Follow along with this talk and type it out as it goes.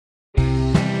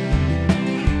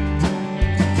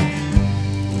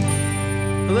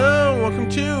and welcome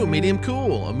to Medium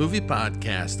Cool, a movie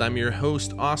podcast. I'm your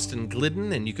host, Austin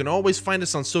Glidden, and you can always find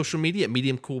us on social media at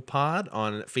Medium Cool Pod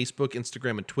on Facebook,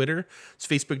 Instagram, and Twitter. It's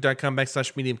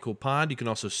facebook.com/Medium Cool Pod. You can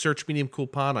also search Medium Cool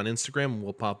Pod on Instagram and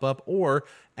we'll pop up, or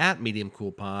at Medium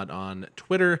Cool Pod on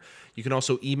Twitter. You can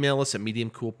also email us at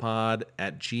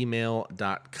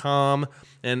mediumcoolpod@gmail.com.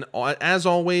 And as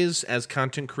always, as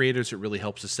content creators, it really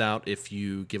helps us out if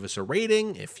you give us a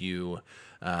rating, if you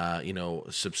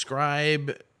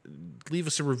subscribe, leave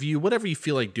us a review, whatever you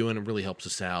feel like doing. It really helps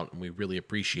us out, and we really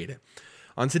appreciate it.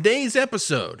 On today's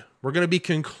episode, we're going to be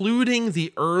concluding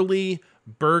the early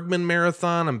Bergman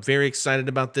marathon. I'm very excited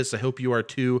about this. I hope you are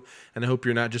too, and I hope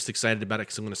you're not just excited about it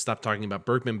because I'm going to stop talking about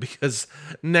Bergman, because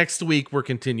next week we're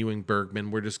continuing Bergman.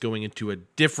 We're just going into a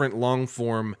different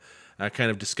long-form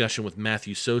kind of discussion with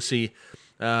Matthew Sosi.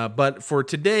 But for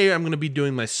today, I'm going to be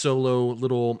doing my solo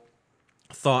little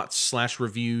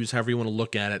thoughts/reviews, however you want to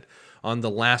look at it, on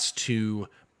the last two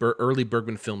early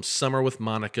Bergman films, Summer with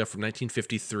Monica from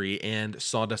 1953 and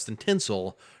Sawdust and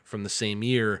Tinsel from the same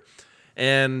year.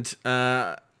 And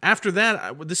after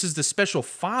that, this is the special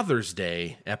Father's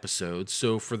Day episode.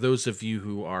 So for those of you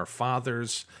who are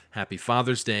fathers, happy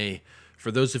Father's Day.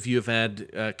 For those of you who have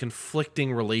had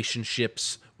conflicting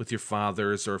relationships with your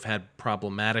fathers or have had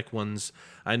problematic ones,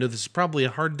 I know this is probably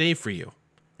a hard day for you.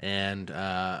 And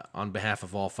on behalf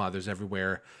of all fathers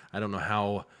everywhere, I don't know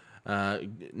how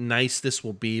nice this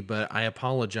will be, but I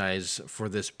apologize for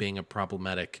this being a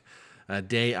problematic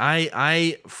day.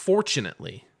 I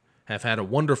fortunately have had a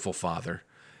wonderful father,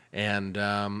 and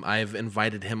I've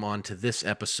invited him on to this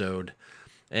episode.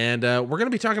 And we're going to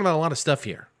be talking about a lot of stuff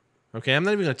here. Okay, I'm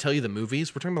not even going to tell you the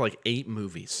movies. We're talking about like 8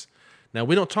 movies. Now,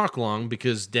 we don't talk long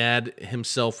because Dad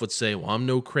himself would say, well, I'm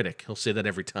no critic. He'll say that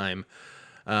every time.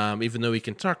 Even though he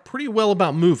can talk pretty well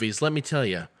about movies, let me tell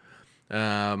you.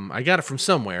 I got it from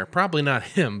somewhere. Probably not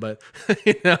him, but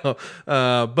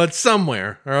but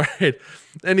somewhere. All right.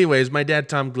 Anyways, my dad,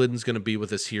 Tom Glidden's going to be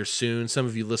with us here soon. Some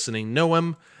of you listening know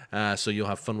him, so you'll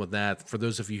have fun with that. For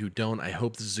those of you who don't, I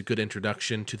hope this is a good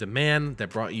introduction to the man that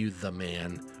brought you the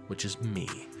man, which is me.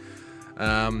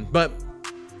 But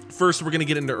first, we're going to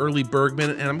get into early Bergman,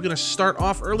 and I'm going to start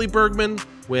off early Bergman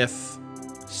with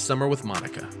Summer with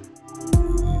Monica.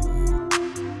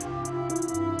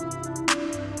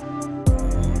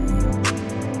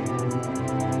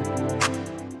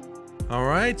 All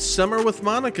right, Summer with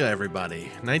Monica, everybody.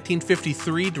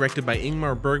 1953, directed by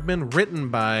Ingmar Bergman, written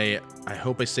by, I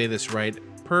hope I say this right,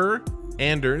 Per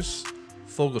Anders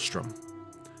Fogelström.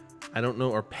 I don't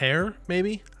know, or Per,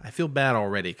 maybe? I feel bad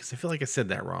already, because I feel like I said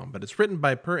that wrong, but it's written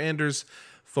by Per Anders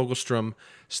Fogelström,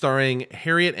 starring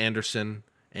Harriet Andersson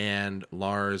and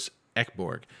Lars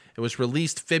Ekborg. It was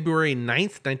released February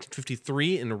 9th,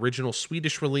 1953, an original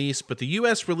Swedish release, but the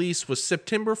U.S. release was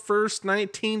September 1st,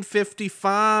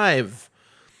 1955.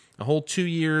 A whole 2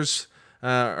 years,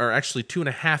 or actually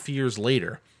 2.5 years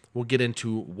later. We'll get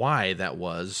into why that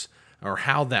was, or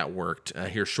how that worked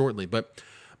here shortly. But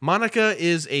Monica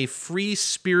is a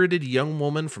free-spirited young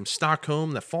woman from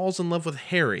Stockholm that falls in love with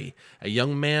Harry, a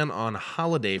young man on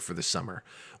holiday for the summer.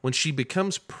 When she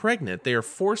becomes pregnant, they are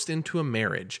forced into a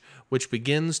marriage, which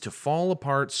begins to fall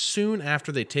apart soon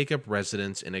after they take up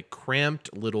residence in a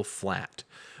cramped little flat.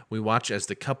 We watch as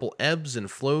the couple ebbs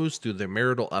and flows through their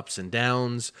marital ups and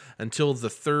downs until the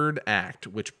third act,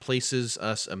 which places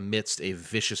us amidst a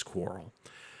vicious quarrel.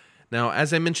 Now,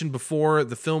 as I mentioned before,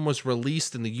 the film was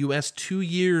released in the U.S. 2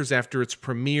 years after its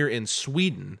premiere in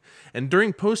Sweden, and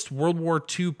during the post-World War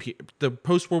II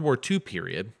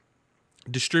period,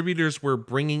 distributors were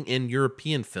bringing in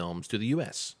European films to the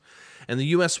U.S., and the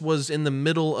U.S. was in the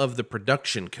middle of the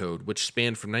production code, which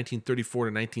spanned from 1934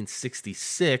 to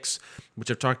 1966,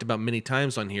 which I've talked about many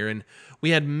times on here, and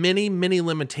we had many, many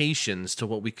limitations to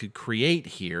what we could create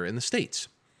here in the States.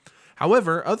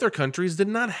 However, other countries did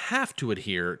not have to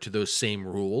adhere to those same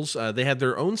rules. They had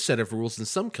their own set of rules in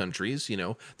some countries,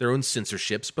 their own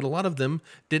censorships, but a lot of them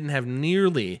didn't have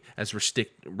nearly as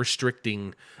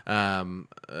restricting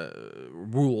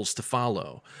rules to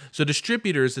follow. So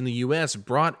distributors in the U.S.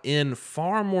 brought in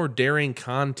far more daring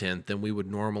content than we would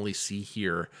normally see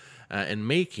here and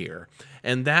make here.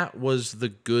 And that was the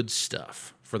good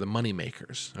stuff for the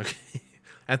moneymakers, okay?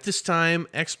 At this time,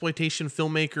 exploitation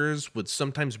filmmakers would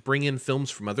sometimes bring in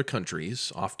films from other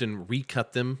countries, often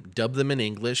recut them, dub them in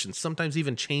English, and sometimes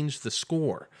even change the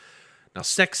score. Now,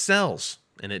 sex sells,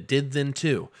 and it did then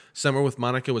too. Summer with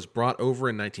Monica was brought over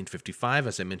in 1955,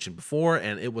 as I mentioned before,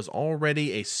 and it was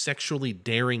already a sexually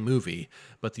daring movie,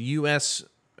 but the U.S.,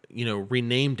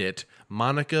 renamed it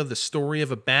Monica, the Story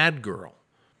of a Bad Girl.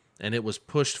 and it was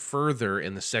pushed further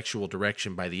in the sexual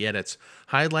direction by the edits,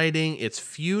 highlighting its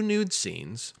few nude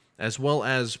scenes, as well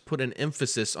as put an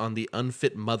emphasis on the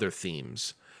unfit mother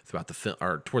themes throughout the film,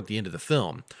 or toward the end of the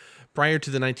film. Prior to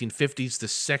the 1950s, the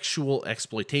sexual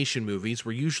exploitation movies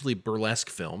were usually burlesque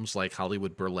films like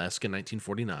Hollywood Burlesque in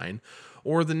 1949,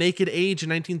 or The Naked Age in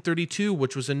 1932,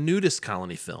 which was a nudist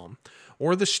colony film,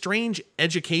 or the strange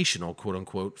educational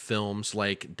quote-unquote films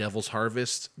like Devil's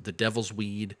Harvest, The Devil's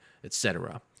Weed,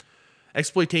 etc.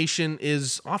 Exploitation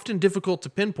is often difficult to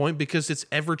pinpoint because it's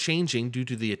ever-changing due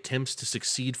to the attempts to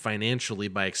succeed financially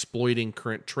by exploiting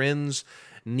current trends,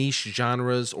 niche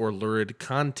genres, or lurid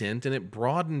content, and it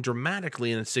broadened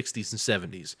dramatically in the 60s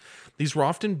and 70s. These were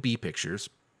often B pictures,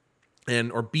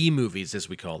 or B movies as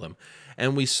we call them,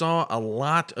 and we saw a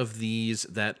lot of these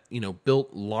that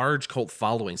built large cult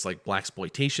followings like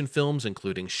blaxploitation films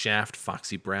including Shaft,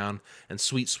 Foxy Brown, and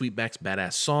Sweet Sweetback's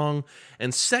Badass Song,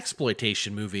 and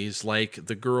sexploitation movies like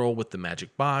The Girl with the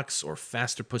Magic Box or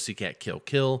Faster Pussycat Kill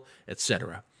Kill,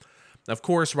 etc. Of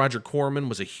course, Roger Corman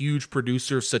was a huge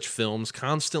producer of such films,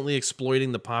 constantly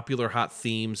exploiting the popular hot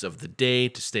themes of the day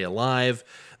to stay alive.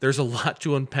 There's a lot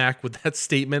to unpack with that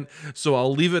statement, so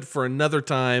I'll leave it for another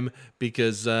time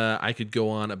because I could go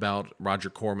on about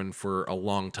Roger Corman for a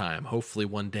long time. Hopefully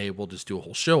one day we'll just do a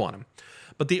whole show on him.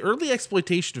 But the early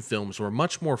exploitation films were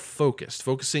much more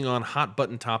focusing on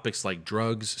hot-button topics like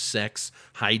drugs, sex,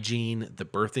 hygiene, the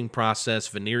birthing process,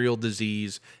 venereal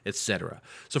disease, etc.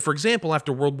 So, for example,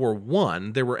 after World War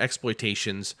I, there were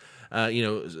exploitations,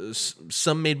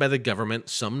 some made by the government,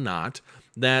 some not,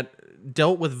 that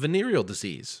dealt with venereal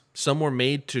disease. Some were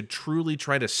made to truly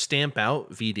try to stamp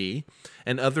out VD,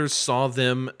 and others saw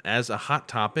them as a hot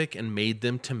topic and made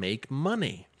them to make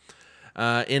money.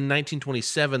 In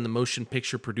 1927, the Motion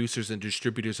Picture Producers and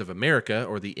Distributors of America,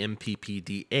 or the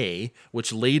MPPDA,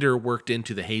 which later worked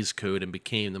into the Hays Code and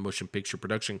became the Motion Picture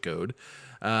Production Code,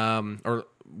 or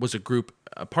was a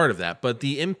part of that, but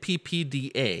the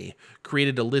MPPDA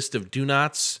created a list of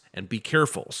do-nots and be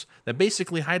carefuls that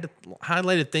basically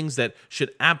highlighted things that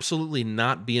should absolutely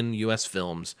not be in U.S.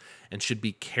 films and should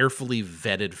be carefully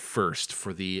vetted first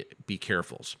for the be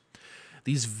carefuls.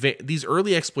 These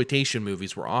early exploitation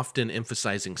movies were often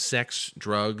emphasizing sex,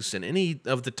 drugs, and any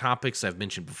of the topics I've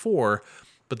mentioned before,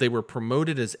 but they were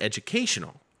promoted as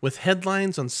educational, with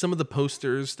headlines on some of the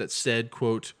posters that said,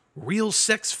 quote, "real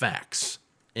sex facts,"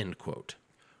 end quote.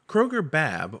 Kroger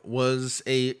Babb was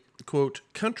a, quote,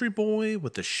 "country boy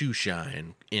with a shoe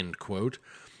shine," end quote,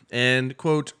 and,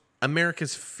 quote,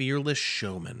 "America's fearless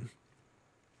showman."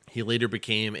 He later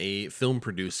became a film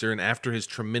producer, and after his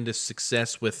tremendous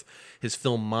success with his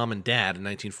film Mom and Dad in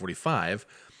 1945,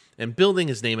 and building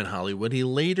his name in Hollywood, he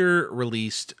later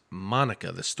released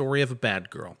Monica, the Story of a Bad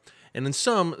Girl. And in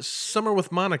Summer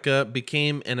with Monica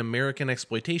became an American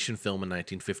exploitation film in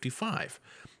 1955.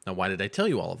 Now, why did I tell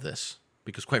you all of this?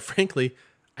 Because quite frankly,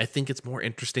 I think it's more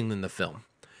interesting than the film.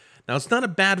 Now, it's not a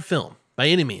bad film by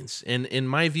any means. And in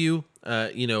my view,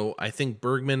 I think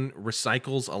Bergman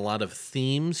recycles a lot of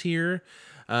themes here,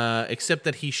 except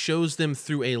that he shows them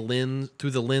through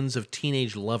the lens of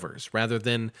teenage lovers, rather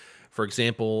than, for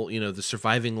example, the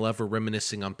surviving lover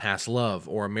reminiscing on past love,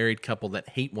 or a married couple that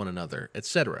hate one another,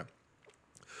 etc.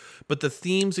 But the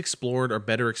themes explored are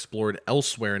better explored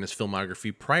elsewhere in his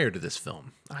filmography prior to this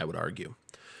film, I would argue.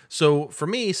 So for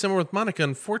me, Summer with Monica,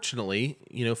 unfortunately,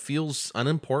 feels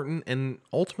unimportant and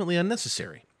ultimately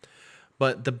unnecessary.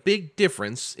 But the big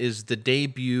difference is the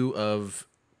debut of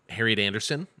Harriet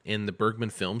Anderson in the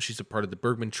Bergman film. She's a part of the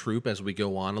Bergman troupe as we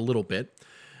go on a little bit.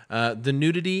 The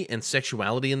nudity and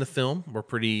sexuality in the film were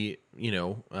pretty,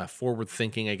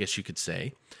 forward-thinking, I guess you could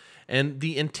say. And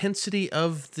the intensity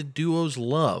of the duo's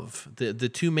love, the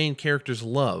two main characters'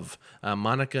 love,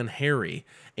 Monica and Harry,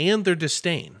 and their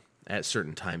disdain at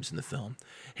certain times in the film.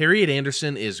 Harriet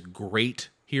Anderson is great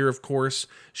here, of course.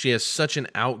 She has such an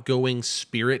outgoing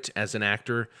spirit as an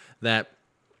actor that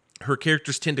her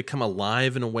characters tend to come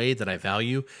alive in a way that I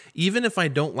value, even if I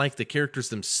don't like the characters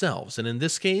themselves. And in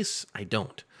this case, I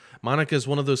don't. Monica is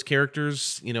one of those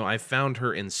characters, I found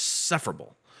her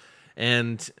insufferable.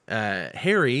 And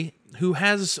Harry, who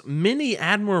has many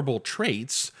admirable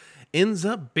traits, ends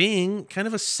up being kind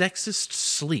of a sexist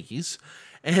sleaze.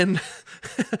 And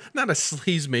not a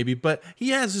sleaze maybe, but he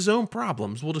has his own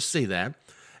problems, we'll just say that.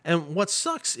 And what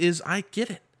sucks is I get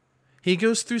it. He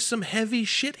goes through some heavy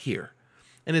shit here,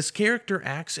 and his character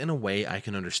acts in a way I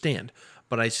can understand,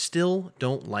 but I still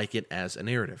don't like it as a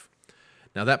narrative.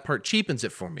 Now that part cheapens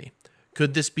it for me.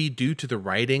 Could this be due to the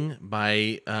writing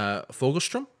by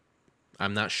Fogelstrom?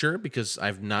 I'm not sure because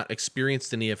I've not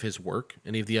experienced any of his work,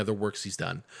 any of the other works he's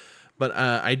done. But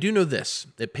I do know this.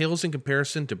 It pales in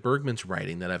comparison to Bergman's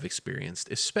writing that I've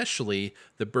experienced, especially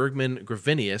the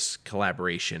Bergman-Gravenius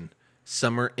collaboration,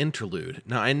 Summer Interlude.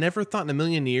 Now, I never thought in a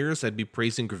million years I'd be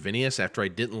praising Gravenius after I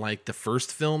didn't like the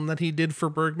first film that he did for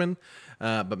Bergman.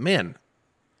 But man,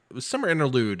 Summer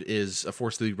Interlude is a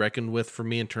force to be reckoned with for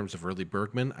me in terms of early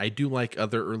Bergman. I do like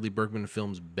other early Bergman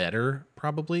films better,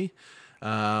 probably.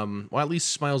 Well, at least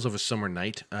Smiles of a Summer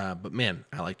Night. But man,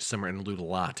 I liked Summer Interlude a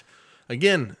lot.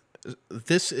 Again,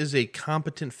 this is a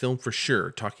competent film for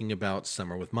sure, talking about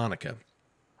Summer with Monica.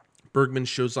 Bergman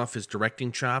shows off his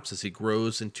directing chops as he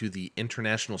grows into the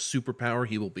international superpower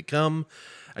he will become.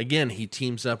 Again, he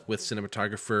teams up with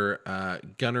cinematographer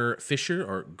Gunnar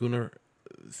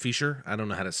Fischer. I don't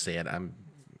know how to say it. I'm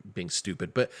being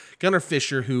stupid. But Gunnar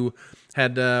Fischer, who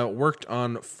had worked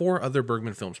on 4 other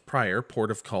Bergman films prior,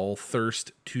 Port of Call,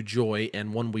 Thirst, To Joy,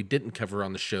 and one we didn't cover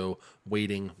on the show,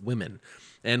 Waiting Women,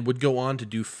 and would go on to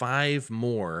do 5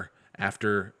 more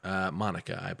after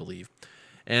Monica, I believe.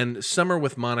 And Summer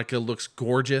with Monica looks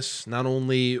gorgeous. Not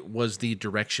only was the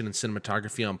direction and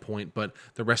cinematography on point, but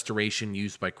the restoration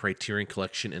used by Criterion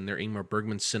Collection in their Ingmar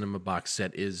Bergman cinema box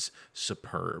set is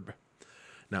superb.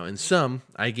 Now, in sum,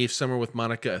 I gave Summer with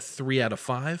Monica a 3 out of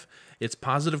 5. Its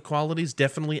positive qualities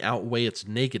definitely outweigh its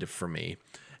negative for me.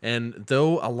 And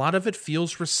though a lot of it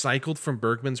feels recycled from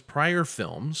Bergman's prior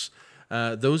films,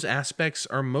 those aspects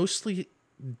are mostly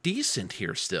decent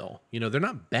here still. You know, they're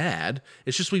not bad.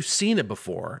 It's just we've seen it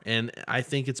before, and I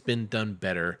think it's been done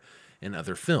better in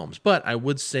other films. But I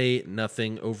would say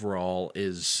nothing overall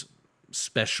is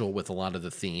special with a lot of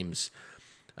the themes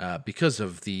because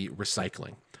of the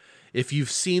recycling. If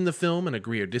you've seen the film and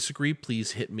agree or disagree,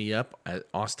 please hit me up at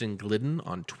Austin Glidden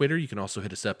on Twitter. You can also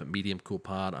hit us up at Medium Cool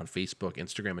Pod on Facebook,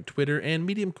 Instagram, and Twitter, and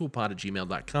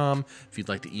mediumcoolpod@gmail.com if you'd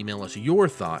like to email us your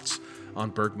thoughts on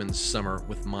Bergman's Summer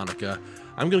with Monica.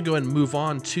 I'm going to go ahead and move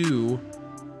on to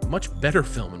a much better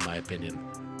film, in my opinion,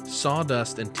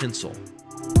 Sawdust and Tinsel.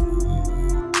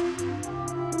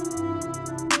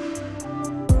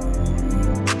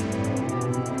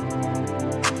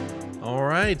 All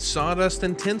right, Sawdust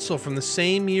and Tinsel from the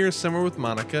same year as Summer with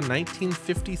Monica,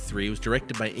 1953. It was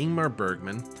directed by Ingmar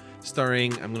Bergman,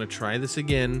 starring, I'm going to try this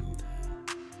again,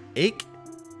 Ake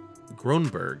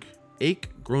Gronberg.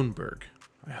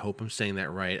 I hope I'm saying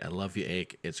that right. I love you,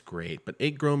 Ake. It's great. But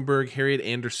Ake Gronberg, Harriet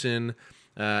Anderson,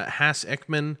 Hasse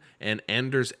Ekman, and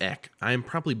Anders Ek. I'm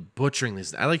probably butchering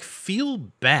these. I feel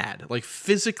bad,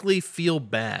 physically feel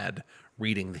bad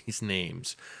reading these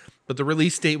names. But the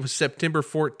release date was September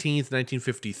 14th,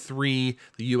 1953.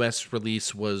 The U.S.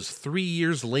 release was 3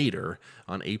 years later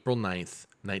on April 9th,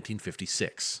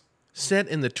 1956. Set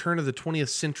in the turn of the 20th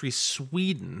century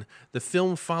Sweden, the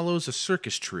film follows a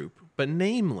circus troupe, but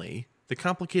namely the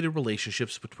complicated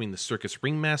relationships between the circus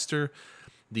ringmaster,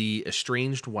 the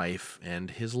estranged wife,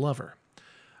 and his lover.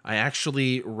 I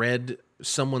actually read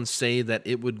someone say that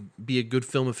it would be a good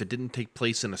film if it didn't take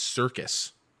place in a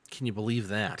circus. Can you believe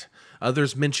that?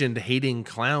 Others mentioned hating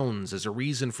clowns as a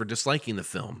reason for disliking the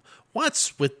film.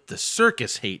 What's with the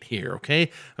circus hate here,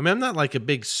 okay? I mean, I'm not like a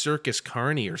big circus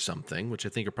carny or something, which I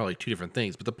think are probably 2 different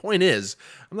things. But the point is,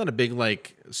 I'm not a big,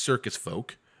 circus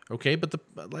folk, okay? But,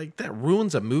 that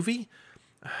ruins a movie?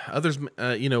 Others,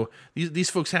 these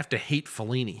folks have to hate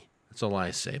Fellini. That's all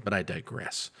I say, but I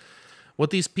digress. What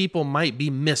these people might be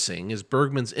missing is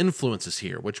Bergman's influences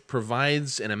here, which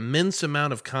provides an immense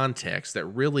amount of context that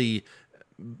really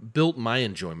built my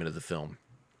enjoyment of the film.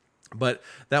 But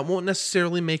that won't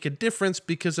necessarily make a difference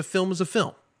because a film is a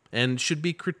film and should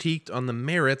be critiqued on the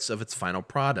merits of its final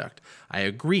product. I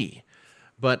agree.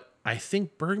 But I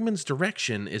think Bergman's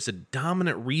direction is a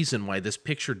dominant reason why this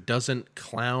picture doesn't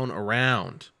clown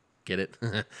around. Get it?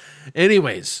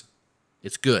 Anyways,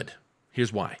 it's good.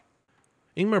 Here's why.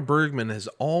 Ingmar Bergman has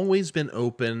always been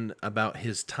open about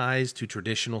his ties to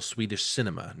traditional Swedish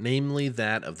cinema, namely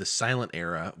that of the silent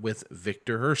era with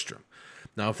Victor Herström.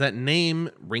 Now, if that name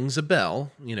rings a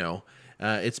bell,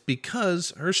 it's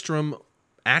because Herström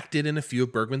acted in a few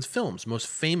of Bergman's films, most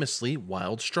famously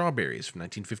Wild Strawberries from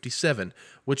 1957,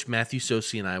 which Matthew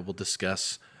Sosi and I will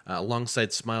discuss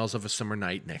alongside Smiles of a Summer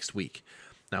Night next week.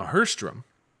 Now, Herström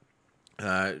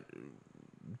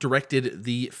directed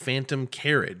The Phantom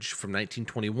Carriage from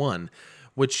 1921,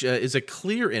 which is a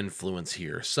clear influence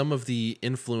here. Some of the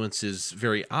influence is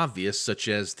very obvious, such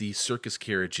as the circus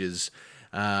carriages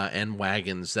and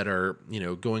wagons that are,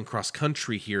 going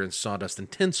cross-country here in Sawdust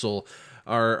and Tinsel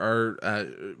are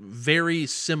very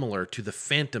similar to the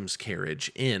Phantom's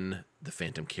carriage in The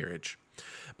Phantom Carriage.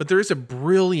 But there is a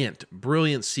brilliant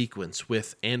sequence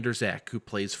with Anders Ek, who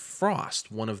plays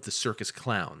Frost, one of the circus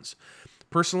clowns.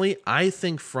 Personally, I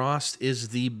think Frost is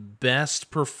the best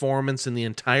performance in the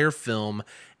entire film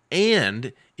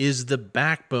and is the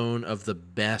backbone of the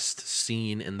best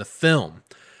scene in the film.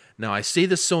 Now, I say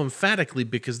this so emphatically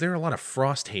because there are a lot of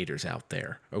Frost haters out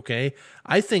there, okay?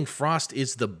 I think Frost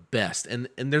is the best, and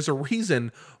there's a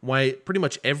reason why pretty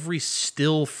much every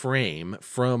still frame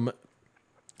from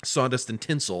Sawdust and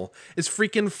Tinsel is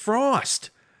freaking Frost,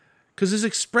 because his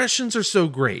expressions are so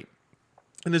great.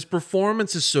 And his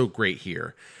performance is so great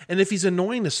here. And if he's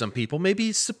annoying to some people, maybe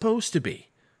he's supposed to be.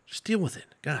 Just deal with it.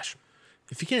 Gosh.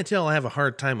 If you can't tell, I have a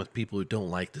hard time with people who don't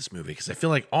like this movie, because I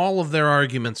feel like all of their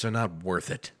arguments are not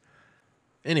worth it.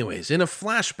 Anyways, in a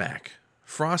flashback,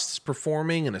 Frost is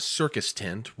performing in a circus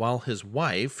tent while his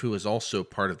wife, who is also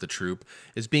part of the troupe,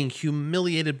 is being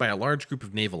humiliated by a large group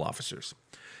of naval officers.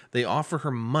 They offer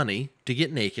her money to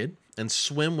get naked and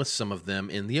swim with some of them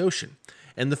in the ocean.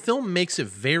 And the film makes it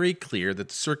very clear that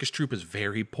the circus troupe is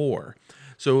very poor.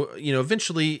 So,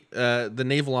 eventually the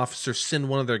naval officers send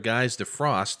one of their guys to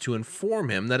Frost to inform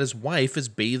him that his wife is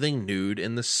bathing nude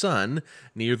in the sun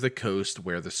near the coast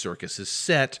where the circus is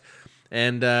set.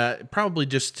 And probably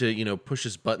just to, push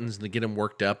his buttons and to get him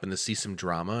worked up and to see some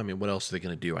drama. I mean, what else are they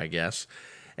going to do, I guess?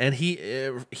 And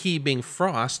he being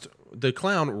Frost, the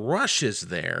clown, rushes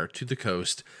there to the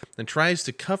coast and tries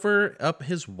to cover up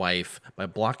his wife by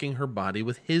blocking her body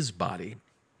with his body.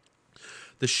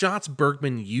 The shots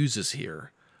Bergman uses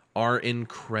here are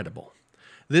incredible.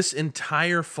 This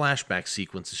entire flashback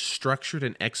sequence is structured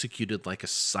and executed like a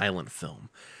silent film.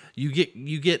 You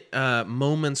get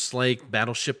moments like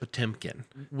Battleship Potemkin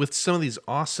with some of these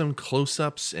awesome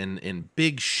close-ups and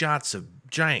big shots of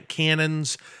giant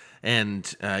cannons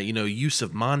and use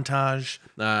of montage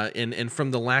and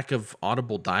from the lack of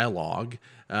audible dialogue,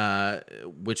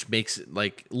 which makes it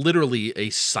like literally a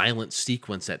silent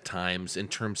sequence at times in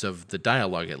terms of the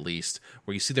dialogue, at least,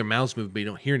 where you see their mouths move but you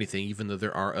don't hear anything, even though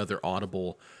there are other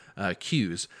audible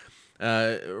cues.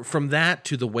 From that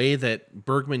to the way that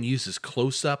Bergman uses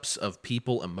close-ups of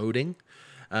people emoting,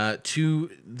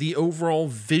 to the overall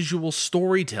visual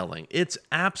storytelling, it's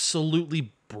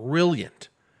absolutely brilliant.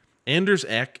 Anders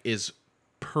Eck is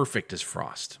perfect as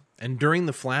Frost. And during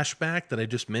the flashback that I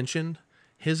just mentioned,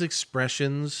 his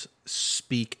expressions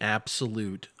speak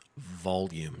absolute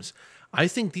volumes. I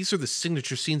think these are the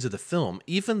signature scenes of the film,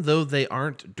 even though they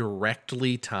aren't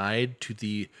directly tied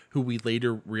to who we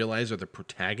later realize are the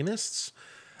protagonists.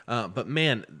 But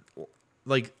man,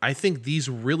 I think these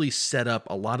really set up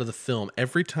a lot of the film.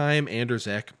 Every time Anders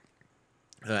Eck,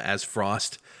 as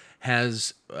Frost,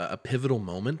 has a pivotal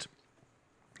moment,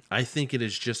 I think it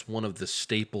is just one of the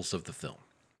staples of the film.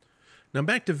 Now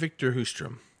back to Victor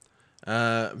Håström.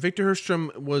 Victor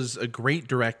Håström was a great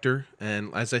director,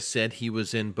 and as I said, he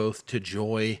was in both To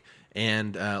Joy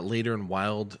and later in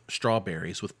Wild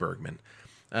Strawberries with Bergman.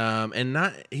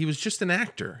 He was just an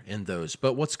actor in those.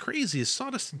 But what's crazy is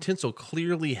Sawdust and Tinsel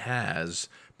clearly has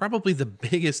probably the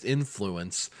biggest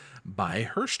influence by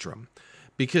Håström,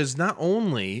 because not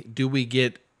only do we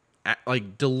get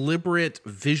deliberate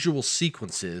visual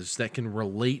sequences that can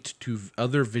relate to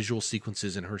other visual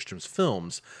sequences in Håström's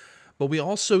films, but we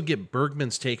also get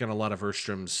Bergman's take on a lot of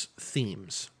Håström's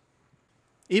themes.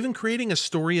 Even creating a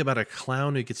story about a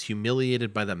clown who gets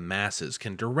humiliated by the masses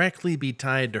can directly be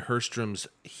tied to Håström's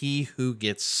He Who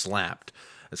Gets Slapped,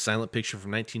 a silent picture from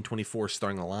 1924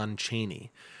 starring Lon Chaney.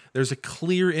 There's a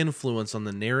clear influence on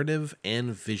the narrative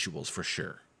and visuals for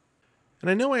sure. And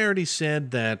I know I already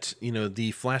said that,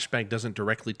 the flashback doesn't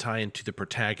directly tie into the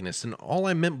protagonist, and all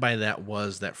I meant by that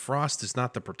was that Frost is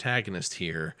not the protagonist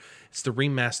here. It's the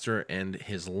ringmaster and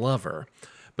his lover.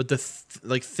 But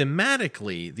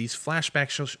thematically, these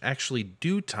flashbacks actually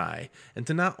do tie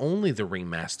into not only the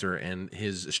ringmaster and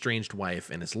his estranged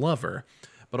wife and his lover,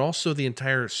 but also the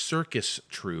entire circus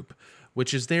troupe,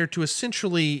 which is there to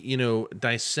essentially,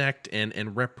 dissect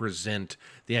and represent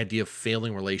the idea of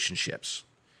failing relationships.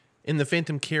 In The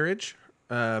Phantom Carriage,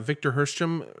 Victor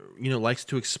Håström, likes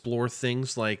to explore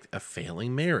things like a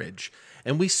failing marriage.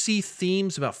 And we see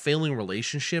themes about failing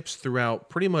relationships throughout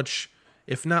pretty much,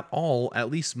 if not all,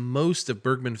 at least most of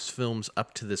Bergman's films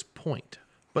up to this point.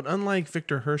 But unlike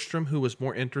Victor Håström, who was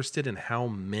more interested in how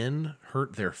men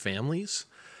hurt their families,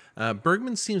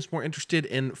 Bergman seems more interested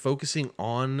in focusing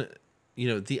on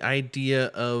the idea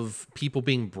of people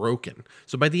being broken.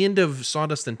 So by the end of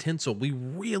Sawdust and Tinsel, we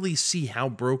really see how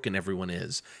broken everyone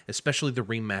is, especially the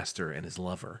ringmaster and his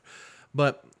lover.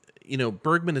 But,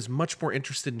 Bergman is much more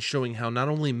interested in showing how not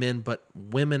only men, but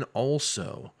women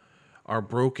also are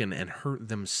broken and hurt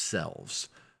themselves.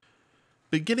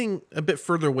 But getting a bit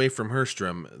further away from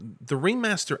Håström, the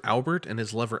ringmaster Albert and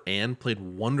his lover Anne, played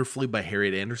wonderfully by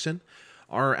Harriet Andersson,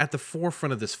 are at the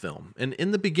forefront of this film. And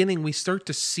in the beginning, we start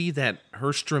to see that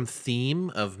Herstrom theme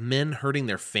of men hurting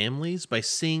their families by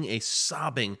seeing a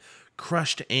sobbing,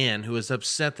 crushed Anne who is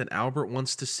upset that Albert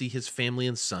wants to see his family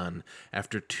and son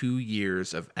after 2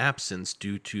 years of absence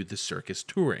due to the circus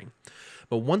touring.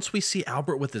 But once we see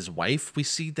Albert with his wife, we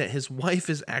see that his wife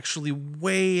is actually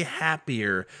way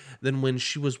happier than when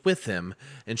she was with him,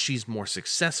 and she's more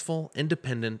successful,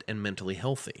 independent, and mentally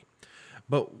healthy.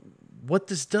 But what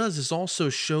this does is also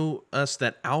show us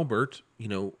that Albert,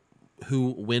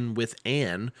 who, when with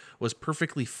Anne, was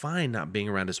perfectly fine not being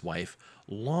around his wife,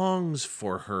 longs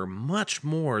for her much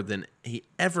more than he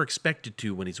ever expected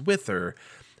to when he's with her.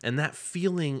 And that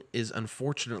feeling is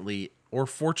unfortunately, or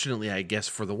fortunately, I guess,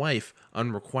 for the wife,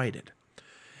 unrequited.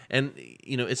 And,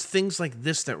 it's things like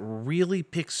this that really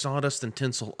pick Sawdust and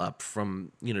Tinsel up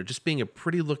from, just being a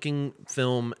pretty looking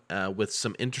film with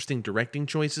some interesting directing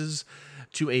choices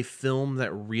to a film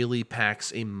that really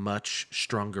packs a much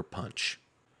stronger punch.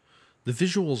 The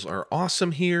visuals are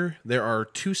awesome here. There are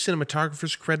 2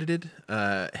 cinematographers credited,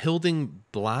 Hilding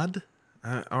Blad.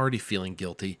 Already feeling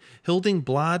guilty. Hilding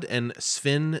Blad and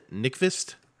Sven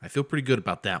Nykvist. I feel pretty good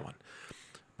about that one.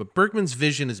 But Bergman's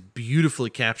vision is beautifully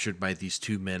captured by these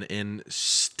 2 men in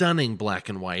stunning black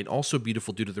and white, also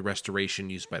beautiful due to the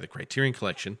restoration used by the Criterion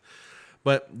Collection.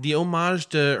 But the homage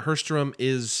to Herstrom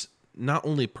is not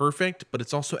only perfect, but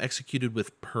it's also executed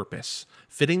with purpose,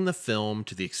 fitting the film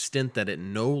to the extent that it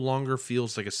no longer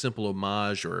feels like a simple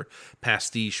homage or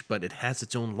pastiche, but it has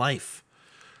its own life.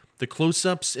 The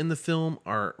close-ups in the film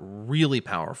are really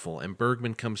powerful, and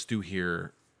Bergman comes through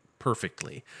here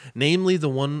perfectly. Namely, the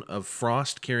one of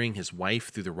Frost carrying his wife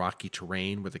through the rocky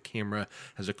terrain, where the camera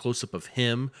has a close-up of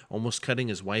him, almost cutting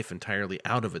his wife entirely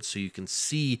out of it so you can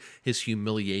see his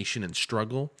humiliation and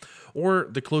struggle. Or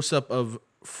the close-up of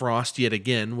Frost yet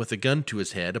again with a gun to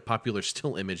his head, a popular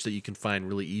still image that you can find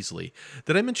really easily.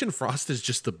 Did I mention Frost is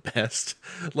just the best?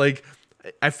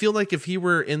 I feel like if he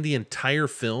were in the entire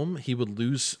film, he would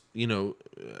lose,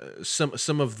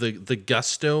 some of the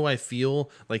gusto I feel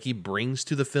like he brings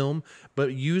to the film.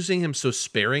 But using him so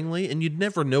sparingly, and you'd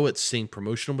never know it's seeing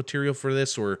promotional material for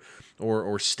this or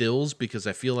stills, because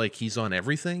I feel like he's on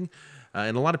everything.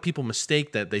 And a lot of people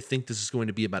mistake that. They think this is going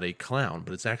to be about a clown,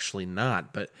 but it's actually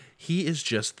not. But he is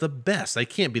just the best. I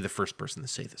can't be the first person to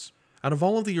say this. Out of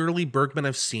all of the early Bergman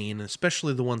I've seen,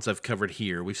 especially the ones I've covered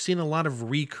here, we've seen a lot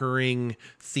of recurring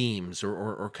themes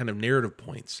or kind of narrative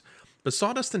points. But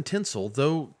Sawdust and Tinsel,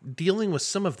 though dealing with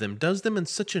some of them, does them in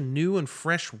such a new and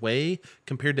fresh way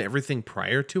compared to everything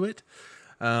prior to it,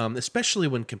 especially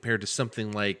when compared to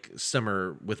something like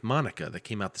Summer with Monica that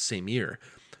came out the same year.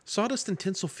 Sawdust and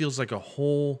Tinsel feels like a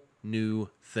whole new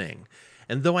thing.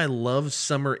 And though I love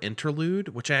Summer Interlude,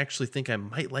 which I actually think I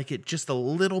might like it just a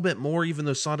little bit more, even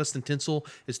though Sawdust and Tinsel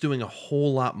is doing a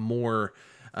whole lot more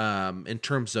in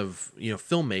terms of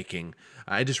filmmaking,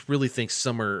 I just really think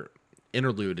Summer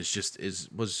Interlude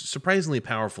was surprisingly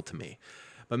powerful to me.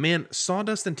 But man,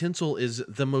 Sawdust and Tinsel is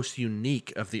the most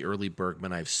unique of the early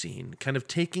Bergman I've seen, kind of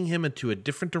taking him into a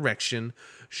different direction,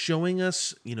 showing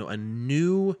us a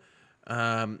new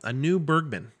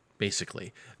Bergman.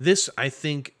 Basically, this, I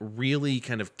think, really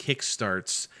kind of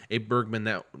kickstarts a Bergman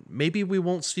that maybe we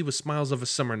won't see with Smiles of a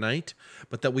Summer Night,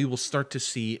 but that we will start to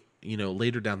see,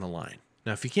 later down the line.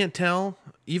 Now, if you can't tell,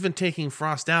 even taking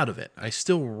Frost out of it, I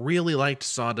still really liked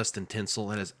Sawdust and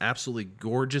Tinsel. It has absolutely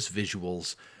gorgeous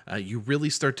visuals. You really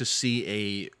start to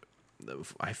see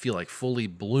I feel like fully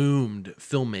bloomed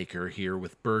filmmaker here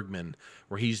with Bergman,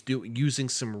 where he's using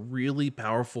some really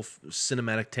powerful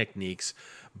cinematic techniques,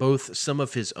 both some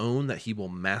of his own that he will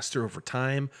master over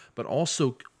time, but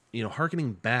also,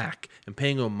 harkening back and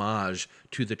paying homage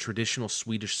to the traditional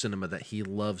Swedish cinema that he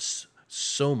loves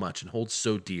so much and holds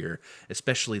so dear,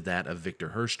 especially that of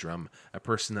Victor Herstrom, a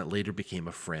person that later became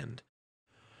a friend.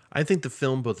 I think the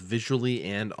film, both visually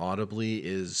and audibly,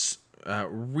 is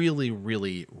really,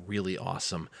 really, really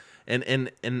awesome. And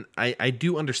I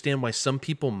do understand why some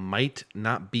people might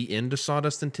not be into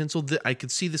Sawdust and Tinsel. I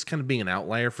could see this kind of being an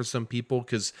outlier for some people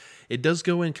because it does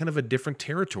go in kind of a different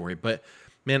territory. But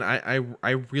man, I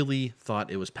really thought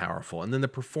it was powerful. And then the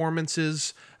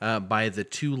performances by the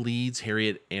 2 leads,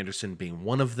 Harriet Andersson being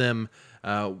one of them,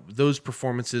 those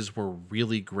performances were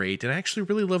really great. And I actually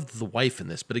really loved the wife in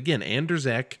this. But again, Anders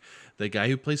Ek, the guy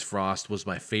who plays Frost, was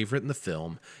my favorite in the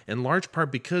film, in large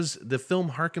part because the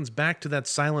film harkens back to that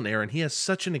silent era, and he has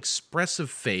such an expressive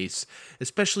face,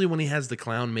 especially when he has the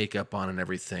clown makeup on and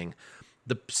everything.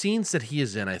 The scenes that he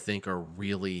is in, I think, are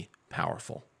really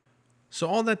powerful. So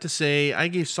all that to say, I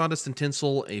gave Sawdust and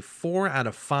Tinsel a 4 out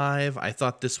of 5. I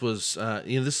thought this was,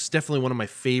 this is definitely one of my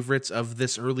favorites of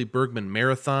this early Bergman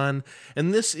marathon.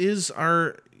 And this is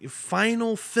our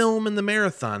final film in the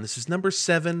marathon. This is number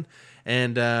 7.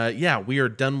 And we are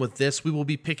done with this. We will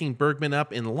be picking Bergman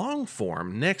up in long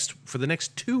form for the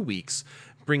next 2 weeks,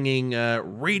 bringing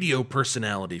radio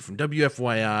personality from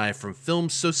WFYI, from film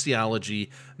sociology,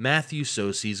 Matthew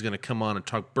Sosi is going to come on and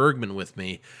talk Bergman with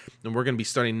me. And we're going to be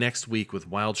starting next week with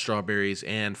Wild Strawberries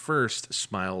and first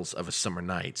Smiles of a Summer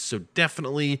Night. So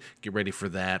definitely get ready for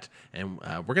that, and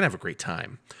we're going to have a great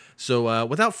time. So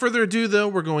without further ado, though,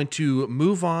 we're going to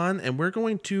move on, and we're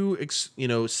going to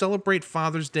celebrate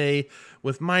Father's Day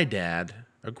with my dad,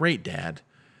 a great dad.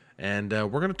 And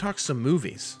we're going to talk some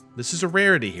movies. This is a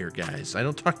rarity here, guys. I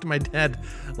don't talk to my dad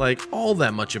all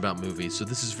that much about movies, so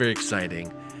this is very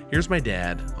exciting. Here's my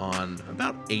dad on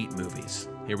about 8 movies.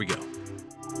 Here we go.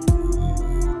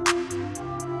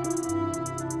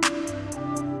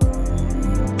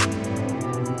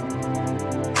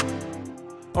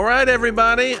 All right,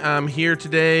 everybody. I'm here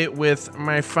today with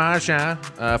my Fasha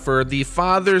for the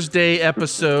Father's Day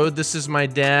episode. This is my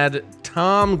dad,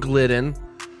 Tom Glidden.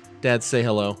 Dad, say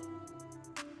hello.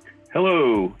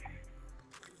 Hello.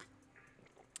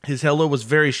 His hello was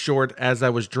very short as I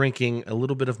was drinking a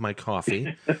little bit of my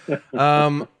coffee.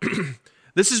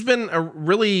 This has been a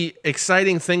really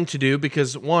exciting thing to do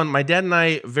because, one, my dad and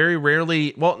I very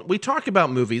rarely, we talk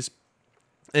about movies,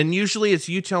 and usually it's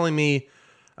you telling me,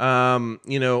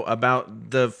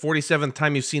 about the 47th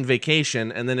time you've seen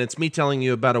Vacation, and then it's me telling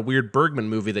you about a weird Bergman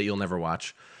movie that you'll never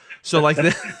watch. So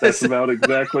That's about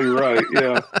exactly right.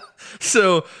 Yeah.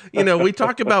 So, we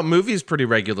talk about movies pretty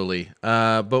regularly,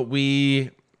 but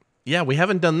we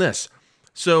haven't done this.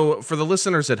 So for the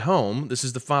listeners at home, this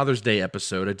is the Father's Day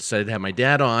episode. I decided to have my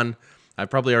dad on. I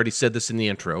probably already said this in the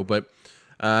intro, but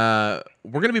we're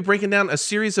going to be breaking down a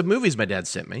series of movies my dad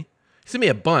sent me. He sent me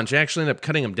a bunch. I actually ended up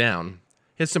cutting them down.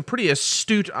 He had some pretty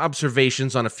astute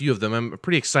observations on a few of them. I'm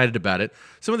pretty excited about it.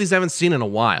 Some of these I haven't seen in a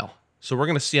while, so we're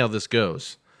going to see how this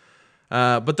goes.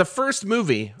 But the first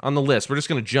movie on the list, we're just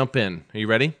going to jump in. Are you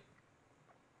ready?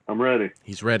 I'm ready.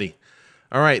 He's ready.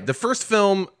 All right. The first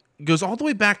film goes all the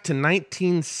way back to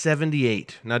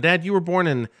 1978. Now, Dad, you were born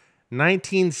in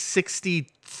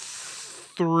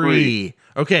 1963.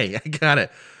 Okay, I got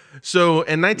it. So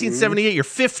in 1978, you're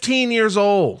 15 years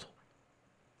old.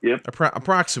 Yep.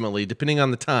 Approximately, depending on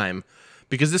the time.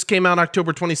 Because this came out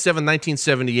October 27,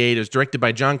 1978. It was directed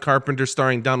by John Carpenter,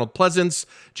 starring Donald Pleasence,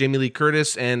 Jamie Lee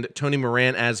Curtis, and Tony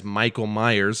Moran as Michael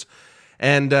Myers.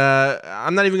 And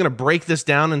I'm not even going to break this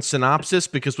down in synopsis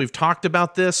because we've talked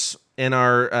about this in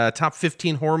our top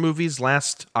 15 horror movies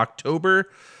last October.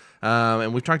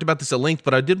 And we've talked about this at length,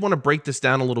 but I did want to break this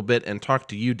down a little bit and talk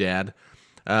to you, Dad,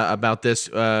 about this.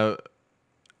 I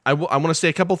want to say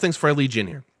a couple things before I lead you in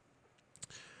here.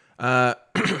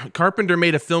 Carpenter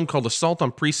made a film called Assault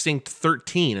on Precinct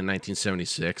 13 in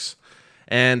 1976,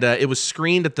 and it was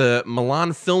screened at the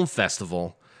Milan Film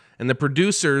Festival, and the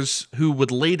producers who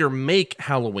would later make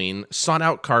Halloween sought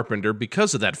out Carpenter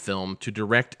because of that film to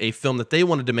direct a film that they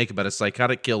wanted to make about a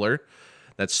psychotic killer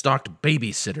that stalked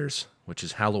babysitters, which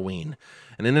is Halloween.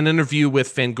 And in an interview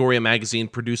with Fangoria magazine,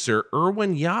 producer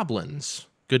Irwin Yablans,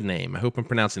 good name, I hope I'm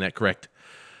pronouncing that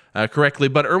correctly,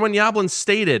 but Irwin Yablans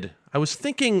stated, I was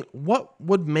thinking what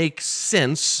would make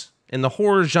sense in the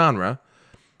horror genre,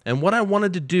 and what I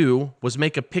wanted to do was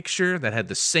make a picture that had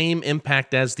the same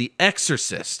impact as The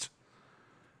Exorcist.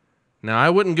 Now, I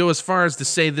wouldn't go as far as to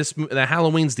say that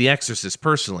Halloween's The Exorcist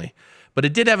personally, but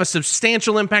it did have a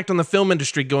substantial impact on the film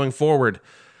industry going forward.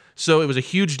 So it was a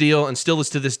huge deal and still is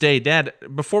to this day. Dad,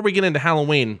 before we get into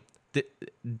Halloween,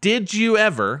 did you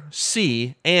ever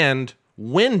see, and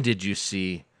when did you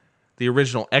see the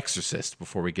original Exorcist,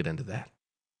 before we get into that?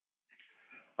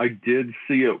 I did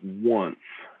see it once,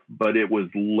 but it was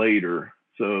later.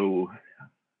 So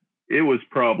it was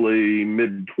probably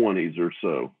mid-20s or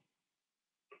so.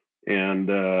 And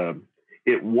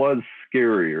it was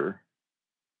scarier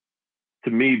to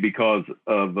me because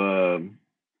of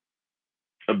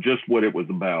just what it was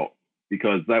about,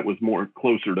 because that was more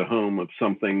closer to home of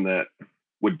something that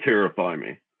would terrify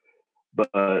me.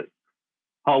 But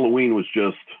Halloween was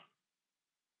just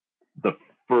the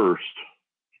first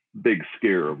big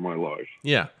scare of my life.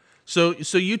 Yeah. So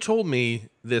you told me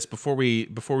this before we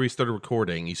started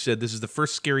recording. You said this is the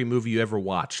first scary movie you ever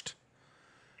watched.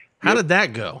 How did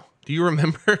that go? Do you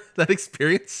remember that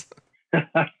experience?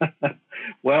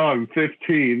 Well, I'm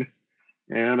 15,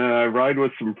 and I ride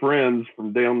with some friends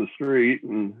from down the street,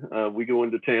 and we go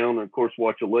into town and, of course,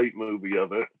 watch a late movie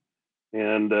of it.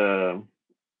 And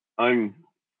I'm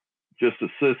just a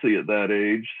sissy at that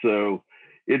age. So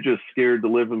it just scared the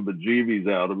living bejeebies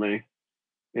out of me.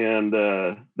 And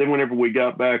then whenever we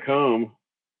got back home,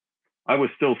 I was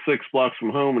still 6 blocks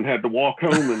from home and had to walk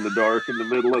home in the dark in the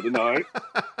middle of the night.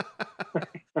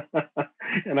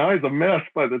 And I was a mess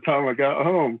by the time I got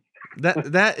home.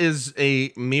 That is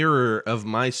a mirror of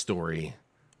my story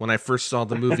when I first saw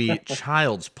the movie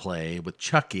Child's Play with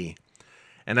Chucky.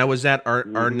 And I was at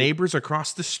our neighbors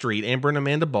across the street, Amber and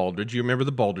Amanda Baldridge. You remember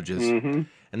the Baldridges? Mm-hmm.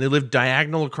 And they lived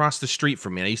diagonal across the street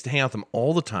from me. And I used to hang out with them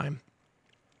all the time.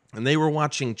 And they were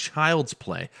watching Child's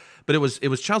Play. But it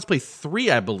was Child's Play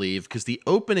 3, I believe, because the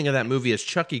opening of that movie is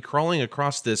Chucky crawling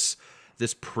across this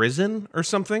prison or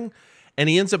something. And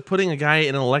he ends up putting a guy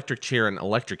in an electric chair and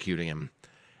electrocuting him.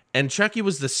 And Chucky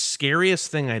was the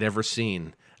scariest thing I'd ever seen.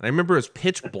 And I remember it was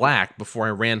pitch black before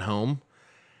I ran home.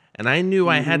 And I knew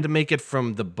I had to make it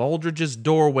from the Baldridge's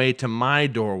doorway to my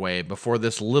doorway before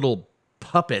this little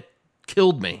puppet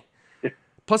killed me.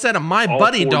 Plus, I had a My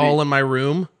Buddy doll in my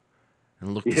room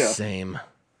and looked the same.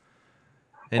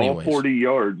 Anyways. All 40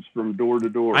 yards from door to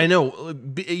door. I know.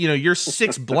 You know, your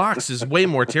 6 blocks is way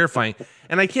more terrifying.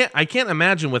 And I can't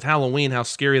imagine with Halloween how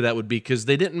scary that would be, because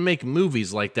they didn't make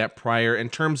movies like that prior in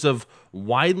terms of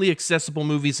widely accessible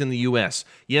movies in the U.S.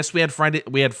 Yes, we had Friday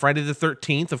the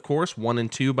 13th, of course, 1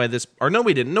 and 2 by this. Or no,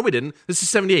 we didn't. This is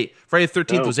 78. Friday the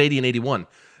 13th was 80 and 81.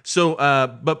 So,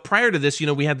 but prior to this, you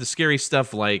know, we had the scary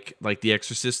stuff like The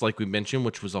Exorcist, like we mentioned,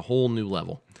 which was a whole new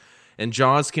level. And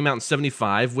Jaws came out in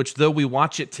 75, which though we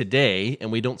watch it today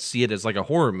and we don't see it as like a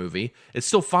horror movie, it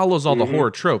still follows all the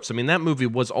horror tropes. I mean, that movie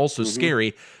was also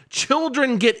scary.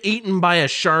 Children get eaten by a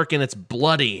shark and it's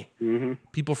bloody.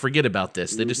 People forget about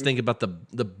this. They just think about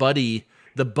the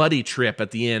buddy trip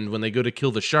at the end when they go to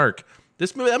kill the shark.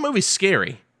 That movie's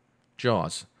scary,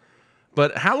 Jaws.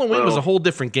 But Halloween was a whole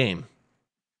different game.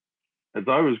 As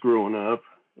I was growing up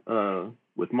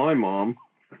with my mom,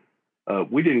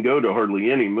 we didn't go to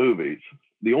hardly any movies.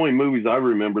 The only movies I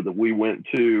remember that we went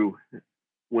to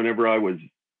whenever I was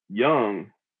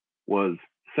young was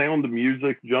Sound of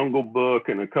Music, Jungle Book,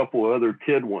 and a couple other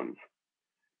kid ones.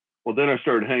 Well, then I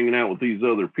started hanging out with these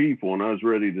other people, and I was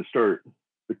ready to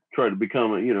try to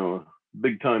become a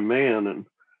big time man. And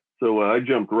so I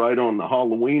jumped right on the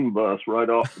Halloween bus right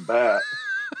off the bat.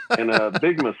 And a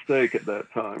big mistake at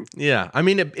that time. Yeah, I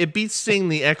mean, it beats seeing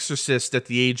The Exorcist at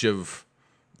the age of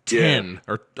 10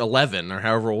 or 11 or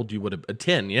however old you would have.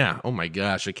 10, yeah. Oh my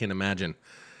gosh, I can't imagine.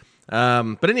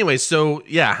 But anyway, so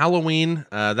yeah, Halloween,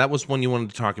 that was one you wanted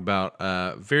to talk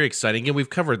about. Very exciting. Again, we've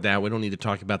covered that. We don't need to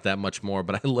talk about that much more,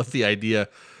 but I love the idea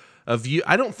of you.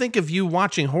 I don't think of you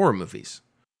watching horror movies.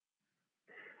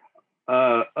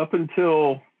 Up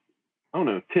until,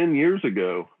 10 years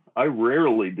ago, I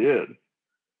rarely did.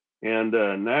 And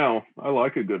now I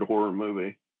like a good horror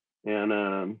movie.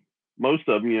 And most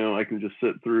of them, I can just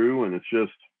sit through and it's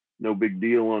just no big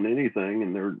deal on anything.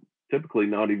 And they're typically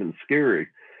not even scary.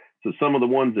 So some of the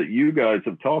ones that you guys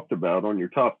have talked about on your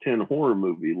top 10 horror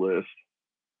movie list,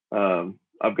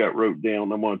 I've got wrote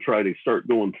down. I'm going to try to start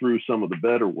going through some of the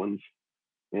better ones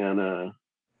and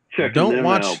checking them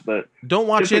out. But don't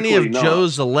watch any of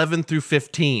Joe's 11 through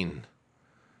 15.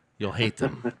 You'll hate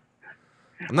them.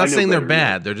 I'm not saying they're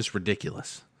bad. They're just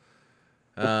ridiculous.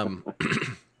 All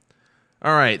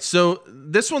right. So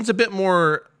this one's a bit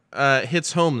more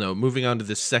hits home, though, moving on to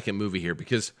this second movie here,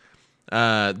 because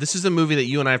this is a movie that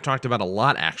you and I have talked about a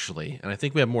lot, actually, and I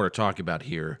think we have more to talk about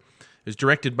here. It was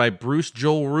directed by Bruce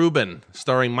Joel Rubin,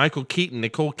 starring Michael Keaton,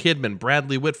 Nicole Kidman,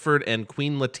 Bradley Whitford, and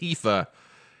Queen Latifah.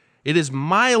 It is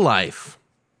My Life.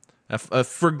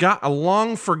 A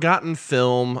long forgotten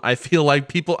film. I feel like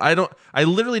I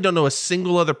literally don't know a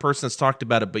single other person that's talked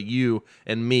about it but you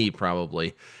and me,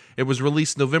 probably. It was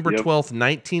released November 12th,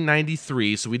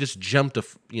 1993, so we just jumped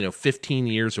 15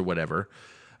 years or whatever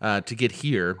to get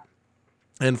here.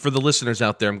 And for the listeners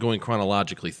out there, I'm going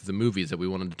chronologically through the movies that we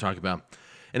wanted to talk about.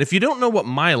 And if you don't know what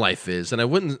My Life is, and I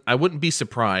wouldn't be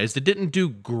surprised, it didn't do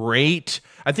great.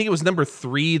 I think it was number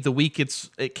 3 the week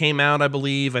it came out, I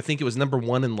believe. I think it was number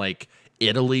 1 in like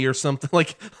Italy or something,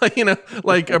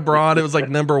 like abroad. It was like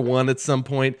number 1 at some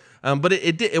point. But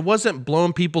it wasn't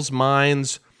blowing people's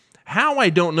minds. How, I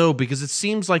don't know, because it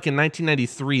seems like in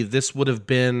 1993 this would have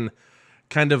been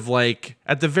kind of like,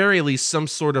 at the very least, some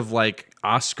sort of like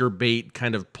Oscar bait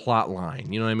kind of plot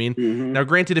line. You know what I mean? Mm-hmm. Now,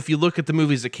 granted, if you look at the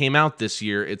movies that came out this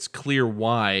year, it's clear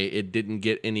why it didn't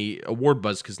get any award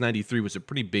buzz, because 93 was a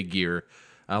pretty big year.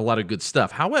 A lot of good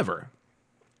stuff. However,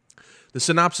 the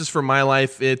synopsis for My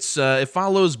Life, it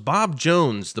follows Bob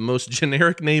Jones, the most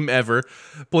generic name ever,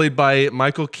 played by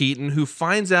Michael Keaton, who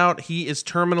finds out he is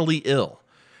terminally ill.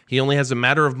 He only has a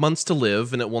matter of months to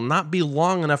live, and it will not be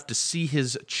long enough to see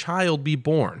his child be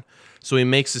born. So he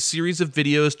makes a series of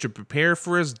videos to prepare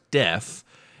for his death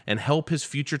and help his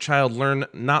future child learn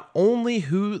not only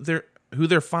who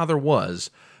their father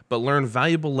was, but learn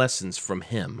valuable lessons from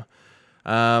him.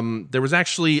 There was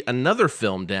actually another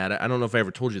film, Dad. I don't know if I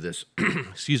ever told you this.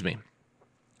 Excuse me.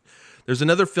 There's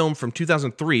another film from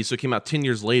 2003, so it came out 10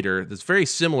 years later, that's very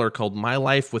similar, called My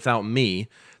Life Without Me.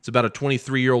 It's about a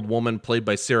 23-year-old woman played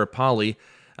by Sarah Polley,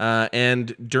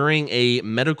 and during a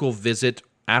medical visit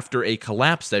after a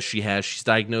collapse that she has, she's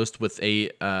diagnosed with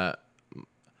a, I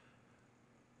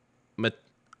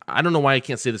don't know why I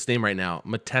can't say this name right now,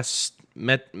 metastatic?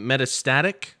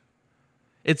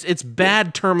 It's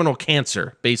bad terminal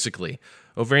cancer, basically.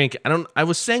 Ovarian. I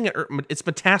was saying it's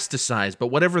metastasized, but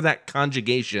whatever that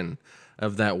conjugation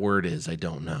of that word is, I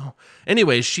don't know.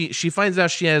 Anyways, she finds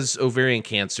out she has ovarian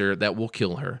cancer that will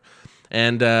kill her,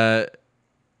 and I'm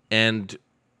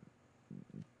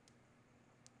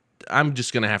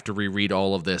just gonna have to reread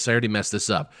all of this. I already messed this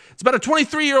up. It's about a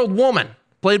 23-year-old woman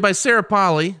played by Sarah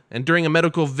Polley, and during a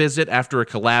medical visit after a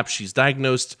collapse, she's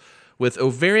diagnosed with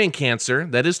ovarian cancer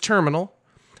that is terminal,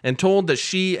 and told that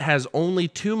she has only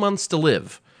 2 months to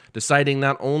live, deciding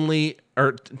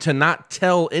to not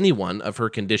tell anyone of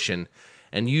her condition,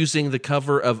 and using the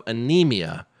cover of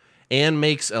Anemia, Anne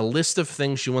makes a list of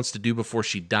things she wants to do before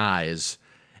she dies,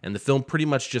 and the film pretty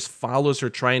much just follows her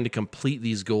trying to complete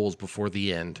these goals before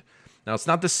the end. Now, it's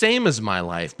not the same as My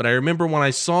Life, but I remember when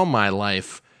I saw My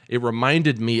Life, it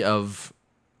reminded me of,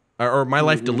 or My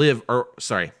Life to Live,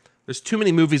 there's too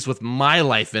many movies with My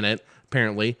Life in it,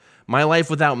 apparently. My Life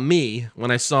Without Me,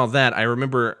 when I saw that, I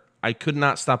remember I could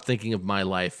not stop thinking of My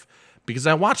Life because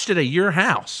I watched it at your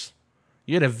house.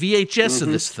 You had a VHS of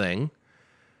this thing.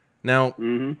 Now,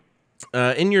 in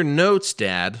your notes,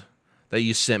 Dad, that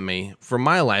you sent me for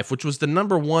My Life, which was the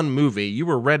 #1 movie, you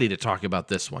were ready to talk about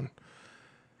this one.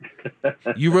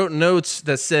 You wrote notes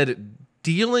that said,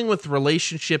 dealing with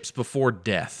relationships before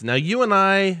death. Now, you and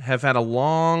I have had a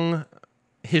long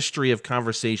history of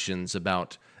conversations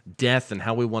about death and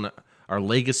how we want our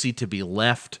legacy to be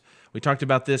left. We talked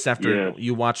about this after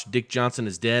you watched Dick Johnson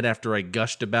Is Dead, after I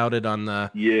gushed about it on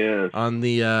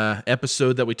the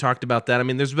episode that we talked about that. I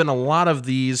mean, there's been a lot of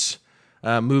these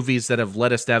movies that have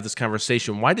led us to have this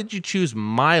conversation. Why did you choose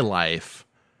My Life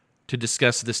to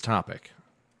discuss this topic?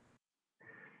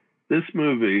 This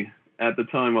movie, at the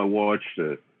time I watched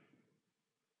it,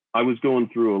 I was going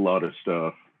through a lot of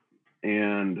stuff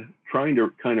and trying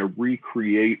to kind of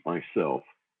recreate myself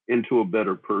into a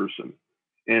better person.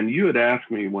 And you had asked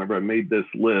me whenever I made this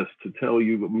list to tell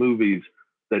you the movies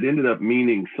that ended up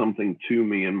meaning something to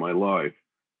me in my life.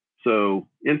 So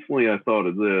instantly I thought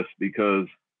of this, because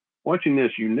watching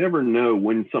this, you never know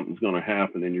when something's going to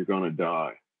happen and you're going to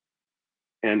die.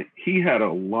 And he had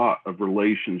a lot of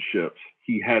relationships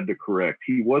he had to correct.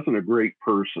 He wasn't a great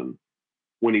person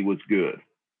when he was good.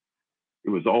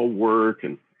 It was all work,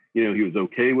 and he was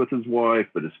okay with his wife,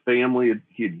 but his family,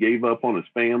 he had gave up on his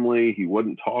family. He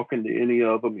wasn't talking to any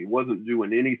of them. He wasn't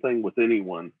doing anything with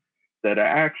anyone that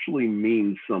actually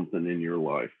means something in your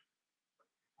life,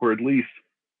 or at least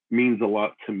means a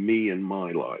lot to me in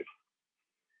my life.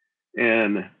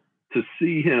 And to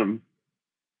see him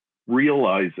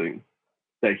realizing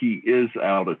that he is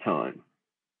out of time,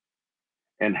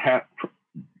 and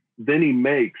then he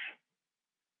makes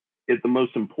it the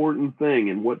most important thing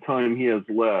in what time he has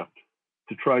left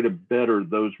to try to better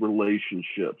those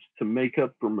relationships, to make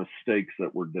up for mistakes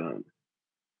that were done.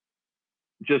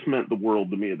 Just meant the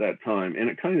world to me at that time. And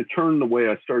it kind of turned the way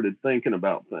I started thinking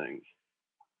about things.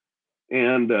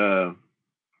 And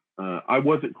I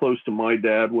wasn't close to my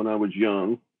dad when I was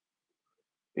young.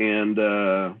 And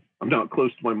I'm not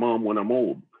close to my mom when I'm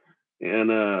old.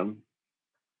 And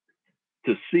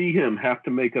to see him have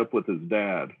to make up with his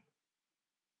dad,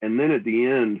 and then at the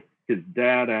end, his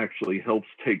dad actually helps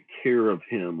take care of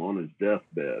him on his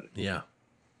deathbed. Yeah,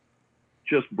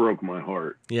 just broke my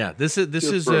heart. Yeah, this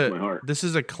is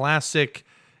a classic.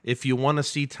 If you want to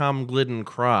see Tom Glidden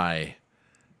cry,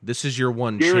 this is your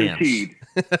one Guaranteed.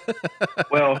 chance.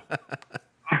 Well,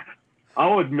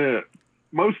 I'll admit,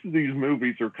 most of these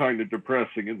movies are kind of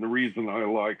depressing, and the reason I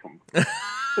like them,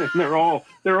 and they're all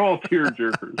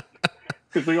tearjerkers,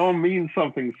 because they all mean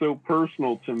something so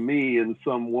personal to me in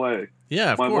some way.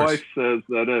 Yeah, of my course. wife says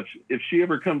that if she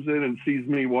ever comes in and sees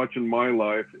me watching My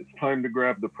Life, it's time to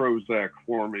grab the Prozac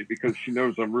for me, because she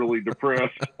knows I'm really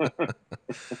depressed.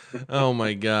 Oh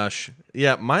my gosh.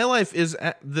 Yeah, My Life is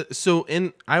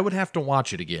I would have to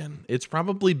watch it again. It's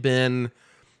probably been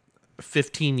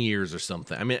 15 years or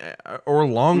something. I mean, or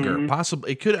longer, Mhm.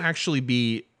 possibly. It could actually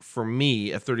be, for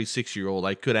me, a 36-year-old,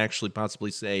 I could actually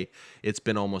possibly say it's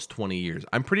been almost 20 years.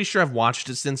 I'm pretty sure I've watched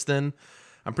it since then.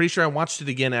 I'm pretty sure I watched it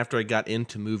again after I got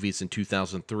into movies in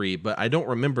 2003, but I don't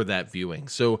remember that viewing.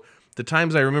 So the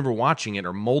times I remember watching it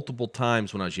are multiple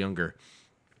times when I was younger.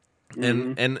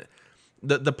 And Mhm. and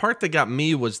the part that got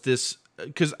me was this,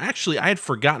 because actually I had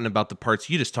forgotten about the parts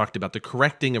you just talked about, the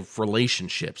correcting of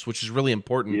relationships, which is really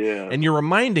important. Yeah. And you're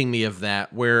reminding me of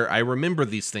that, where I remember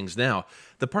these things now.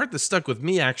 The part that stuck with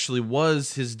me actually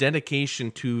was his dedication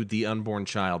to the unborn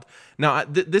child. Now,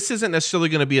 this isn't necessarily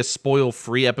going to be a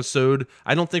spoil-free episode.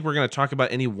 I don't think we're going to talk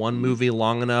about any one Mhm. movie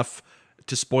long enough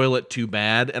to spoil it too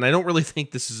bad. And I don't really think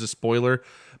this is a spoiler.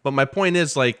 But my point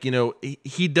is, like,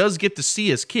 he does get to see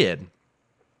his kid.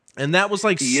 And that was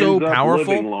like He so ends up living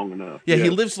powerful. long enough. Yeah, he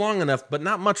Yes. lives long enough, but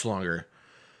not much longer.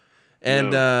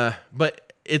 And No.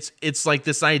 but it's like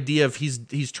this idea of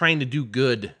he's trying to do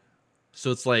good. So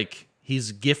it's like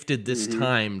he's gifted this Mhm.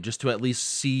 time just to at least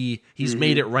see he's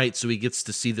made Mhm. it right, so he gets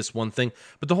to see this one thing.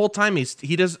 But the whole time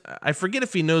he does, I forget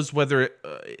if he knows whether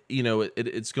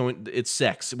it's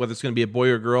sex, whether it's going to be a boy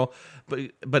or girl,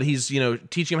 but he's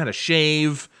teaching him how to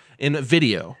shave in a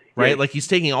video, Yeah. right? Like he's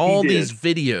taking He all these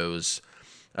did. videos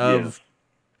Yes. of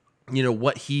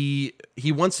what he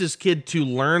wants his kid to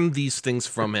learn these things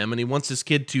from him, and he wants his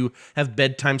kid to have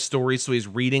bedtime stories, so he's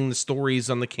reading the stories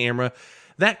on the camera.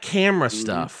 That camera Mhm.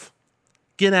 stuff,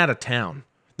 get out of town.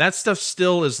 That stuff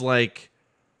still is like,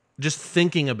 just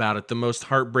thinking about it, the most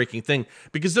heartbreaking thing,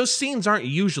 because those scenes aren't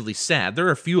usually sad. There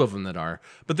are a few of them that are,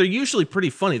 but they're usually pretty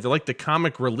funny. They're like the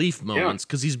comic relief Yeah. moments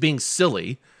because he's being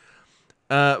silly.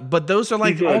 But those are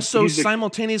like He's a also he's a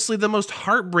simultaneously the most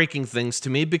heartbreaking things to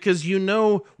me, because you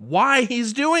know why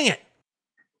he's doing it.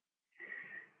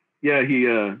 Yeah, he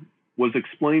was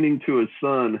explaining to his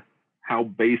son how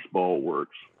baseball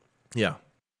works Yeah.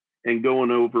 and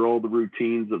going over all the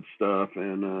routines of stuff,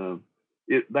 and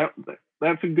it that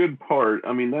that's a good part.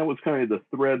 I mean, that was kind of the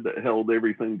thread that held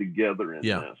everything together in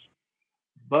Yeah. this.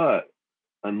 But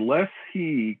unless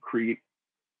he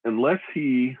unless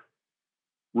he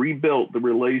rebuilt the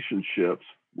relationships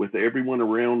with everyone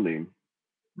around him,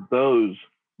 those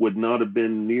would not have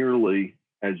been nearly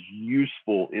as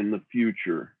useful in the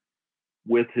future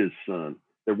with his son.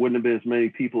 There wouldn't have been as many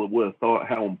people that would have thought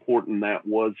how important that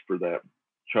was for that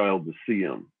child to see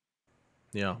him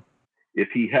Yeah. if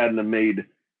he hadn't have made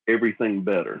everything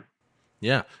better.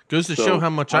 Yeah. Goes to show So how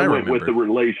much I I went with the remember.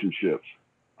 relationships.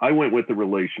 I went with the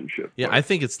relationship Yeah, I part.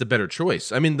 think it's the better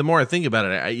choice. I mean, the more I think about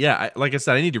it, like I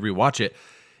said, I need to rewatch it.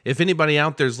 If anybody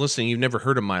out there's listening, you've never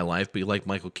heard of My Life, but you like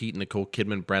Michael Keaton, Nicole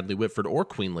Kidman, Bradley Whitford, or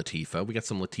Queen Latifah, we got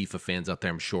some Latifah fans out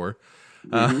there, I'm sure.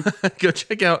 Uh, Mm-hmm.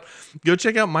 go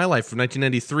check out My Life from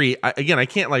 1993. I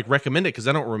can't like recommend it because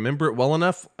I don't remember it well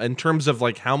enough in terms of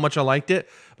like how much I liked it.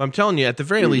 But I'm telling you, at the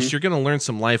very Mm-hmm. least, you're going to learn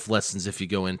some life lessons if you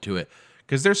go into it,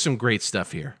 because there's some great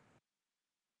stuff here.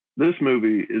 This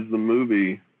movie is the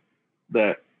movie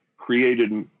that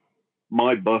created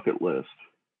my bucket list.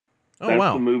 Oh That's the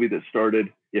wow, movie that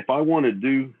started. If I want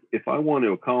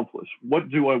to accomplish, what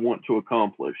do I want to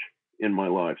accomplish in my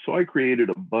life? So I created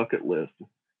a bucket list,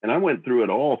 and I went through it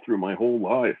all through my whole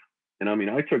life. And I mean,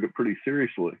 I took it pretty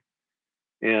seriously.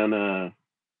 And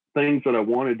things that I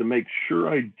wanted to make sure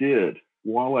I did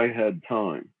while I had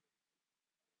time.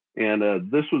 And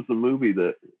this was the movie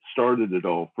that started it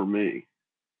all for me.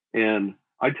 And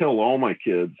I tell all my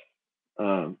kids,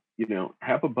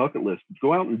 have a bucket list.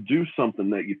 Go out and do something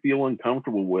that you feel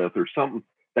uncomfortable with, or something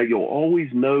that you'll always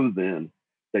know then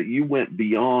that you went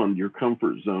beyond your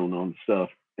comfort zone on stuff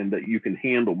and that you can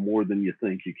handle more than you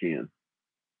think you can.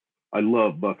 I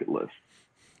love bucket lists.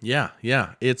 yeah.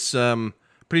 It's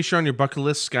pretty sure on your bucket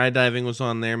list, skydiving was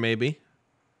on there. Maybe.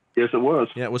 Yes, it was.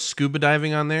 Yeah, was scuba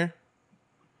diving on there?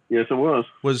 Yes, it was.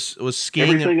 Was skiing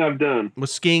Everything I've done.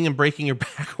 was skiing and breaking your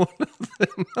back one of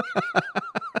them?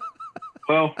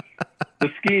 Well, the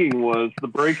skiing was. The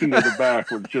breaking of the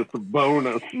back was just a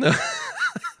bonus. No.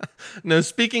 No,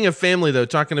 speaking of family though,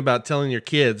 talking about telling your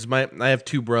kids, I have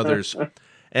two brothers,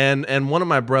 and one of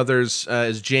my brothers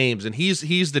is James, and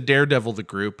he's the daredevil of the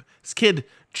group. This kid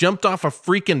jumped off a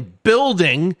freaking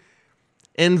building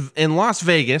in Las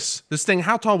Vegas. This thing,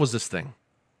 how tall was this thing?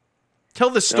 Tell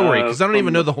the story, because I don't even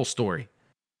From know the whole story.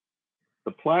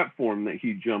 the platform that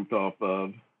he jumped off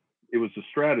of, it was the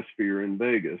Stratosphere in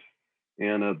Vegas.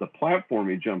 And the platform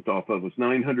he jumped off of was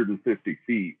 950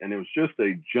 feet. And it was just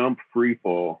a jump free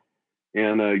fall.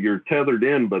 And you're tethered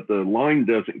in, but the line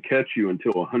doesn't catch you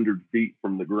until 100 feet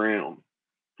from the ground.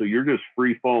 So you're just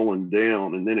free falling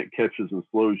down, and then it catches and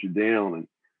slows you down. And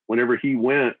whenever he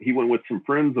went with some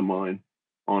friends of mine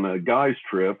on a guy's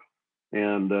trip,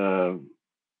 and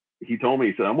he told me,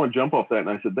 he said, "I'm going to jump off that." And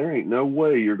I said, "There ain't no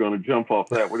way you're going to jump off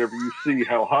that. Whenever you see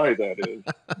how high that is,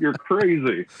 you're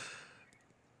crazy."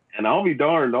 And I'll be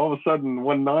darned. All of a sudden,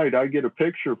 one night, I get a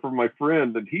picture from my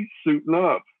friend, and he's suiting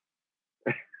up.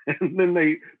 And then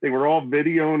they were all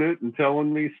videoing it and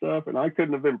telling me stuff, and I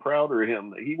couldn't have been prouder of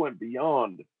him that he went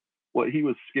beyond what he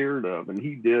was scared of, and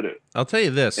he did it. I'll tell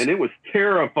you this. And it was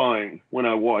terrifying when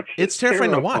I watched it. It's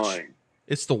terrifying to watch.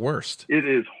 It's the worst. It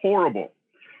is horrible.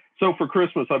 So for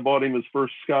Christmas, I bought him his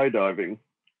first skydiving,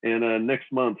 and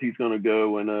next month he's going to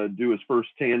go and do his first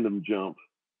tandem jump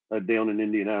down in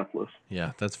Indianapolis.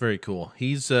 Yeah, that's very cool.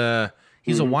 He's a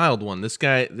wild one. This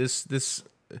guy, this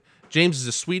James is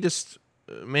the sweetest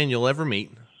man you'll ever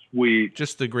meet. Sweet,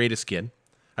 just the greatest kid.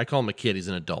 I call him a kid. He's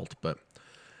an adult, but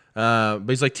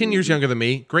he's like 10 years younger than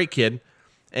me. Great kid,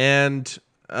 and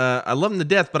I love him to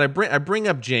death. But I bring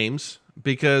up James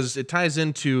because it ties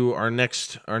into our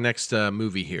next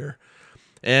movie here,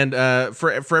 and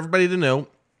for everybody to know,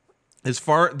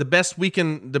 the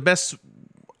best.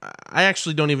 I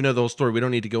actually don't even know the whole story. We don't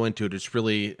need to go into it. It's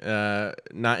really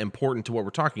not important to what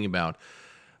we're talking about.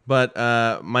 But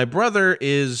my brother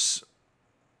is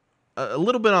a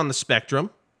little bit on the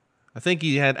spectrum. I think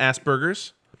he had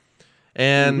Asperger's.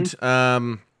 And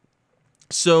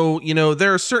so,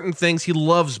 there are certain things. He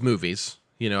loves movies.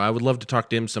 I would love to talk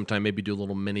to him sometime, maybe do a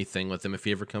little mini thing with him if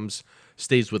he ever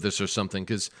stays with us or something,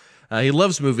 because he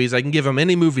loves movies. I can give him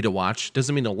any movie to watch.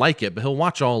 Doesn't mean he'll like it, but he'll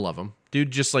watch all of them.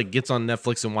 Dude just gets on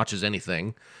Netflix and watches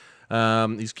anything.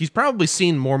 He's probably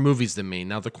seen more movies than me.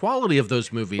 Now, the quality of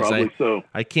those movies,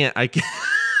 I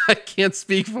can't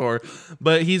speak for,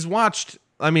 but he's watched.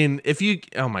 I mean,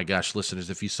 oh my gosh, listeners,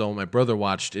 if you saw what my brother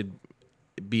watched, it'd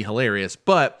be hilarious.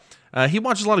 But he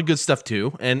watches a lot of good stuff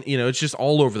too, and it's just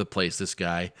all over the place. This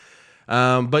guy.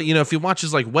 But if he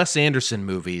watches like Wes Anderson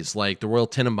movies, like the Royal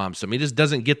Tenenbaums, he just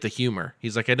doesn't get the humor.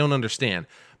 He's like, I don't understand.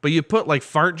 But you put like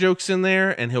fart jokes in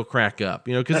there, and he'll crack up.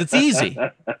 Because it's easy.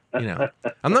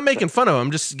 I'm not making fun of him.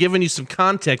 I'm just giving you some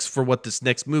context for what this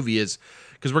next movie is.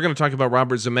 Because we're going to talk about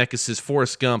Robert Zemeckis'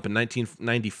 Forrest Gump in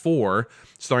 1994,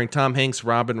 starring Tom Hanks,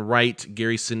 Robin Wright,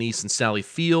 Gary Sinise, and Sally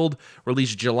Field,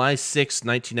 released July 6,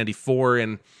 1994.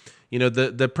 And,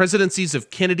 the presidencies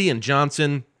of Kennedy and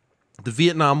Johnson, the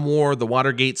Vietnam War, the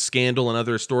Watergate scandal, and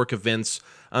other historic events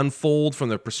unfold from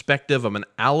the perspective of an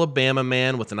Alabama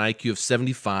man with an IQ of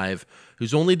 75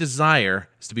 whose only desire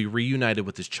is to be reunited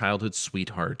with his childhood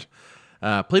sweetheart.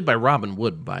 Played by Robin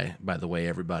Wood, by the way,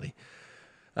 everybody.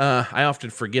 I often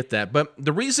forget that. But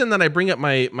the reason that I bring up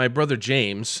my brother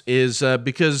James is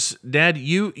because, Dad,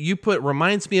 you put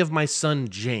reminds me of my son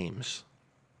James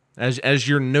as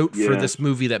your note for this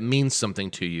movie that means something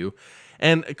to you.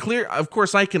 And of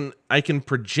course, I can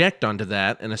project onto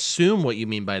that and assume what you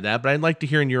mean by that, but I'd like to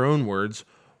hear in your own words,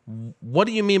 what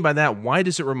do you mean by that? Why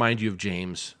does it remind you of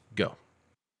James? Go.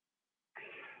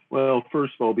 Well,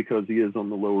 first of all, because he is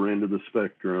on the lower end of the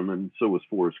spectrum, and so was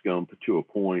Forrest Gump to a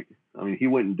point. I mean, he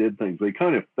went and did things. They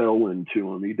kind of fell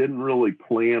into him. He didn't really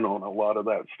plan on a lot of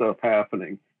that stuff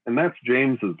happening, and that's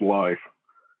James's life.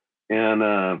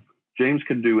 And James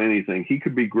can do anything. He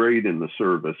could be great in the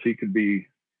service. He could be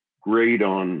great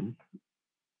on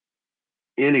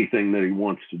anything that he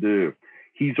wants to do.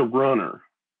 He's a runner.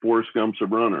 Forrest Gump's a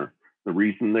runner. The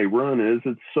reason they run is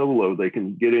it's solo. They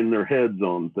can get in their heads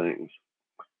on things.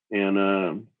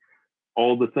 And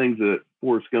all the things that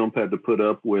Forrest Gump had to put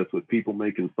up with people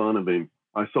making fun of him.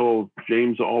 I saw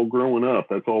James all growing up.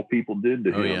 That's all people did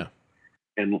to him.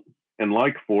 Yeah. And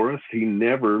like Forrest, he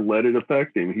never let it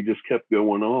affect him. He just kept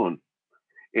going on.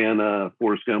 And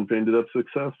Forrest Gump ended up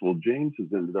successful. James has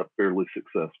ended up fairly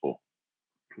successful.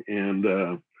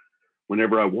 And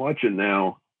whenever I watch it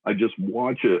now, I just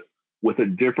watch it with a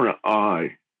different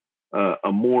eye,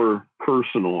 a more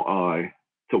personal eye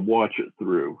to watch it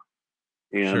through.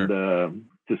 And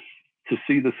to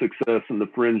see the success and the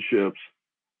friendships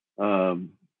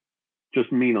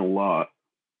just mean a lot,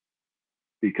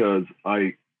 because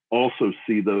I also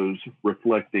see those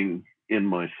reflecting in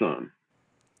my son.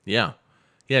 Yeah.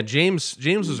 Yeah, James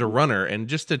was a runner, and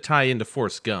just to tie into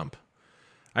Forrest Gump,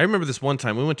 I remember this one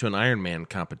time we went to an Ironman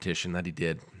competition that he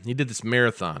did. He did this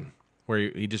marathon where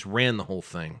he just ran the whole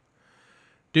thing.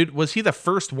 Dude, was he the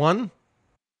first one?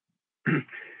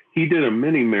 He did a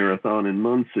mini marathon in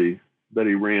Muncie that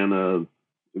he ran.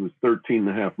 It was 13 and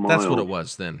a half miles. That's what it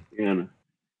was then. And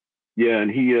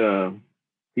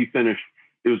he finished.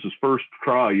 It was his first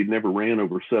try. He'd never ran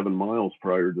over 7 miles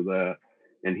prior to that.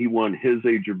 And he won his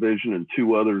age division and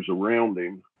 2 others around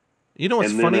him. You know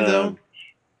what's funny though?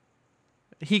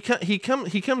 He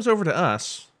comes over to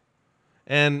us,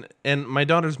 and my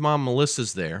daughter's mom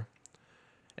Melissa's there,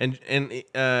 and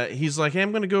he's like, hey,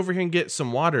 I'm gonna go over here and get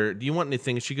some water. Do you want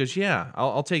anything? And she goes, yeah,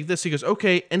 I'll take this. He goes,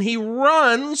 okay, and he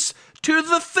runs to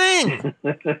the thing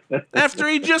after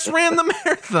he just ran the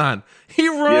marathon. He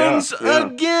runs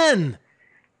again.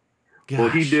 Gosh. Well,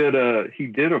 he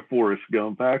did a Forrest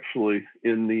Gump actually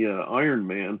in the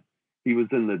Ironman. He was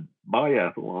in the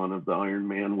biathlon of the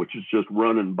Ironman, which is just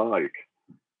run and bike,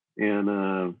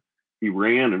 and he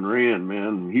ran and ran,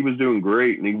 man. He was doing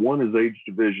great, and he won his age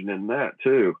division in that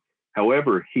too.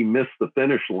 However, he missed the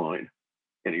finish line,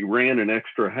 and he ran an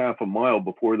extra half a mile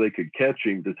before they could catch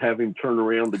him to have him turn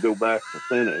around to go back to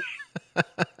finish.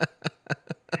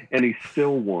 And he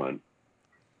still won.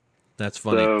 That's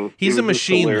funny. So he's a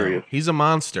machine, though. He's a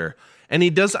monster. And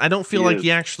I don't feel like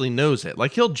he actually knows it.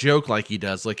 Like, he'll joke like he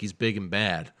does, like he's big and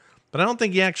bad. But I don't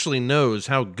think he actually knows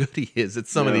how good he is at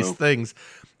some of these things.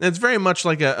 And it's very much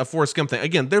like a Forrest Gump thing.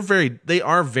 Again, they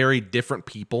are very different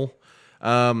people.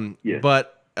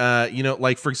 But,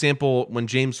 like, for example, when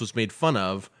James was made fun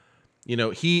of,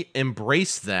 he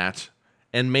embraced that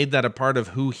and made that a part of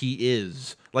who he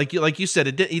is. Like you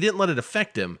said, he didn't let it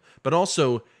affect him, but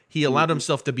also he allowed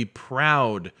himself to be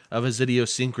proud of his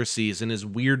idiosyncrasies and his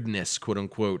weirdness, quote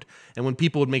unquote. And when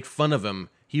people would make fun of him,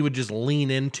 he would just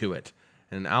lean into it.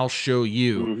 And I'll show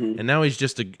you. Mm-hmm. And now he's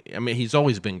just he's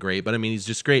always been great, but he's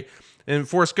just great. And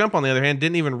Forrest Gump, on the other hand,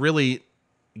 didn't even really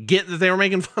get that they were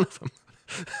making fun of him.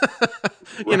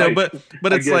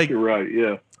 But it's like, you're right,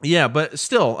 yeah. Yeah, but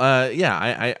still,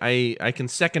 I can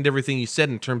second everything you said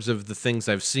in terms of the things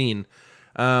I've seen.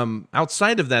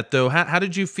 Outside of that, though, how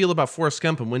did you feel about Forrest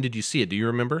Gump, and when did you see it? Do you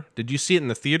remember? Did you see it in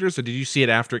the theaters, or did you see it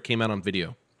after it came out on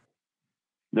video?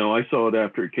 No, I saw it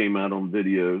after it came out on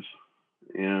videos,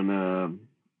 and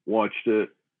watched it.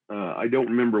 I don't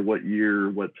remember what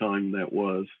time that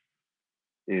was,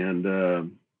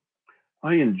 and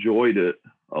I enjoyed it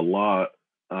a lot.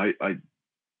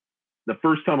 The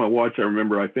first time I watched it, I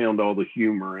remember I found all the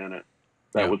humor in it.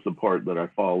 That was the part that I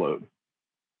followed.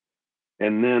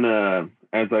 And then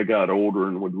as I got older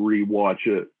and would rewatch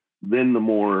it, then the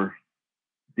more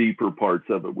deeper parts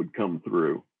of it would come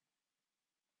through.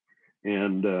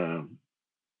 And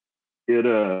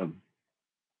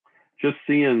just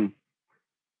seeing,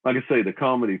 like I say, the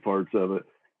comedy parts of it,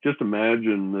 just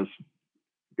imagine this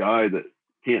guy that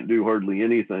can't do hardly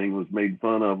anything, was made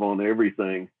fun of on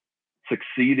everything,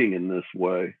 succeeding in this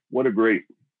way. What a great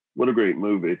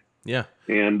movie. Yeah.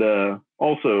 And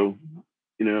also,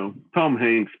 Tom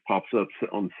Hanks pops up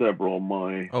on several of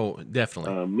my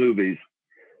definitely movies,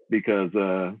 because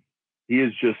he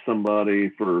is just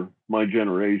somebody for my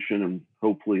generation and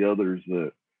hopefully others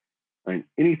that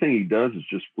anything he does is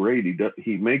just great.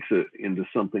 He makes it into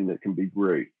something that can be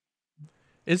great.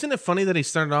 Isn't it funny that he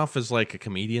started off as like a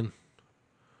comedian?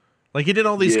 Like, he did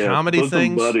all these comedy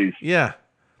things. Buddies. Yeah.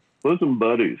 Bosom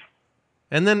buddies.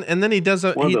 And then he does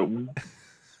one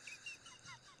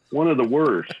of the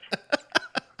worst.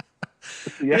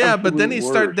 Yeah, but then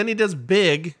he does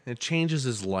Big. It changes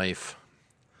his life.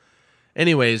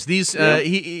 Anyways,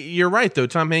 you're right though.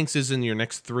 Tom Hanks is in your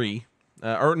next three,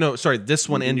 this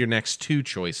one and your next two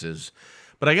choices.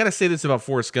 But I got to say this about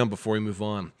Forrest Gump before we move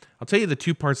on. I'll tell you the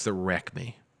two parts that wreck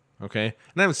me. Okay, and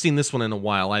I haven't seen this one in a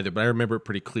while either, but I remember it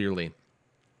pretty clearly.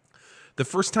 The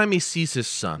first time he sees his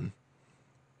son,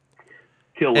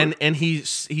 Killer. and he's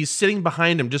sitting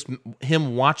behind him, just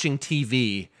him watching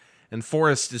TV. And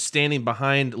Forrest is standing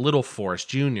behind little Forrest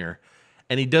Jr.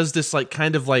 And he does this like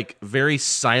kind of like very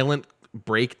silent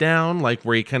breakdown, like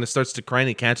where he kind of starts to cry and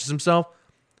he catches himself.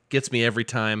 Gets me every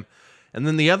time. And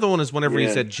then the other one is whenever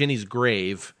he's at Ginny's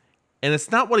grave. And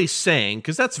it's not what he's saying,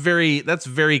 because that's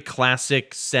very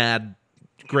classic, sad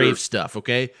grave stuff,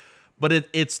 okay? But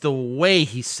it's the way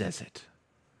he says it.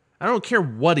 I don't care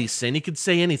what he's saying. He could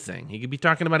say anything. He could be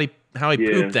talking about how he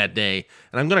pooped that day,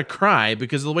 and I'm going to cry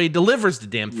because of the way he delivers the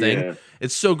damn thing. Yeah.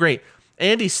 It's so great.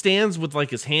 And he stands with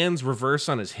like his hands reversed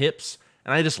on his hips,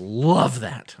 and I just love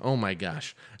that. Oh my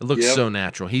gosh. It looks so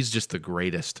natural. He's just the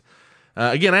greatest.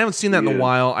 Again, I haven't seen that in a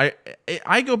while.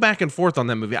 I go back and forth on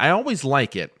that movie. I always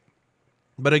like it,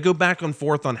 but I go back and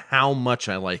forth on how much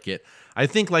I like it. I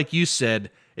think, like you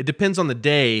said, it depends on the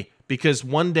day, because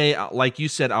one day, like you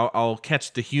said, I'll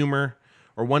catch the humor,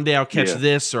 or one day I'll catch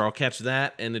this, or I'll catch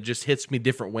that, and it just hits me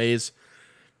different ways.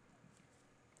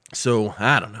 So,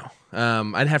 I don't know.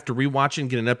 I'd have to rewatch it and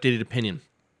get an updated opinion.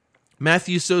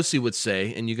 Matthew Sosi would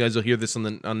say, and you guys will hear this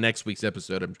on next week's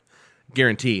episode, I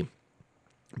guarantee,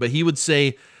 but he would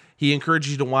say he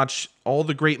encourages you to watch all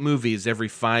the great movies every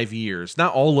 5 years.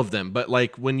 Not all of them, but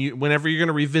like whenever you're going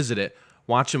to revisit it,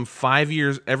 watch them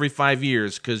every 5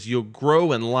 years, because you'll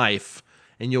grow in life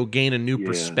and you'll gain a new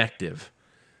perspective.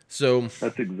 So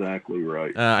that's exactly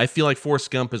right. I feel like Forrest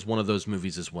Gump is one of those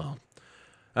movies as well.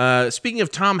 Speaking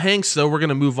of Tom Hanks, though, we're going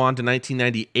to move on to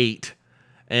 1998,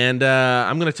 and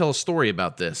I'm going to tell a story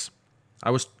about this.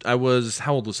 I was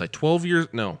how old was I? 12 years?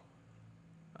 No.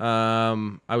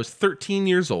 I was 13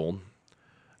 years old.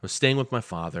 I was staying with my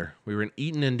father. We were in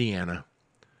Eaton, Indiana,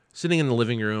 sitting in the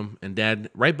living room, and Dad,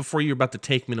 right before you were about to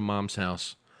take me to Mom's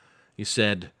house, he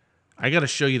said, "I got to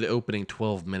show you the opening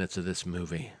 12 minutes of this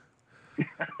movie."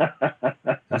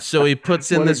 And so he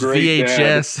puts in this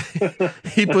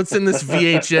VHS. He puts in this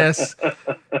VHS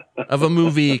of a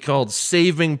movie called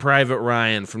Saving Private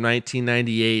Ryan from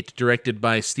 1998, directed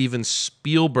by Steven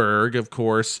Spielberg, of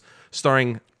course,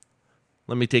 starring,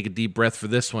 let me take a deep breath for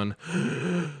this one,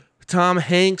 Tom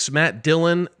Hanks, Matt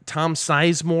Dillon, Tom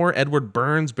Sizemore, Edward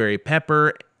Burns, Barry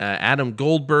Pepper, Adam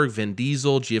Goldberg, Vin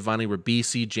Diesel, Giovanni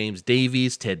Ribisi, James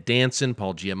Davies, Ted Danson,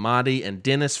 Paul Giamatti, and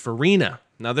Dennis Farina.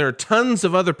 Now, there are tons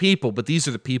of other people, but these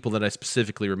are the people that I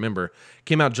specifically remember.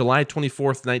 Came out July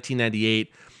 24th,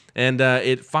 1998, and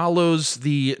it follows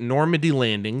the Normandy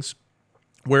landings,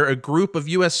 where a group of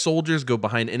U.S. soldiers go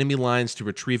behind enemy lines to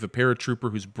retrieve a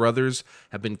paratrooper whose brothers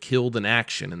have been killed in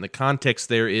action. And the context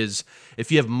there is,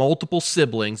 if you have multiple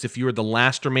siblings, if you are the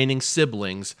last remaining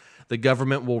siblings, the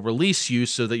government will release you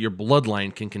so that your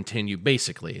bloodline can continue,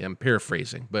 basically. I'm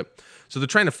paraphrasing. But so they're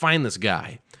trying to find this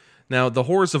guy. Now, the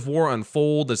horrors of war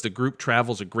unfold as the group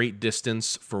travels a great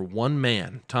distance for one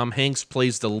man. Tom Hanks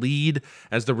plays the lead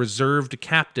as the reserved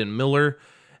Captain Miller,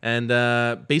 and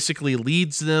basically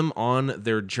leads them on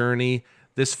their journey.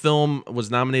 This film was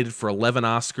nominated for 11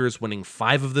 Oscars, winning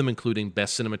 5 of them, including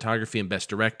Best Cinematography and Best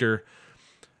Director.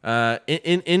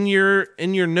 In your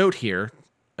note here,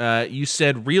 you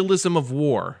said realism of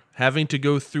war, having to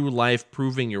go through life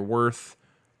proving your worth,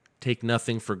 take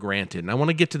nothing for granted. And I want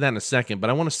to get to that in a second, but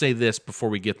I want to say this before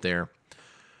we get there.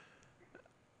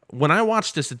 When I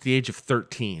watched this at the age of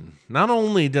 13, not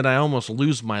only did I almost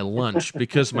lose my lunch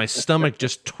because my stomach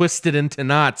just twisted into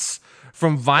knots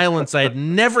from violence I had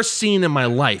never seen in my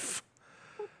life.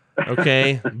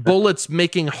 Okay? Bullets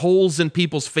making holes in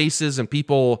people's faces and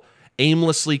people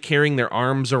aimlessly carrying their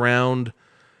arms around.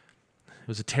 It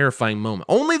was a terrifying moment.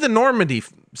 Only the Normandy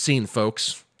scene,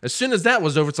 folks. As soon as that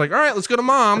was over, it's like, all right, let's go to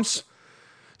Mom's.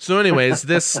 So anyways,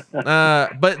 I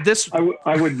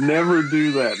would never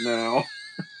do that now.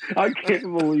 I can't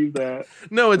believe that.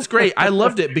 No, it's great. I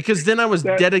loved it because then I was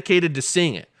dedicated to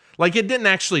seeing it. Like, it didn't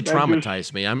actually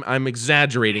traumatize me. I'm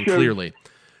exaggerating clearly.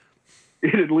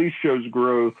 It at least shows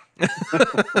growth.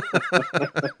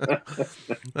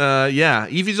 Yeah,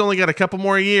 Evie's only got a couple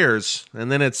more years,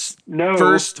 and then it's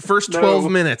first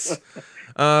 12 minutes.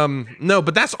 No,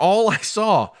 but that's all I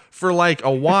saw for like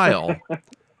a while.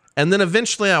 And then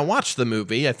eventually I watched the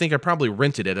movie. I think I probably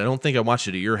rented it. I don't think I watched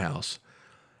it at your house.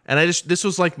 And this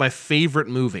was like my favorite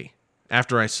movie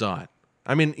after I saw it.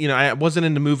 I mean, you know, I wasn't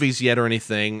into movies yet or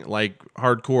anything like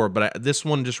hardcore, but this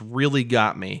one just really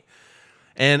got me.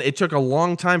 And it took a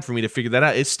long time for me to figure that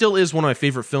out. It still is one of my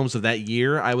favorite films of that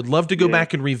year. I would love to go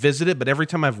back and revisit it, but every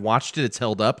time I've watched it, it's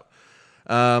held up.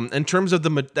 In terms of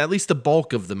at least the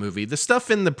bulk of the movie, the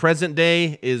stuff in the present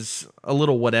day is a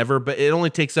little whatever, but it only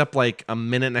takes up like a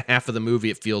minute and a half of the movie.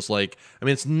 It feels like, I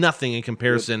mean, it's nothing in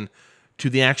comparison to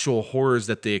the actual horrors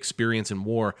that they experience in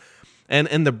war,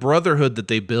 and the brotherhood that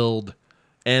they build,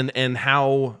 and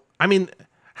how, I mean,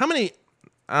 how many,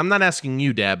 I'm not asking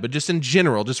you, Dad, but just in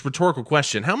general, just rhetorical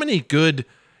question, how many good,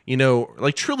 you know,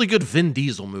 like truly good Vin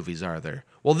Diesel movies are there?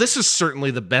 Well, this is certainly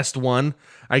the best one,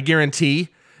 I guarantee.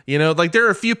 You know, like there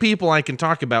are a few people I can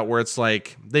talk about where it's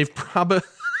like they've probably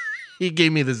he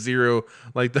gave me the zero,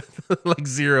 like like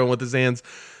zero with his hands,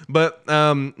 but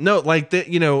no, like that,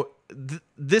 you know,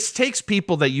 this takes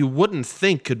people that you wouldn't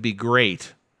think could be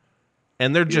great,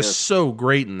 and they're just so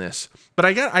great in this. But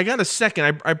I got a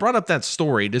second. I brought up that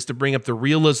story just to bring up the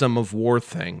realism of war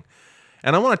thing,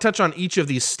 and I want to touch on each of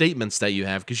these statements that you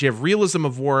have, because you have realism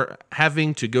of war,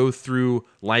 having to go through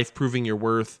life proving your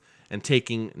worth, and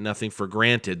taking nothing for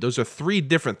granted. Those are 3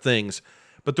 different things.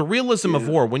 But the realism of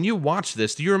war, when you watch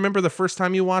this, do you remember the first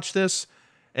time you watched this?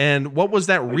 And what was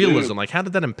that realism? Like, how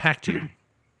did that impact you?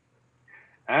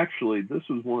 Actually, this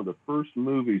was one of the first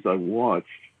movies I watched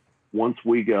once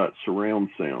we got surround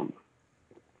sound.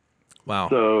 Wow.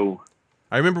 So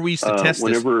I remember we used to test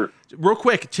this. Real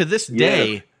quick, to this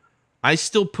day, I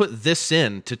still put this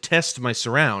in to test my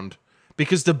surround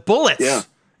because the bullets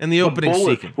in the opening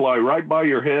sequence fly right by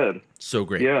your head. So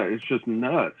great. Yeah, it's just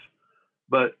nuts.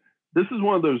 But this is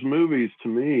one of those movies to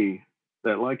me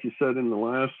that, like you said in the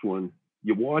last one,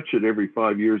 you watch it every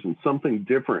 5 years and something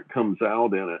different comes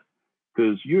out in it.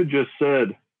 Because you had just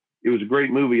said it was a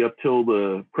great movie up till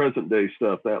the present day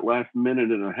stuff, that last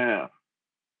minute and a half.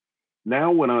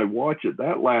 Now, when I watch it,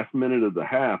 that last minute of the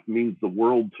half means the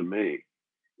world to me.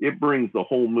 It brings the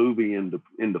whole movie into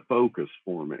focus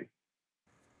for me.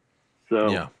 So,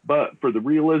 Yeah. but for the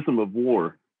realism of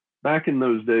war, back in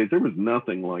those days, there was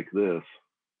nothing like this.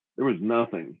 There was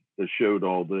nothing that showed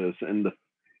all this, and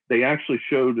they actually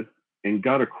showed and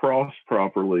got across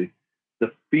properly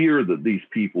the fear that these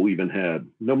people even had.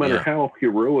 No matter Yeah. how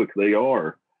heroic they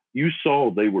are, you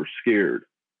saw they were scared.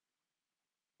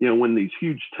 You know, when these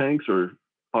huge tanks are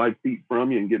 5 feet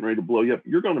from you and getting ready to blow you up,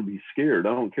 you're going to be scared.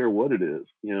 I don't care what it is.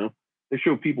 You know, they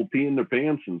show people peeing their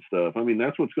pants and stuff. I mean,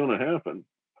 that's what's going to happen.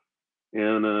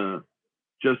 And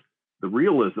just the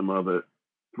realism of it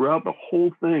throughout the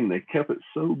whole thing, they kept it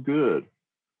so good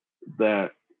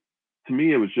that to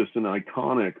me, it was just an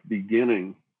iconic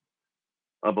beginning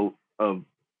of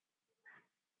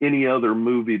any other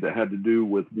movie that had to do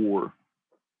with war.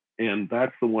 And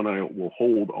that's the one I will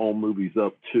hold all movies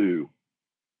up to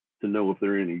know if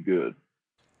they're any good.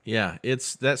 Yeah,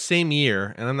 it's that same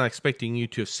year, and I'm not expecting you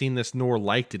to have seen this nor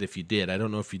liked it if you did. I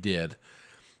don't know if you did.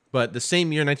 But the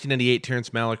same year, 1998,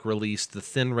 Terrence Malick released The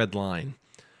Thin Red Line.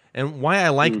 And why I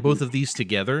like both of these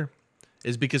together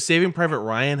is because Saving Private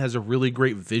Ryan has a really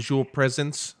great visual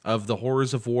presence of the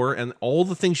horrors of war, and all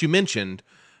the things you mentioned,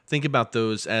 think about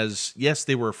those as, yes,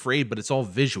 they were afraid, but it's all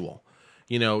visual.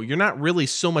 You know, you're not really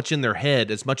so much in their head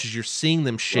as much as you're seeing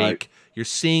them shake. Right. You're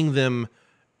seeing them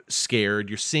scared.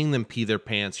 You're seeing them pee their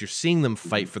pants. You're seeing them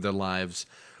fight for their lives.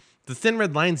 The Thin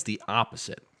Red Line's the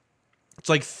opposite. It's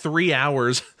like 3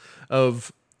 hours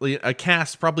of a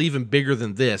cast probably even bigger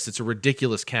than this. It's a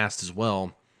ridiculous cast as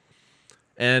well.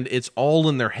 And it's all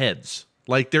in their heads.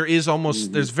 Like there is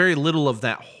almost, there's very little of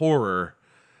that horror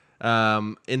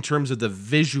in terms of the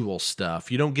visual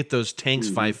stuff. You don't get those tanks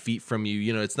 5 feet from you.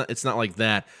 You know, it's not like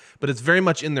that. But it's very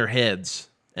much in their heads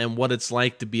and what it's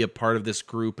like to be a part of this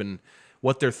group and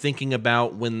what they're thinking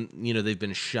about when, you know, they've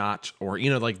been shot or, you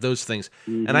know, like those things.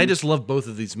 And I just love both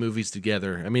of these movies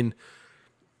together. I mean,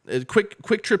 a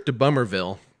quick trip to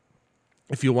Bummerville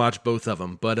if you watch both of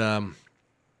them. But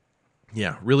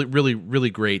yeah, really, really, really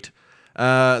great.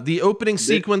 The opening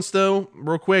sequence, though,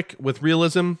 real quick with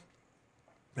realism,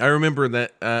 I remember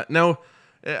that. Now,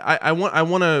 I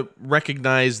want to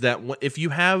recognize that if you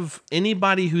have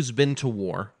anybody who's been to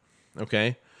war,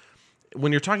 okay,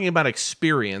 when you're talking about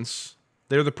experience,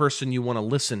 they're the person you want to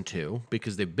listen to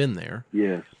because they've been there.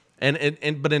 Yes.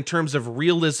 But in terms of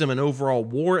realism and overall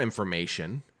war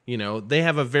information, you know, they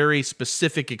have a very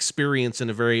specific experience in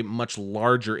a very much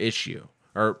larger issue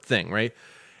or thing, right?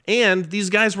 And these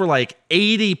guys were like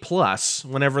 80 plus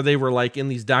whenever they were like in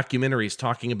these documentaries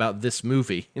talking about this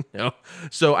movie, you know?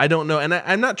 So I don't know. And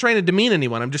I'm not trying to demean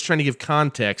anyone. I'm just trying to give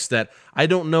context that I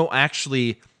don't know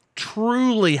actually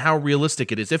truly how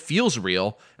realistic it is. It feels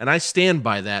real, and I stand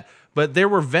by that. But there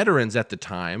were veterans at the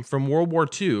time from World War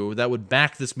II that would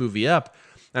back this movie up.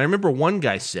 And I remember one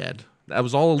guy said, that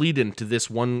was all a lead into this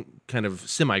one kind of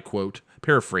semi-quote,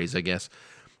 paraphrase, I guess.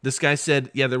 This guy said,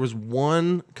 yeah, there was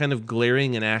one kind of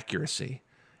glaring inaccuracy.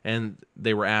 And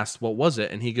they were asked, what was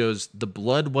it? And he goes, the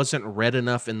blood wasn't red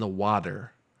enough in the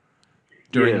water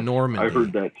during Normandy. I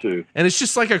heard that too. And it's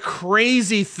just like a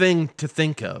crazy thing to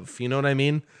think of. You know what I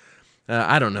mean?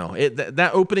 I don't know.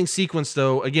 That opening sequence,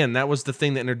 though, again, that was the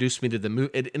thing that introduced me to the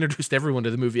movie. It introduced everyone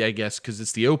to the movie, I guess, because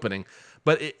it's the opening.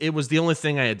 But it was the only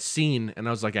thing I had seen, and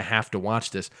I was like, I have to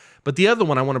watch this. But the other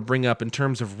one I want to bring up in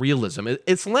terms of realism,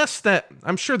 it's less that,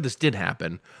 I'm sure this did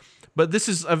happen, but this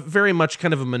is a very much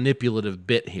kind of a manipulative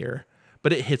bit here.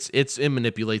 But it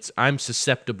manipulates. I'm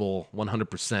susceptible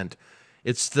 100%.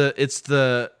 It's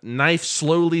the knife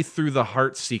slowly through the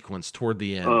heart sequence toward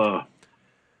the end.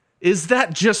 Is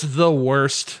that just the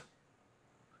worst?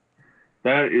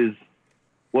 That is,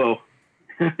 well,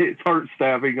 it's heart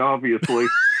stabbing, obviously,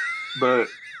 but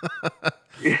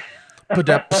yeah.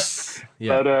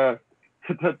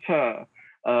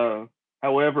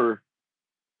 However,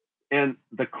 and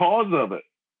the cause of it,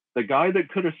 the guy that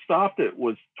could have stopped it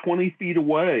was 20 feet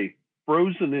away,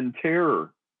 frozen in terror,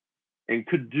 and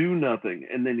could do nothing.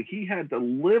 And then he had to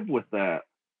live with that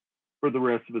for the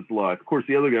rest of his life. Of course,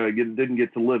 the other guy didn't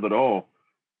get to live at all.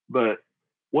 But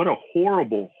what a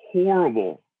horrible,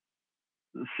 horrible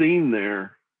scene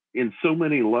there in so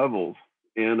many levels.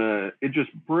 And it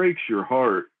just breaks your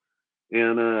heart.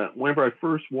 And whenever I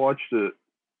first watched it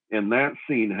and that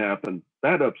scene happened,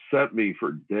 that upset me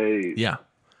for days. Yeah.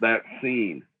 That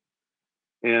scene.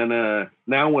 And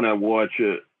now when I watch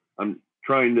it, I'm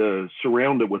trying to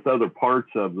surround it with other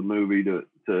parts of the movie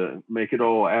to make it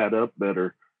all add up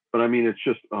better. But I mean, it's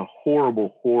just a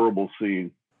horrible, horrible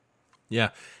scene. Yeah,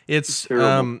 it's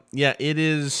terrible. yeah, it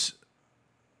is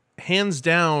hands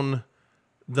down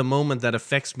the moment that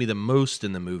affects me the most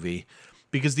in the movie,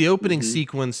 because the opening Hmm.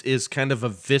 sequence is kind of a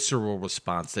visceral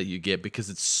response that you get because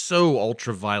it's so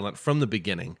ultra violent from the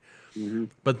beginning. Hmm.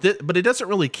 But it doesn't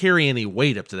really carry any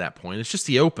weight up to that point. It's just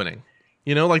the opening.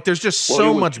 You know, like there's just Well,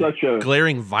 so much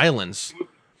glaring violence.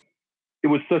 it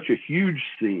was such a huge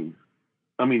scene.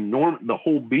 I mean, the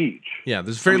whole beach. Yeah,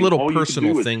 there's I very mean, little all you could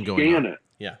personal do is thing going scan on. it.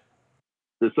 Yeah.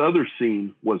 This other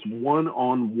scene was one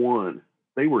on one.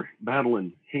 They were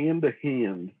battling hand to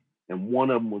hand, and one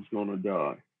of them was going to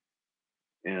die.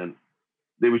 And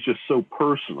it was just so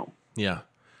personal Yeah.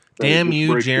 that it Damn just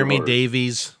you, breaks your Jeremy heart.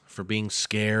 Davies, for being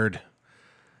scared.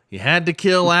 You had to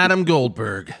kill Adam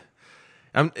Goldberg.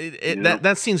 Yep.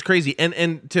 That seems crazy.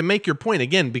 And to make your point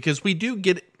again, because we do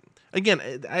get again,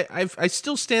 I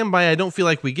still stand by. I don't feel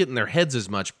like we get in their heads as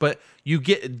much, but you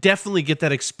definitely get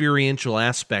that experiential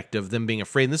aspect of them being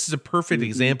afraid. And this is a perfect Hmm.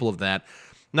 example of that.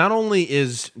 Not only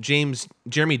is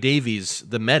Jeremy Davies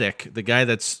the medic, the guy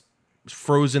that's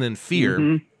frozen in fear.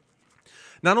 Hmm.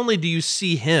 Not only do you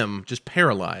see him just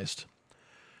paralyzed,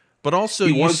 but also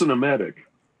He wasn't a medic.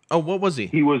 oh, what was he?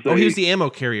 He was Oh, he was a the ammo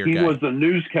carrier he guy. was a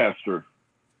newscaster.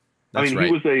 I That's mean,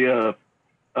 he right. was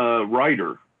a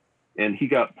writer, and he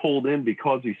got pulled in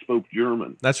because he spoke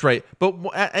German. That's right. But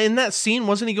in that scene,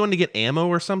 wasn't he going to get ammo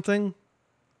or something?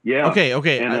 Yeah, Okay,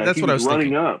 okay, and that's he what I was was running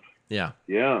thinking. up. Yeah,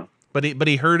 Yeah, but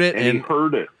he heard it, and he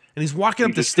heard it. and he's walking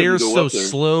He up the just couldn't stairs go so up there.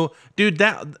 slow, dude.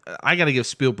 That I got to give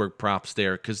Spielberg props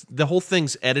there because the whole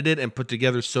thing's edited and put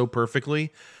together so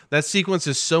perfectly. That sequence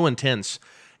is so intense,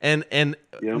 and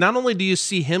Yep. not only do you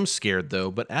see him scared though,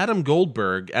 but Adam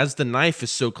Goldberg as the knife is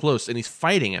so close and he's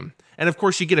fighting him, and of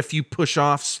course you get a few push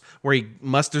offs where he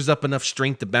musters up enough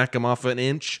strength to back him off an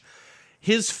inch.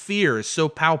 His fear is so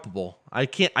palpable. I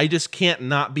just can't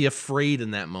not be afraid in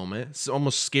that moment. It's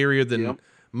almost scarier than Yep.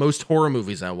 most horror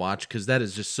movies I watch because that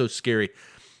is just so scary.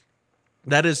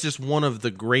 That is just one of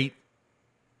the great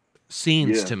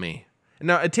scenes Yeah. to me.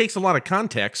 Now it takes a lot of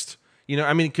context, you know.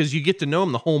 I mean, because you get to know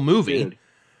him the whole It movie, did.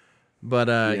 but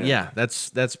Yeah. yeah,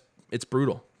 that's it's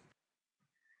brutal.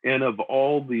 And of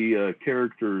all the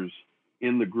characters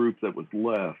in the group that was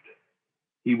left,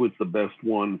 he was the best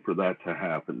one for that to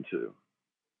happen to.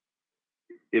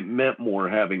 It meant more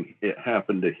having it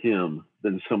happen to him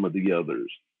than some of the others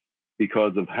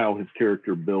because of how his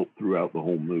character built throughout the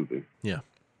whole movie. Yeah,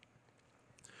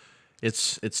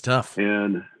 it's tough.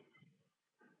 And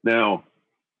now,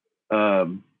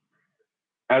 um,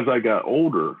 as I got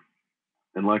older,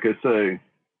 and like I say,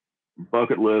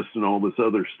 bucket list and all this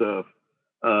other stuff,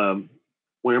 um,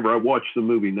 whenever I watch the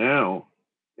movie now,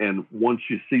 and once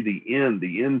you see the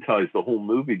end ties the whole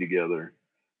movie together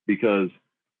because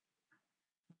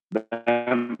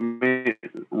that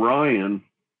Ryan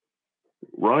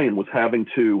was having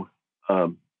to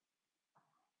um,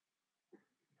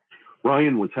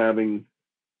 Ryan was having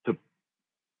to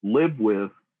live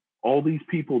with all these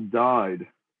people died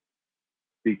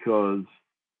because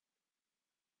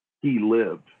he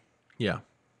lived, Yeah,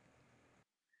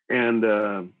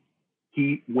 and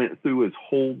he went through his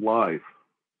whole life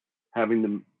having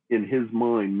to, in his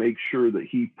mind, make sure that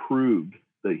he proved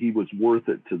that he was worth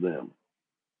it to them.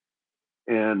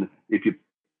 And if you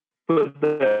put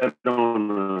that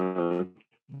on a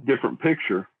different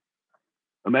picture,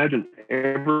 imagine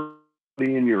everybody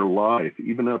in your life,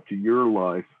 even up to your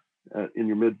life in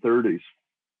your mid 30s,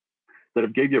 that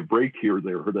have gave you a break here or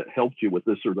there, or that helped you with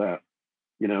this or that.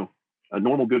 You know, a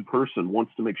normal good person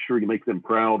wants to make sure you make them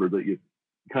proud or that you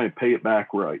kind of pay it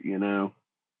back right, you know.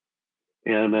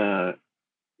 And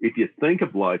if you think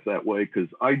of life that way, because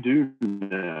I do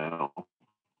now,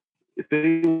 if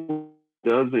anyone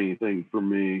does anything for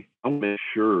me, I'll make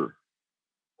sure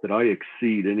that I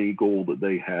exceed any goal that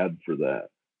they had for that.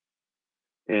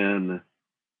 And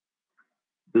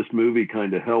this movie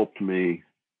kind of helped me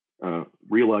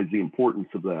realize the importance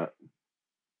of that.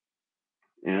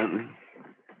 And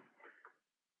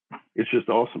it's just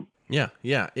awesome. yeah,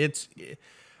 yeah. It's.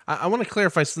 I want to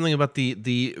clarify something about the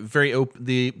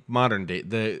modern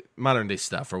day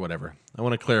stuff or whatever. I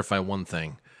want to clarify one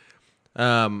thing.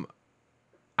 Um,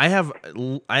 I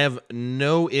have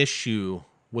no issue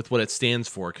with what it stands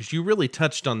for because you really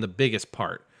touched on the biggest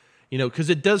part. You know, because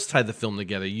it does tie the film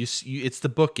together. It's the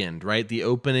bookend, right? The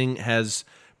opening has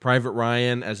Private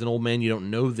Ryan as an old man. You don't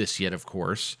know this yet, of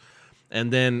course,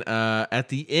 and then at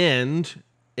the end,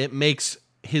 it makes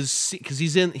because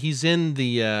he's in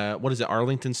the what is it,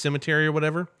 Arlington Cemetery or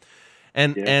whatever,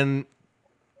 Yeah. and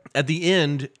at the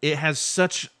end, it has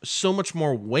so much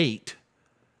more weight Yeah.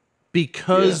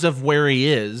 because of where he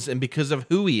is and because of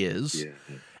who he is.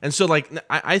 Yeah. And so, like,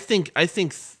 I think,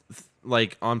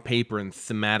 like on paper and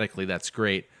thematically, that's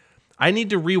great. I need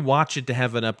to rewatch it to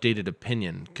have an updated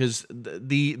opinion because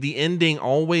the ending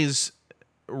always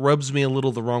rubs me a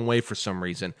little the wrong way for some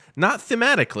reason. Not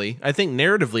thematically. I think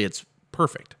narratively it's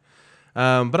perfect.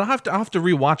 But I'll have to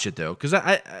rewatch it though, because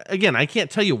again I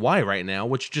can't tell you why right now,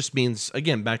 which just means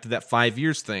again back to that 5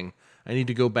 years thing. I need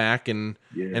to go back Yeah.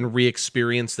 and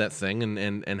re-experience that thing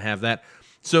and have that.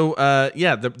 So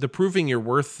yeah, the proving your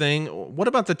worth thing. What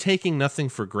about the taking nothing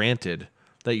for granted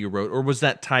that you wrote, or was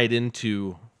that tied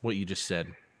into what you just said?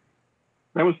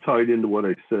 That was tied into what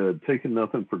I said, taking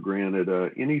nothing for granted.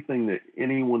 Anything that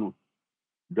anyone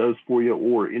does for you,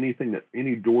 or anything that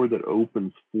any door that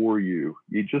opens for you,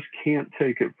 you just can't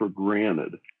take it for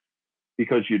granted,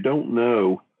 because you don't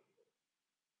know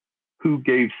who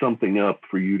gave something up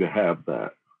for you to have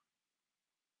that.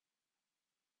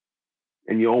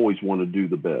 And you always want to do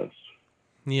the best,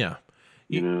 Yeah,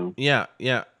 you you, know? yeah,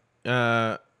 yeah.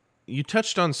 Uh, you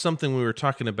touched on something we were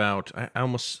talking about. I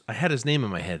had his name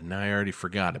in my head, and now I already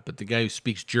forgot it. But the guy who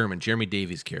speaks German, Jeremy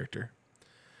Davies' character,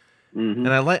 and Hmm.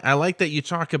 I like that you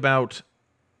talk about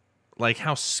like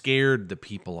how scared the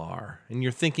people are, and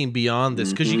you're thinking beyond this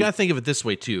because you Hmm. got to think of it this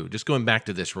way too. Just going back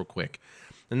to this real quick,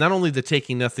 and not only the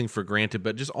taking nothing for granted,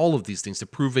 but just all of these things, the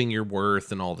proving your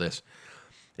worth, and all this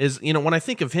is when I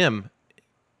think of him,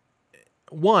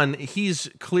 one, he's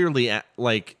clearly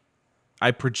like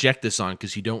I project this on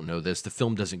because you don't know this. The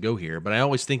film doesn't go here, but I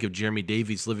always think of Jeremy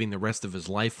Davies living the rest of his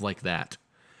life like that,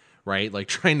 right? Like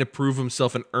trying to prove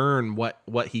himself and earn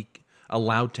what he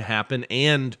allowed to happen,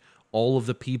 and all of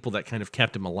the people that kind of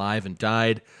kept him alive and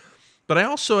died. But I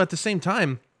also, at the same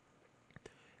time,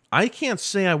 I can't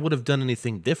say I would have done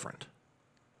anything different.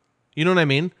 You know what I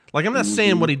mean? Like I'm not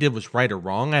saying Hmm. what he did was right or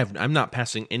wrong. I'm not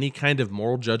passing any kind of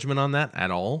moral judgment on that at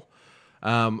all.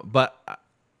 But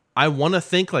I want to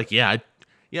think like, yeah,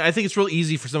 I think it's real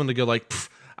easy for someone to go like,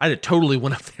 I'd have totally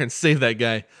went up there and saved that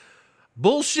guy.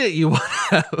 Bullshit, you would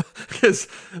have, because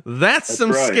that's That's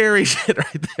some right. scary shit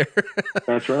right there.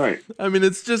 That's right. I mean,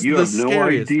 it's just You the have no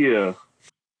scariest. idea.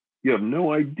 You have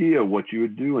no idea what you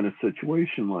would do in a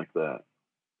situation like that.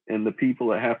 And the people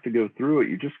that have to go through it,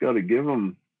 you just got to give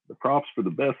them the props for the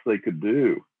best they could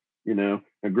do. Now,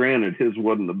 granted, his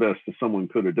wasn't the best that someone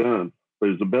could have done, but it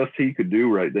was the best he could do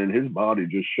right then. His body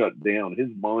just shut down. His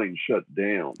mind shut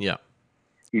down. Yeah,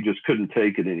 He just couldn't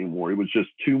take it anymore. It was just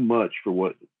too much for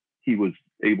what he was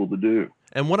able to do.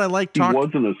 and what I like He talk,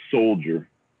 wasn't a soldier.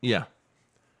 yeah,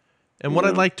 and You what I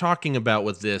know. like talking about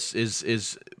with this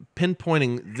is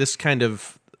pinpointing this kind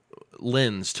of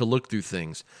lens to look through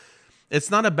things. It's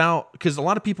not about because a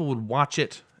lot of people would watch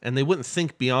it and they wouldn't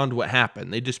think beyond what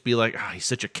happened. They'd just be like, "Ah, he's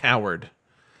such a coward."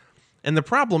 And the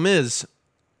problem is,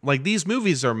 like these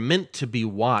movies are meant to be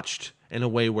watched in a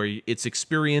way where it's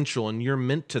experiential and you're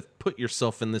meant to put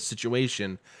yourself in this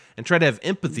situation and try to have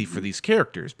empathy for Mhm. these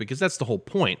characters because that's the whole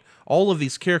point. All of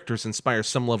these characters inspire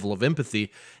some level of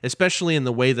empathy, especially in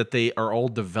the way that they are all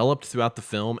developed throughout the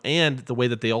film and the way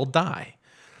that they all die.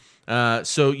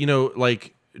 So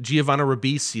like Giovanni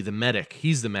Ribisi, the medic,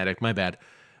 he's the medic. My bad.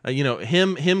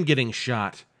 Him getting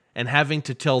shot and having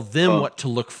to tell them Oh, what to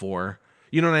look for.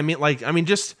 You know what I mean? Like, I mean,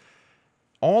 just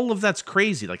all of that's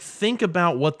crazy. Like, think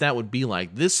about what that would be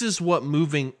like. This is what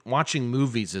watching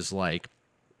movies is like,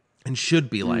 and should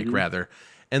be like, hmm. rather.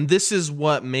 And this is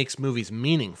what makes movies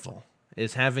meaningful: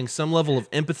 is having some level of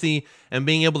empathy and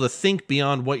being able to think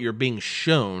beyond what you're being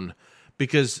shown.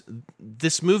 Because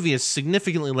this movie is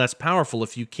significantly less powerful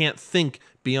if you can't think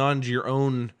beyond your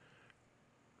own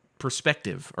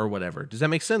perspective or whatever. Does that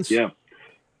make sense? Yeah,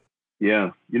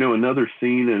 yeah. Another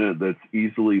scene in it that's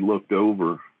easily looked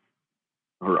over,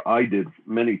 or I did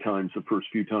many times the first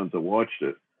few times I watched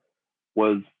it,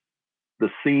 was the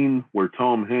scene where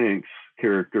Tom Hanks'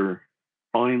 character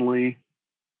finally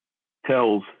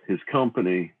tells his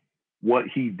company what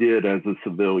he did as a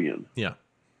civilian. Yeah.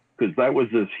 Because that was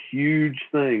this huge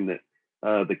thing that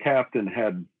the captain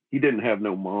had. He didn't have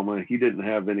no mama. He didn't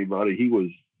have anybody. He was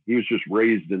just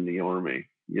raised in the army.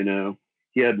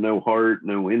 He had no heart,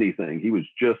 no anything. He was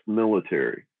just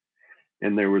military.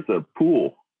 And there was a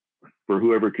pool for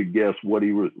whoever could guess what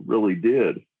he really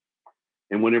did.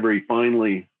 And whenever he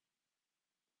finally,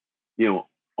 you know,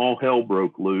 all hell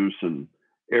broke loose and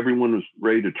everyone was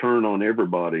ready to turn on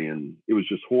everybody, and it was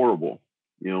just horrible.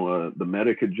 The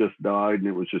medic had just died, and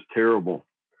it was just terrible.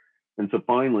 And so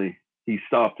finally, he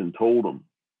stopped and told him,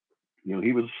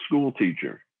 he was a school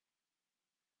teacher,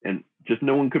 and just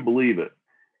no one could believe it.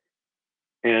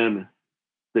 And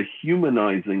the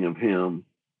humanizing of him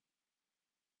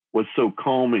was so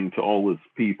calming to all his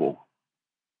people.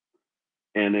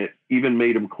 and it even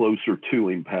made him closer to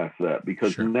him past that,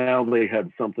 because Sure. now they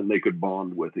had something they could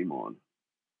bond with him on.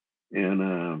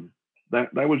 And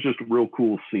that was just a real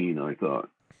cool scene, I thought.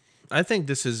 I think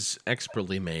this is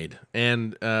expertly made.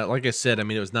 And like I said, I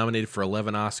mean, it was nominated for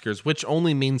 11 Oscars, which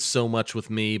only means so much with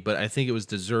me, but I think it was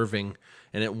deserving,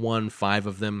 and it won 5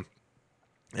 of them.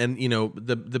 And, you know,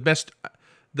 the best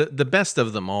the best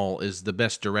of them all is the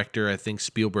best director. I think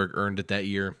Spielberg earned it that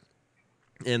year.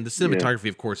 And the cinematography,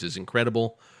 of course, is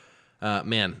incredible.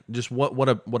 Man, just what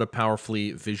a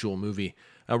powerfully visual movie.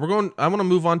 I want to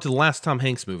move on to the last Tom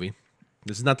Hanks movie.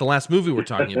 This is not the last movie we're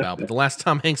talking about, but the last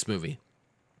Tom Hanks movie.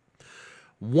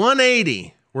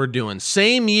 180 we're doing.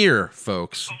 Same year,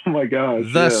 folks. Oh my gosh.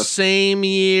 The same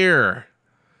year.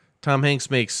 Tom Hanks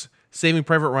makes Saving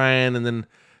Private Ryan, and then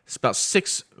it's about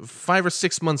 5 or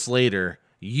 6 months later,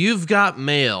 You've Got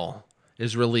Mail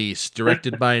is released,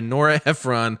 directed by Nora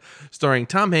Ephron, starring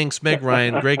Tom Hanks, Meg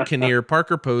Ryan, Greg Kinnear,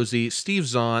 Parker Posey, Steve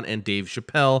Zahn, and Dave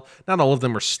Chappelle. Not all of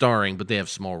them are starring, but they have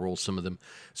small roles, some of them.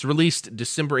 It's released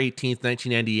December 18th,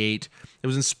 1998. It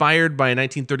was inspired by a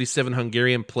 1937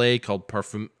 Hungarian play called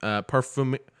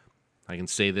Parfum. I can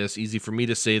say this, easy for me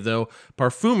to say though.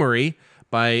 Parfumery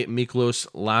by Miklos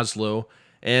Laszlo.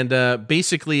 And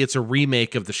basically, it's a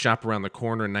remake of The Shop Around the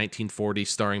Corner in 1940,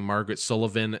 starring Margaret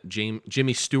Sullivan,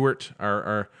 Jimmy Stewart,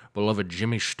 our beloved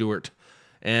Jimmy Stewart,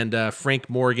 and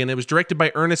Frank Morgan. It was directed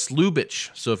by Ernest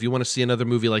Lubitsch. So if you want to see another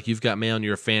movie like You've Got Mail and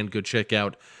you're a fan, go check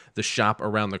out The Shop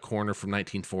Around the Corner from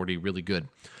 1940. Really good.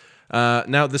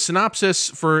 Now, the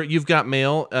synopsis for You've Got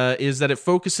Mail is that it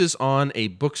focuses on a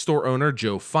bookstore owner,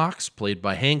 Joe Fox, played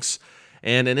by Hanks,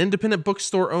 and an independent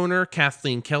bookstore owner,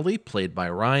 Kathleen Kelly, played by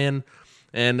Ryan.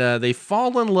 And they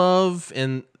fall in love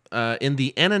in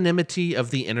the anonymity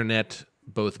of the internet,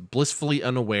 both blissfully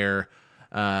unaware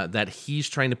that he's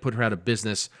trying to put her out of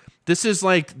business. This is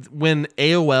like when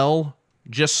AOL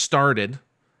just started.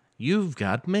 You've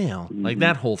Got Mail. Like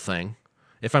that whole thing.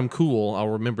 If I'm cool, I'll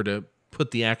remember to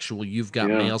put the actual You've Got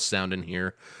Mail sound in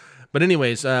here. But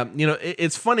anyways,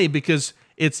 it's funny because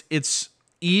it's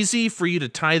easy for you to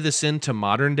tie this into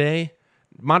modern day.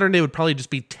 Modern day would probably just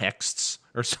be texts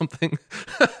or something.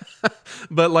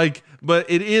 but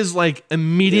it is like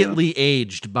immediately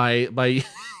aged by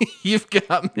You've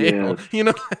Got Mail. Yeah. You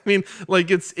know what I mean? Like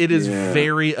it is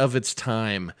very of its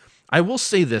time. I will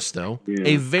say this though,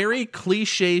 a very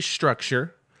cliche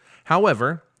structure.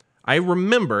 However, I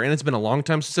remember, and it's been a long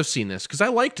time since I've seen this, because I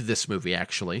liked this movie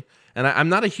actually. And I'm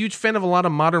not a huge fan of a lot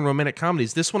of modern romantic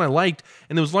comedies. This one I liked,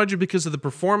 and it was largely because of the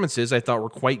performances I thought were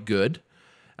quite good.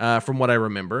 From what I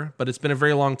remember, but it's been a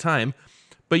very long time.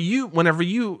 But whenever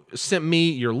you sent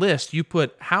me your list, you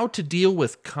put how to deal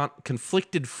with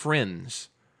conflicted friends.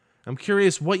 I'm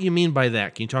curious what you mean by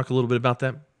that. Can you talk a little bit about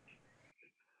that?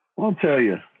 Well, I'll tell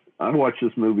you, I've watched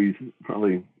this movie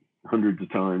probably hundreds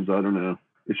of times. I don't know.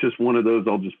 It's just one of those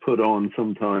I'll just put on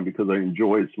sometime because I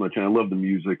enjoy it so much, and I love the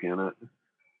music in it.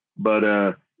 But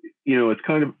it's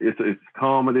kind of it's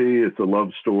comedy, it's a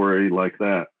love story like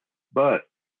that. But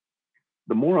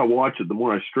the more I watch it, the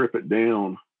more I strip it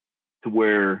down to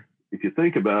where, if you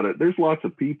think about it, there's lots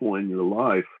of people in your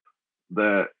life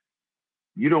that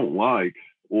you don't like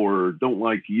or don't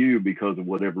like you because of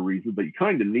whatever reason, but you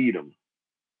kind of need them.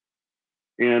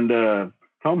 And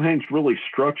Tom Hanks really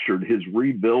structured his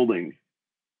rebuilding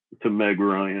to Meg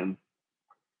Ryan,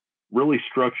 really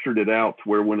structured it out to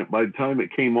where by the time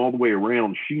it came all the way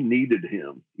around, she needed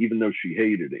him, even though she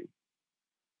hated him.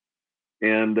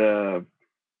 And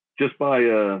just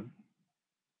by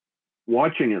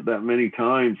watching it that many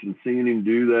times and seeing him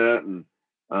do that and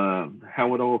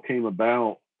how it all came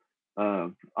about,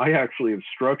 I actually have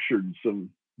structured some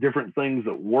different things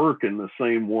that work in the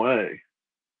same way,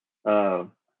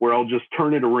 where I'll just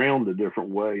turn it around a different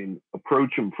way and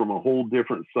approach them from a whole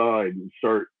different side and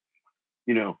start,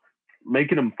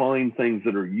 making them find things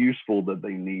that are useful that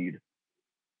they need.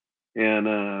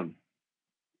 And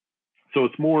so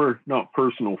it's more not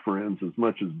personal friends as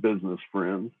much as business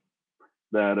friends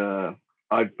that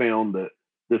I've found that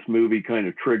this movie kind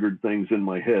of triggered things in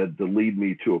my head to lead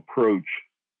me to approach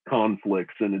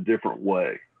conflicts in a different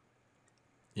way.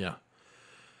 Yeah.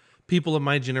 People of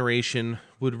my generation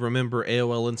would remember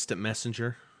AOL Instant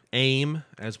Messenger, AIM,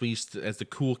 as the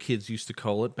cool kids used to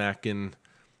call it back in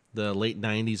the late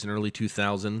 90s and early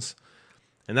 2000s.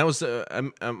 And that was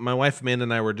my wife Amanda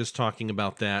and I were just talking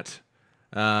about that.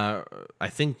 I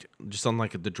think just on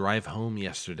like the drive home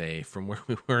yesterday from where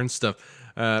we were and stuff.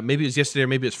 Maybe it was yesterday or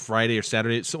maybe it was Friday or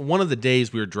Saturday. So one of the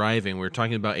days we were driving, we were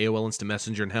talking about AOL Instant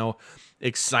Messenger and how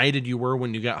excited you were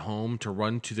when you got home to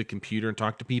run to the computer and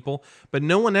talk to people. But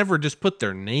no one ever just put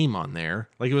their name on there.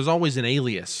 Like it was always an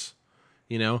alias,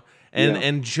 Yeah.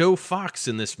 And Joe Fox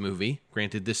in this movie,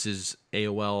 granted this is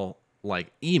AOL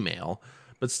like email,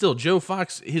 but still Joe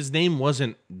Fox, his name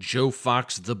wasn't Joe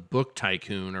Fox the book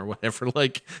tycoon or whatever.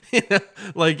 Like,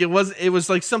 like it was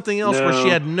like something else where she No,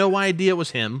 had no idea it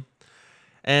was him.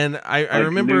 And I like New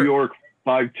remember, York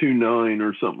 529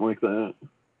 or something like that.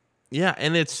 yeah,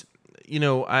 and it's, you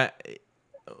know,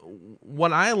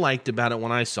 what I liked about it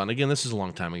when I saw it, and again, this is a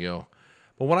long time ago,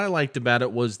 but what I liked about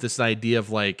it was this idea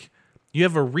of like, you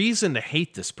have a reason to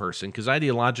hate this person because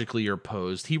ideologically you're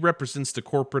opposed. He represents the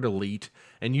corporate elite,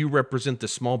 and you represent the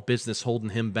small business holding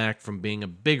him back from being a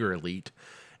bigger elite.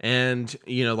 And,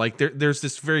 you know, like there's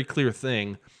this very clear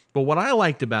thing. But what I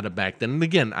liked about it back then, and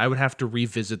again, I would have to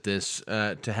revisit this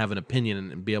to have an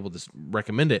opinion and be able to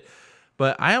recommend it.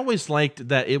 But I always liked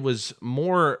that it was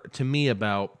more to me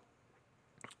about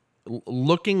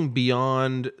looking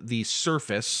beyond the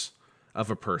surface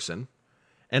of a person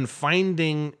and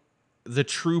finding the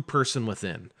true person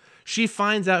within. She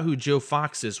finds out who Joe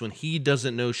Fox is when he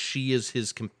doesn't know she is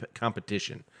his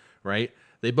competition, right?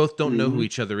 They both don't know who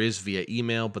each other is via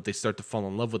email, but they start to fall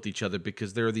in love with each other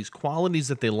because there are these qualities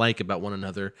that they like about one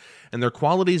another, and they're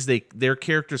qualities their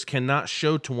characters cannot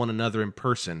show to one another in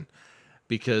person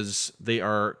because they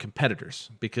are competitors.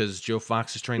 Because Joe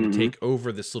Fox is trying to take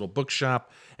over this little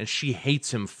bookshop, and she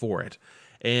hates him for it.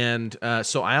 And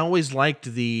so I always liked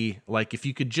if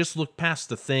you could just look past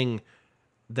the thing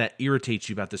that irritates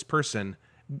you about this person,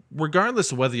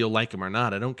 regardless of whether you'll like them or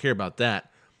not, I don't care about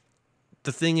that.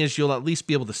 The thing is, you'll at least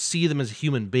be able to see them as a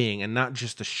human being and not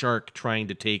just a shark trying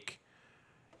to take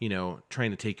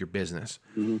your business.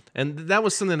 And that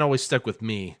was something that always stuck with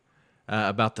me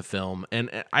about the film.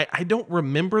 And I don't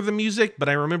remember the music, but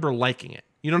I remember liking it.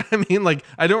 You know what I mean? Like,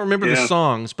 I don't remember the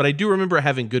songs, but I do remember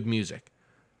having good music.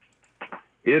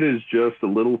 It is just a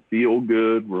little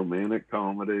feel-good romantic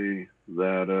comedy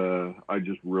that I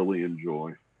just really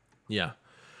enjoy. Yeah.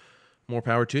 More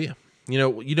power to you.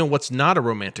 You know what's not a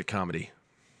romantic comedy?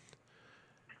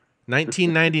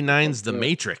 1999's The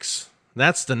Matrix.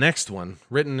 That's the next one.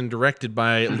 Written and directed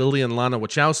by Lillian Lana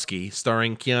Wachowski,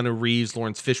 starring Keanu Reeves,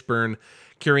 Lawrence Fishburne,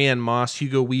 Carrie-Anne Moss,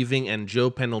 Hugo Weaving, and Joe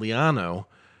Pantoliano.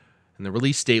 And the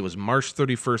release date was March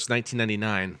 31st,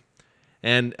 1999.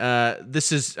 And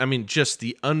this is, just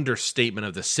the understatement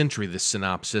of the century, this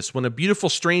synopsis. When a beautiful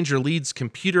stranger leads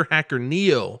computer hacker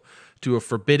Neo to a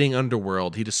forbidding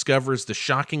underworld, he discovers the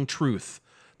shocking truth.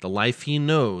 The life he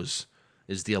knows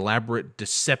is the elaborate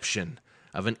deception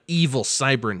of an evil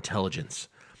cyber intelligence.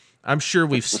 I'm sure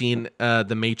we've seen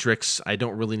The Matrix. I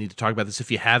don't really need to talk about this. If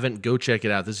you haven't, go check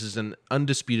it out. This is an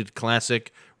undisputed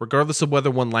classic. Regardless of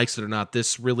whether one likes it or not,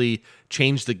 this really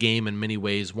changed the game in many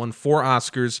ways. Won 4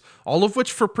 Oscars, all of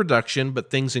which for production,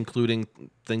 but including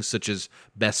things such as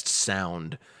Best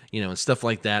Sound, and stuff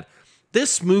like that.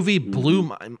 This movie blew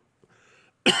my...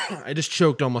 I just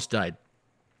choked, almost died.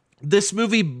 This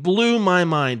movie blew my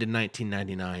mind in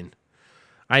 1999.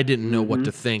 I didn't know what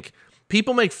to think.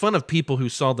 People make fun of people who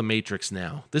saw The Matrix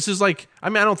now. This is like, I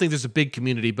don't think there's a big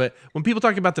community, but when people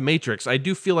talk about The Matrix, I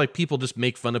do feel like people just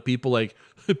make fun of people like,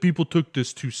 people took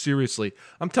this too seriously.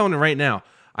 I'm telling you right now,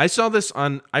 I saw this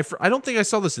I don't think I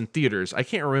saw this in theaters. I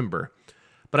can't remember.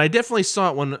 But I definitely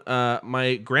saw it when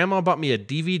my grandma bought me a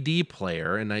DVD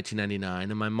player in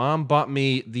 1999, and my mom bought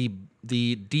me the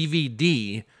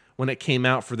DVD when it came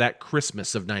out for that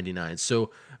Christmas of 99.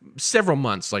 So several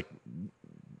months, like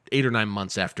 8 or 9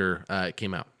 months after it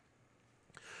came out.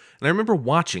 And I remember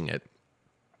watching it.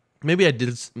 Maybe I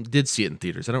did see it in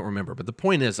theaters. I don't remember. But the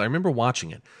point is, I remember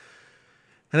watching it.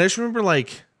 And I just remember,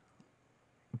 like,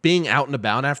 being out and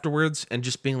about afterwards and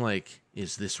just being like,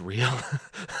 is this real?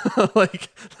 like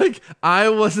I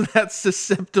was that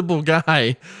susceptible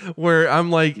guy where I'm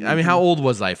like, how old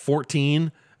was I?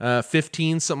 14,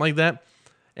 15, something like that.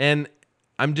 And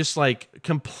I'm just like,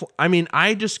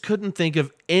 I just couldn't think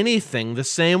of anything the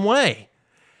same way.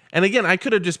 And again, I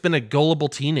could have just been a gullible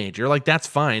teenager. Like, that's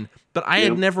fine. But I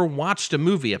had never watched a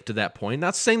movie up to that point.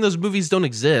 Not saying those movies don't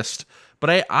exist,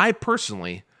 but I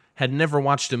personally had never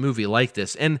watched a movie like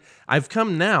this. And I've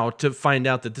come now to find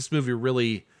out that this movie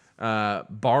really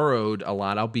borrowed a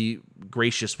lot. I'll be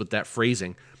gracious with that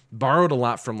phrasing. Borrowed a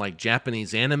lot from, like,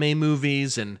 Japanese anime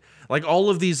movies and, like, all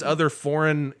of these other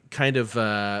foreign kind of...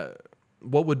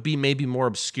 what would be maybe more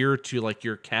obscure to, like,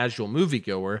 your casual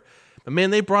moviegoer. But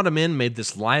man, they brought him in, made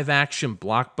this live-action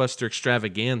blockbuster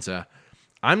extravaganza.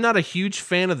 I'm not a huge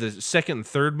fan of the second and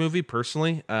third movie,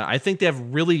 personally. I think they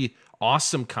have really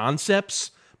awesome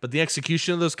concepts, but the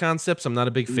execution of those concepts, I'm not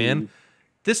a big fan.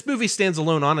 This movie stands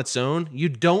alone on its own. You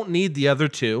don't need the other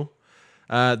two.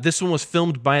 This one was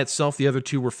filmed by itself. The other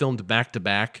two were filmed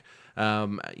back-to-back.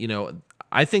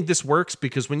 I think this works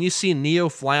because when you see Neo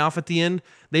fly off at the end,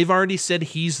 they've already said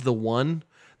he's the one.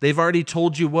 They've already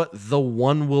told you what the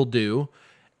one will do,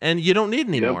 and you don't need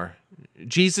any Yep. more.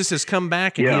 Jesus has come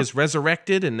back and he Yeah. is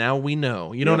resurrected, and now we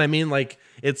know. You know Yep. what I mean? Like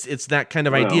it's that kind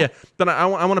of Well. idea. But I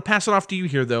want to pass it off to you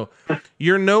here, though.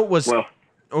 Your note was. Well,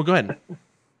 Oh, go ahead.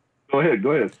 go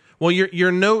ahead. Well,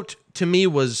 your note to me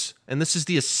was, and this is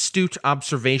the astute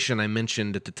observation I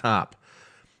mentioned at the top,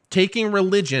 taking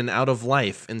religion out of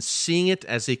life and seeing it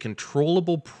as a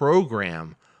controllable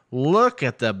program. Look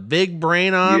at the big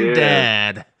brain on Yeah.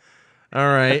 Dad. All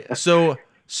right. So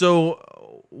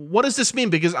what does this mean?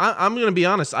 Because I'm going to be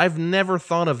honest, I've never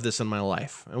thought of this in my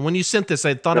life. And when you sent this,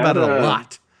 I thought about it a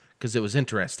lot because it was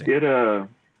interesting. It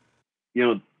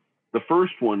the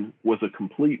first one was a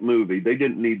complete movie. They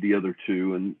didn't need the other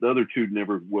two, and the other two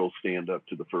never will stand up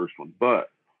to the first one. But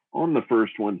on the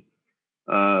first one,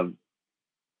 I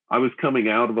was coming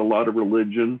out of a lot of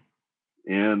religion,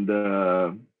 and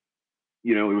it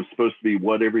was supposed to be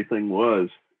what everything was.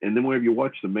 And then whenever you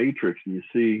watch The Matrix and you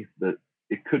see that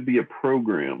it could be a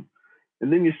program,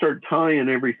 and then you start tying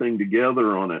everything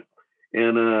together on it.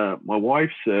 And my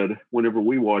wife said, whenever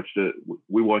we watched it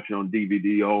on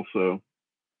DVD also.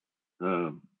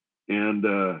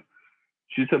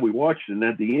 She said we watched it, and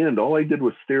at the end, all I did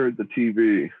was stare at the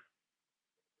TV,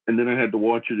 and then I had to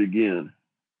watch it again.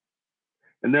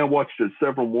 And then I watched it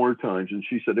several more times, and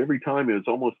she said every time it was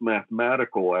almost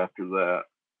mathematical after that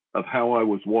of how I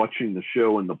was watching the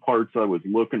show and the parts I was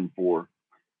looking for.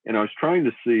 And I was trying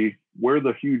to see where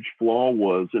the huge flaw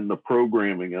was in the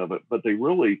programming of it. But they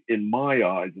really, in my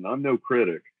eyes, and I'm no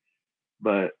critic,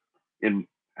 but in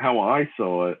how I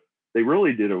saw it, they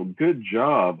really did a good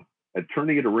job at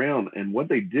turning it around. And what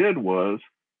they did was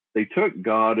they took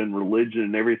God and religion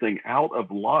and everything out of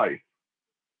life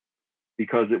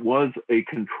because it was a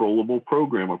controllable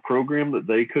program, a program that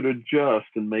they could adjust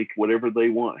and make whatever they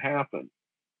want happen.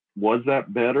 Was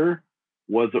that better?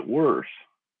 Was it worse?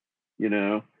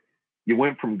 You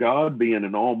went from God being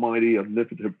an almighty,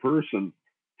 omnipotent person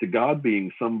to God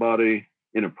being somebody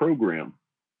in a program.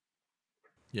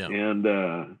 Yeah.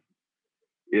 And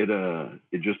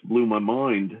it just blew my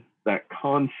mind, that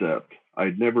concept.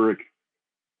 I'd never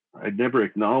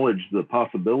acknowledged the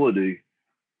possibility.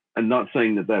 I'm not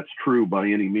saying that that's true by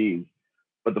any means,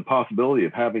 but the possibility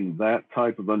of having that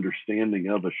type of understanding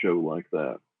of a show like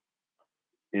that.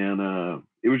 And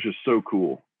it was just so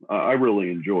cool. I really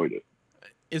enjoyed it.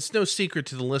 It's no secret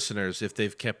to the listeners, if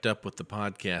they've kept up with the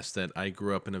podcast, that I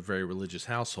grew up in a very religious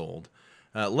household.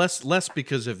 Less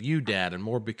because of you, Dad, and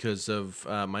more because of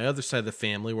my other side of the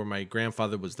family, where my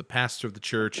grandfather was the pastor of the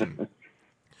church, and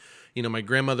my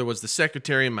grandmother was the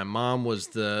secretary, and my mom was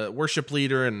the worship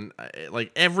leader, and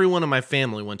like everyone in my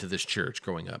family went to this church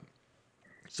growing up.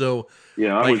 So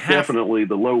yeah, I like was definitely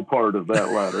the low part of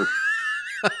that ladder.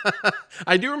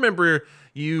 I do remember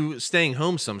you staying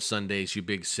home some Sundays, you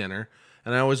big sinner,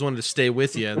 and I always wanted to stay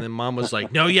with you, and then Mom was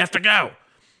like, "No, you have to go."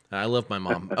 I love my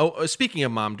mom. Oh, speaking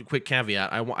of Mom, quick caveat.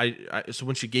 So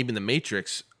when she gave me The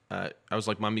Matrix, I was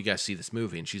like, "Mom, you guys see this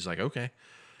movie?" And she's like, "Okay."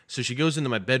 So she goes into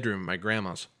my bedroom, my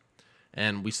grandma's,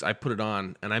 and I put it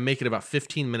on, and I make it about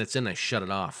 15 minutes in, and I shut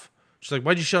it off. She's like,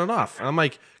 "Why'd you shut it off?" And I'm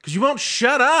like, "Because you won't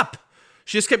shut up."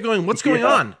 She just kept going, "What's going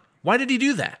on? Why did he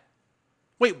do that?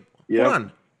 Wait, hold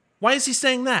on. Why is he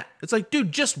saying that?" It's like,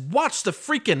 dude, just watch the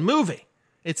freaking movie.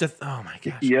 Oh my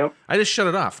gosh. Yep. I just shut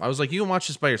it off. I was like, you can watch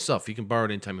this by yourself. You can borrow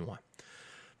it anytime you want.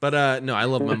 But no, I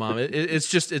love my mom. It's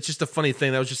just a funny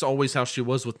thing. That was just always how she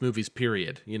was with movies,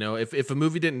 period. If a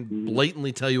movie didn't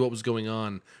blatantly tell you what was going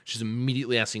on, she's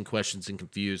immediately asking questions and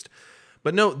confused.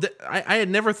 But no, I had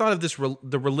never thought of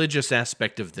the religious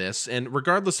aspect of this, and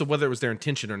regardless of whether it was their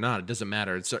intention or not, it doesn't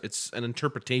matter. It's an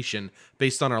interpretation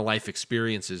based on our life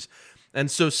experiences.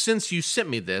 And so since you sent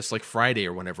me this, like Friday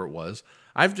or whenever it was,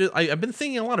 I've been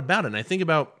thinking a lot about it, and I think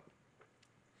about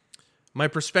my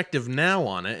perspective now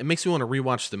on it. It makes me want to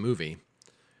rewatch the movie,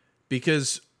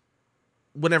 because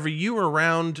whenever you were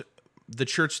around the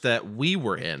church that we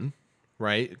were in,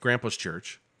 right, Grandpa's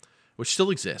church, which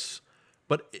still exists,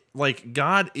 but like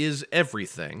God is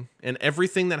everything, and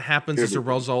everything that happens is a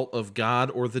result of God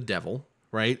or the devil,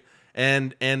 right?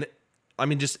 And I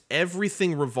mean, just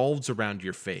everything revolves around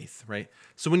your faith, right?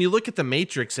 So when you look at the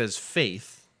Matrix as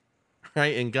faith,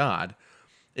 right, in God,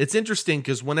 it's interesting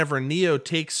because whenever Neo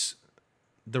takes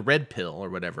the red pill or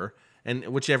whatever, and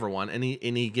whichever one, and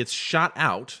he gets shot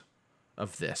out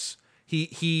of this,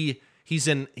 he's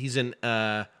in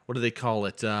what do they call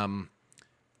it?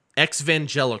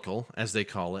 Exvangelical, as they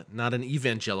call it, not an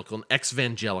evangelical, an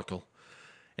exvangelical,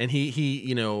 and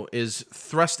he is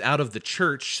thrust out of the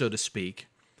church, so to speak.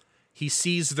 He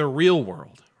sees the real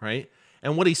world, right?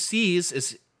 And what he sees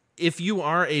is, if you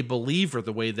are a believer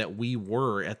the way that we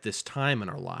were at this time in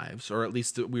our lives, or at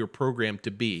least that we were programmed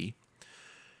to be,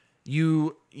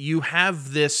 you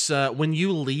have this, when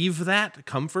you leave that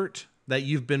comfort that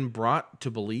you've been brought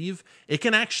to believe, it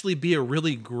can actually be a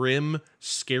really grim,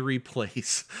 scary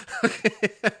place.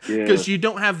 Because you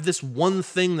don't have this one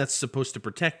thing that's supposed to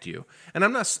protect you. And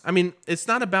it's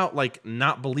not about like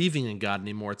not believing in God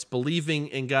anymore. It's believing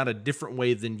in God a different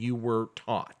way than you were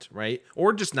taught, right?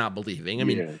 Or just not believing. I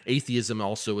mean, atheism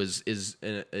also is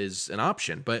an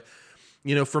option. But,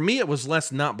 for me, it was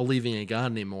less not believing in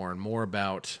God anymore and more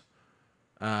about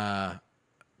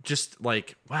just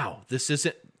like, wow, this is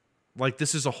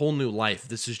a whole new life.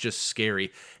 This is just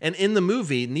scary. And in the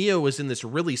movie, Neo is in this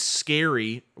really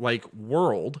scary like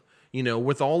world,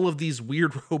 with all of these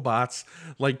weird robots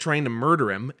like trying to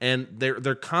murder him, and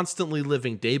they're constantly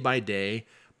living day by day,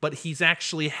 but he's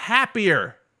actually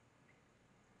happier.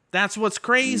 That's what's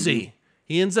crazy. Mm-hmm.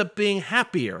 He ends up being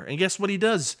happier. And guess what he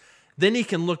does? Then he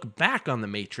can look back on the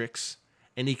Matrix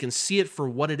and he can see it for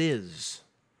what it is.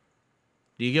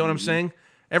 Do you get what I'm saying?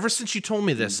 Ever since you told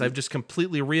me this, I've just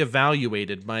completely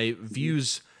reevaluated my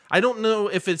views. I don't know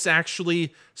if it's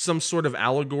actually some sort of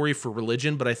allegory for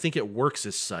religion, but I think it works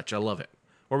as such. I love it.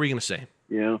 What were you going to say?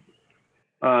 Yeah.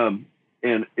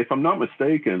 And if I'm not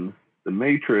mistaken, the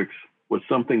Matrix was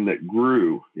something that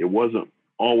grew. It wasn't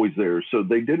always there. So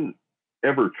they didn't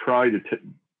ever try to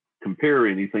compare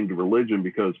anything to religion,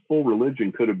 because full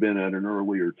religion could have been at an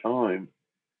earlier time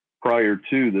prior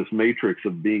to this Matrix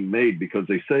of being made, because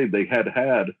they say they had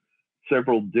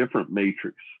several different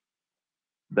Matrix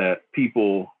that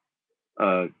people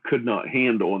could not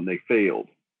handle, and they failed.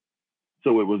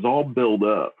 So it was all built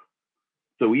up.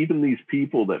 So even these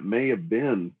people that may have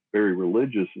been very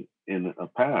religious in a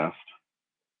past,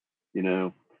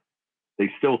 they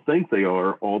still think they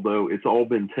are, although it's all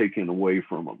been taken away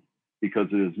from them because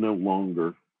it is no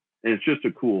longer. And it's just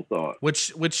a cool thought.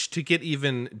 Which to get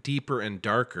even deeper and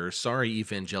darker, sorry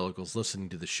evangelicals listening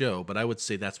to the show, but I would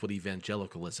say that's what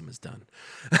evangelicalism has done.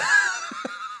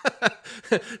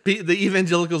 The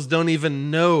evangelicals don't even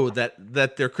know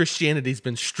that their Christianity's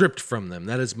been stripped from them.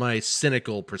 That is my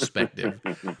cynical perspective.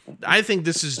 I think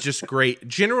this is just great.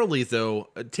 Generally, though,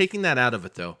 taking that out of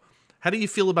it, though, how do you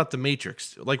feel about The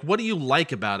Matrix? Like, what do you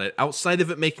like about it, outside of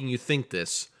it making you think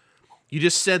this? You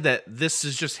just said that this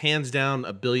is just hands down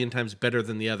a billion times better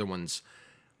than the other ones.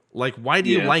 Like, why do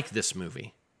you like this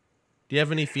movie? Do you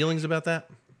have any feelings about that?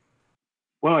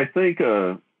 Well, I think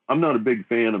I'm not a big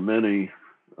fan of many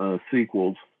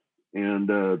sequels. And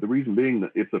the reason being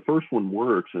that if the first one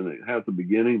works and it has a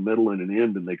beginning, middle, and an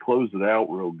end, and they close it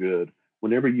out real good,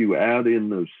 whenever you add in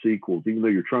those sequels, even though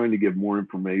you're trying to give more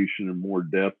information and more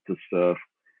depth to stuff,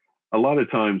 a lot of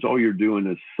times all you're doing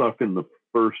is sucking the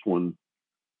first one,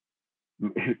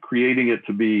 creating it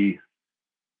to be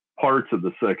parts of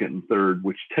the second and third,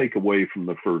 which take away from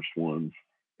the first ones.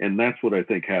 And that's what I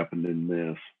think happened in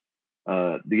this.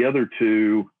 The other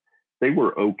two, they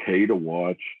were okay to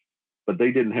watch, but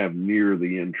they didn't have near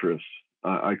the interest.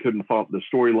 I couldn't follow. The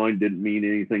storyline didn't mean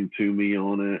anything to me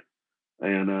on it.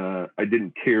 And I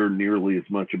didn't care nearly as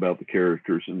much about the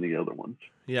characters in the other ones.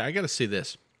 Yeah, I got to say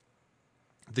this.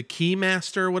 The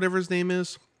Keymaster, whatever his name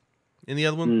is, in the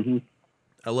other one, mm-hmm.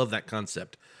 I love that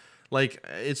concept. Like,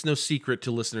 it's no secret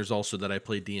to listeners also that I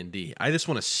play D&D. I just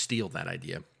want to steal that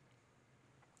idea.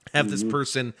 Have this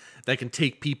person that can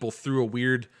take people through a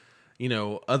weird,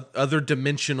 other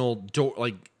dimensional door,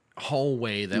 like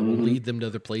hallway that will lead them to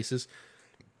other places.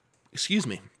 Excuse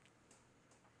me.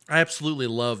 I absolutely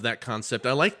love that concept.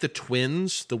 I like the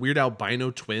twins, the weird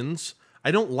albino twins. I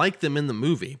don't like them in the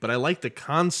movie, but I like the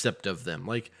concept of them.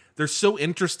 Like, they're so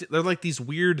interesting. They're like these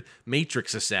weird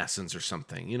Matrix assassins or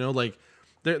something, like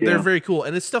they're very cool.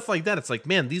 And it's stuff like that. It's like,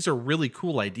 man, these are really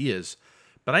cool ideas,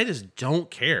 but I just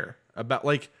don't care about,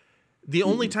 like, the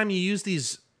only time you use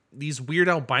these weird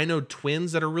albino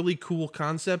twins that are really cool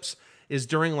concepts is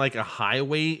during like a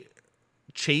highway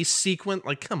chase sequence.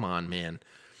 Like, come on, man.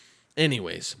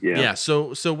 Anyways,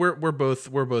 so we're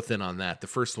both in on that. The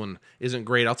first one isn't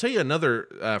great. I'll tell you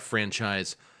another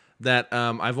franchise that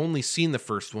I've only seen the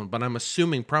first one, but I'm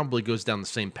assuming probably goes down the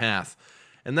same path,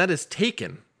 and that is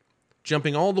Taken,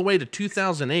 jumping all the way to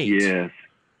 2008. Yes.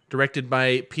 Directed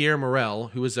by Pierre Morel,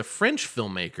 who is a French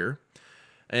filmmaker,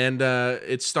 and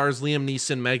it stars Liam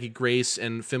Neeson, Maggie Grace,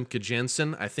 and Femke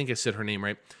Janssen. I think I said her name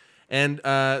right. And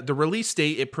the release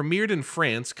date, it premiered in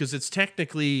France because it's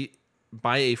technically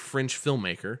by a French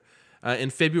filmmaker on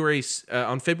February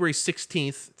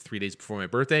 16th, 3 days before my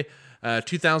birthday,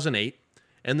 2008.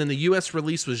 And then the U.S.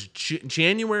 release was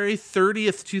January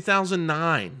 30th,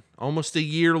 2009, almost a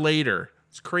year later.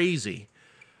 It's crazy.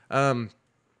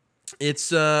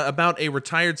 It's about a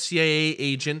retired CIA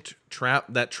agent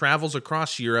that travels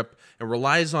across Europe and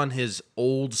relies on his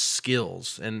old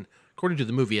skills, and according to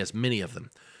the movie, has many of them,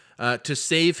 to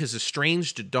save his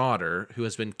estranged daughter who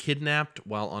has been kidnapped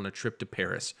while on a trip to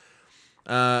Paris.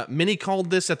 Many called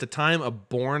this at the time a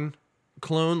Bourne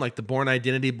clone, like the Bourne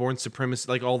Identity, Bourne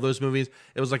Supremacy, like all those movies.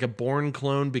 It was like a Bourne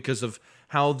clone because of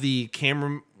how the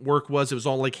camera work was. It was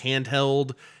all like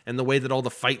handheld, and the way that all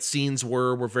the fight scenes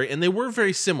were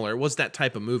very similar. It was that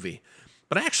type of movie.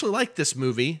 But I actually like this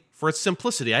movie for its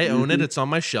simplicity. I own it. It's on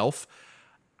my shelf.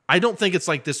 I don't think it's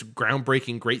like this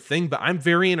groundbreaking great thing, but I'm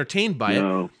very entertained by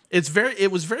it.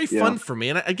 It was very fun for me.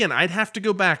 And again, I'd have to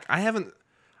go back.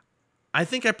 I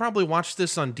think I probably watched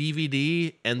this on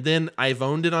DVD, and then I've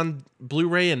owned it on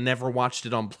Blu-ray and never watched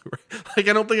it on Blu-ray. Like,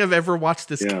 I don't think I've ever watched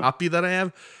this copy that I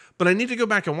have, but I need to go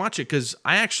back and watch it, because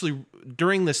I actually,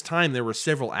 during this time, there were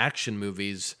several action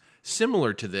movies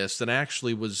similar to this that I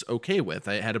actually was okay with.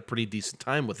 I had a pretty decent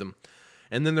time with them.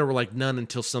 And then there were like none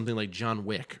until something like John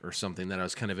Wick or something that I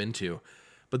was kind of into.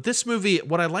 But this movie,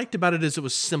 what I liked about it is it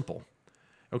was simple.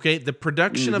 Okay, the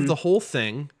production of the whole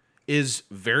thing is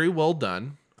very well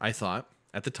done, I thought,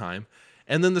 at the time.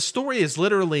 And then the story is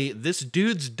literally this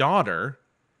dude's daughter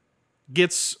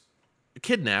gets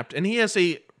kidnapped, and he has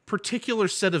a particular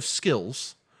set of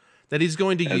skills that he's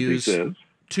going to use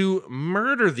to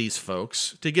murder these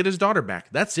folks to get his daughter back.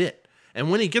 That's it. And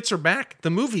when he gets her back, the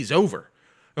movie's over.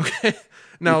 Okay.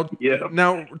 Now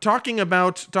talking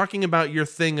about your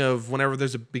thing of whenever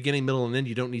there's a beginning, middle, and end,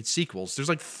 you don't need sequels. There's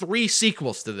like 3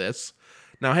 sequels to this.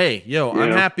 Now, hey,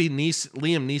 I'm happy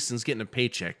Liam Neeson's getting a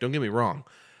paycheck. Don't get me wrong.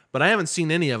 But I haven't seen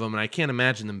any of them, and I can't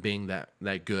imagine them being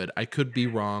that good. I could be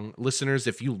wrong. Listeners,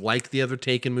 if you like the other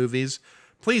Taken movies,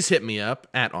 please hit me up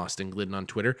at Austin Glidden on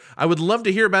Twitter. I would love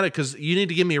to hear about it, because you need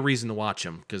to give me a reason to watch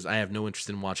them, because I have no interest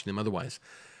in watching them otherwise.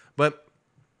 But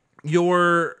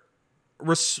your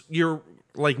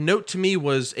like note to me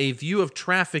was a view of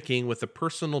trafficking with a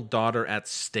personal daughter at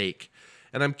stake.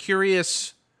 And I'm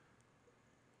curious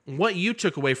what you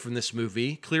took away from this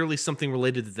movie. Clearly something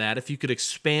related to that. If you could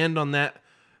expand on that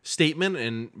statement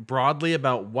and broadly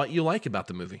about what you like about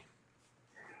the movie.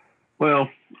 Well,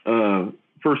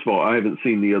 first of all, I haven't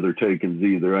seen the other Takens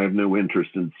either. I have no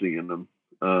interest in seeing them.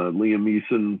 Liam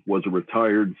Neeson was a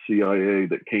retired CIA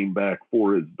that came back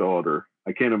for his daughter.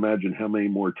 I can't imagine how many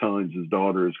more times his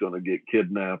daughter is going to get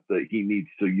kidnapped that he needs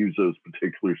to use those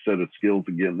particular set of skills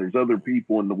again. There's other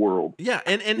people in the world. Yeah,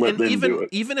 and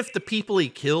even if the people he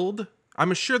killed,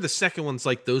 I'm sure the second one's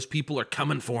like, those people are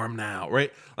coming for him now,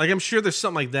 right? Like, I'm sure there's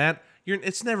something like that.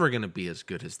 It's never going to be as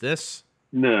good as this.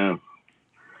 No,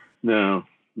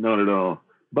 not at all.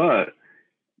 But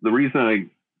the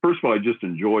reason first of all, I just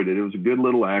enjoyed it. It was a good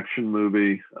little action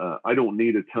movie. I don't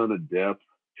need a ton of depth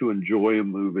to enjoy a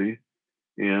movie.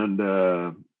 And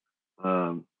the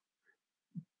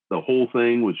whole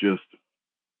thing was just,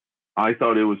 I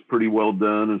thought it was pretty well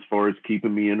done as far as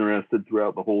keeping me interested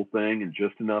throughout the whole thing, and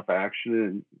just enough action.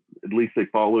 And at least they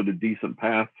followed a decent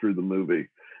path through the movie.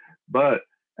 But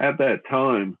at that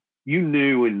time, you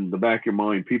knew in the back of your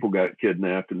mind, people got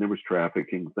kidnapped and there was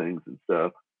trafficking things and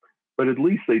stuff. But at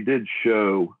least they did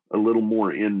show a little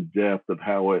more in depth of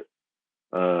how it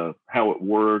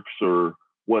works, or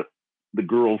what the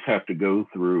girls have to go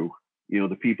through,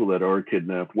 the people that are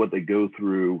kidnapped, what they go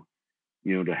through,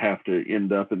 to have to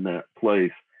end up in that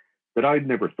place that I'd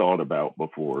never thought about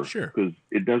before. Sure. Because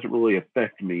it doesn't really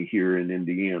affect me here in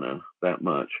Indiana that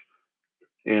much.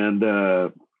 And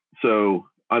so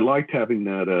I liked having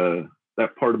that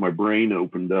part of my brain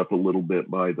opened up a little bit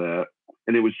by that.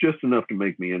 And it was just enough to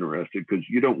make me interested, because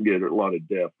you don't get a lot of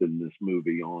depth in this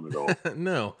movie on at all.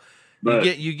 No.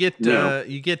 But you get what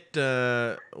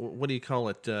do you call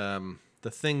it? The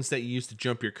things that you use to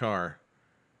jump your car.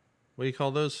 What do you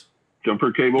call those?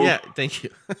 Jumper cables? Yeah, thank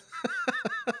you.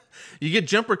 You get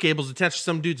jumper cables attached to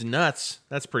some dude's nuts.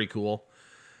 That's pretty cool.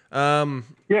 You know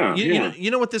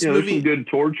what this movie? There's some good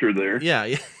torture there.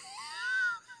 Yeah.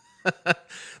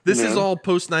 This is all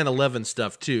post 9/11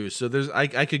 stuff too. So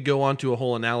I could go on to a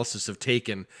whole analysis of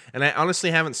Taken, and I honestly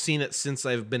haven't seen it since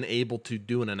I've been able to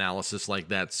do an analysis like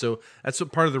that. So that's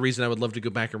part of the reason I would love to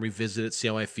go back and revisit it, see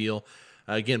how I feel.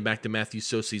 Again, back to Matthew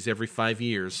Sosis every 5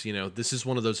 years. This is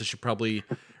one of those I should probably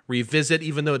revisit,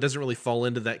 even though it doesn't really fall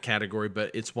into that category,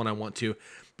 but it's one I want to.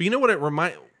 But you know what?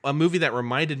 A movie that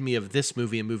reminded me of this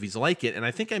movie and movies like it, and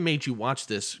I think I made you watch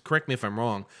this. Correct me if I'm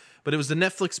wrong, but it was the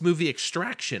Netflix movie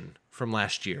Extraction from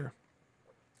last year.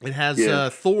 It has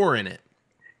Thor in it.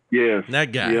 Yes.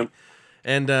 That guy. Yep.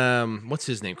 And what's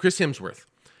his name? Chris Hemsworth.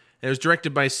 And it was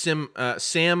directed by Sam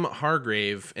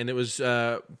Hargrave, and it was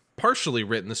partially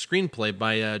written, the screenplay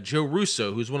by Joe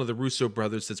Russo, who's one of the Russo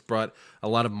brothers that's brought a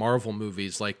lot of Marvel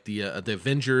movies like the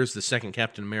Avengers, the second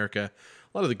Captain America,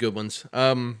 a lot of the good ones.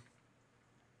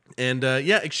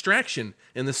 Extraction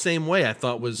in the same way I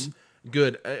thought was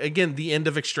good. Again, the end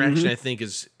of Extraction I think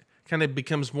is kind of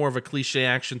becomes more of a cliche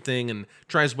action thing and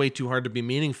tries way too hard to be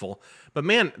meaningful. But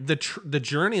man, the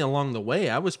journey along the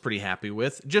way I was pretty happy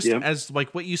with. Just as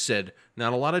like what you said,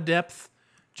 not a lot of depth,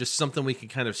 just something we could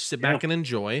kind of sit back and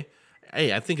enjoy.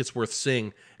 Hey, I think it's worth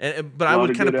seeing. But I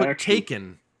would kind of put action.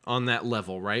 Taken on that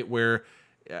level, right? Where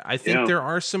I think there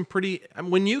are some pretty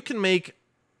when you can make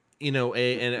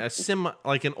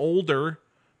like an older,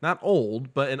 not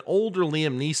old, but an older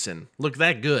Liam Neeson look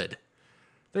that good.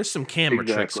 There's some camera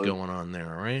tricks going on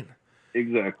there, right?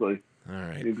 Exactly. All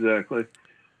right. Exactly.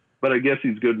 But I guess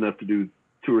he's good enough to do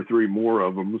 2 or 3 more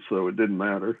of them, so it didn't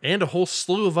matter. And a whole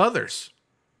slew of others.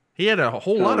 He had a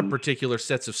whole lot of particular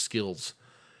sets of skills.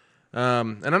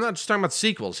 And I'm not just talking about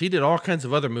sequels. He did all kinds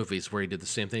of other movies where he did the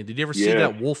same thing. Did you ever see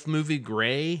that Wolf movie,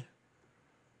 Gray?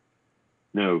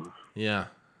 No. Yeah.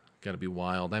 Got to be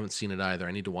wild. I haven't seen it either.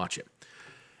 I need to watch it.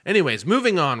 Anyways,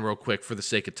 moving on real quick for the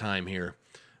sake of time here.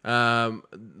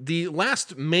 The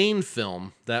last main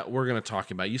film that we're going to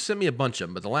talk about, you sent me a bunch of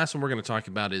them, but the last one we're going to talk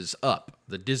about is Up,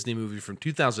 the Disney movie from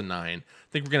 2009. I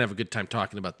think we're going to have a good time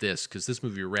talking about this because this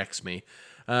movie wrecks me.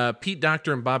 Pete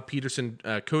Docter and Bob Peterson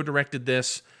co-directed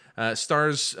this.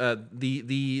 Stars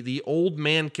the old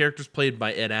man characters played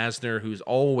by Ed Asner, who's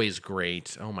always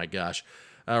great. Oh my gosh.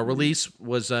 Release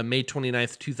was May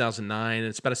 29th, 2009. And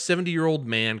it's about a 70-year-old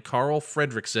man, Carl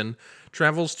Fredrickson,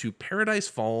 travels to Paradise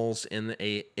Falls in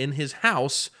his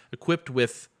house equipped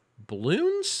with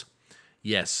balloons?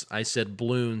 Yes, I said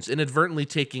balloons, inadvertently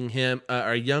taking him,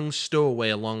 a young stowaway,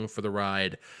 along for the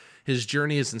ride. His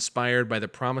journey is inspired by the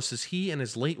promises he and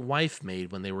his late wife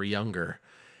made when they were younger.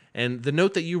 And the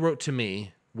note that you wrote to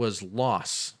me was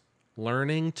loss,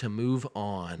 learning to move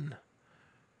on.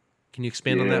 Can you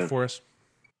expand on that for us?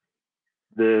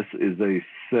 This is a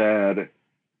sad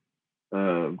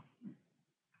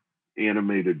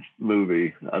animated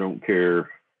movie. I don't care.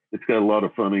 It's got a lot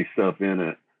of funny stuff in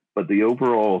it, but the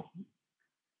overall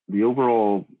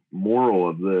moral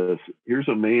of this: here's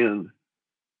a man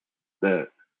that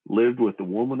lived with the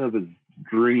woman of his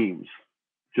dreams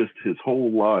just his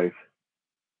whole life,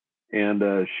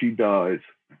 and she dies.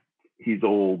 He's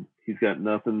old. He's got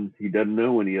nothing. He doesn't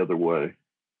know any other way.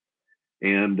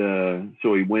 And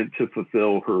so he went to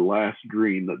fulfill her last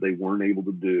dream that they weren't able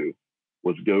to do,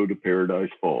 was go to Paradise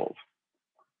Falls.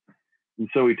 And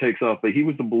so he takes off, but he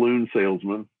was a balloon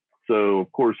salesman. So,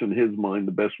 of course, in his mind,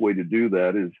 the best way to do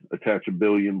that is attach 1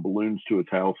 billion balloons to his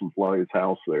house and fly his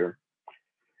house there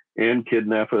and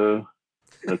kidnap a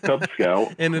Cub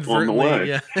Scout on the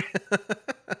way.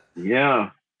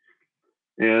 Yeah.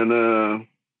 And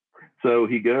so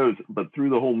he goes, but through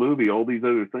the whole movie, all these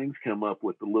other things come up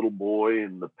with the little boy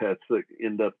and the pets that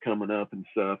end up coming up and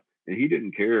stuff. And he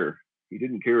didn't care. He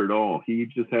didn't care at all. He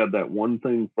just had that one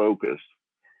thing focused.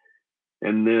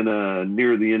 And then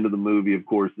near the end of the movie, of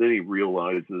course, then he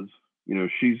realizes,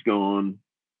 she's gone.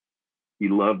 He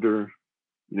loved her.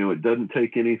 It doesn't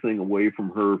take anything away from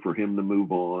her for him to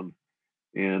move on.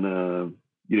 And,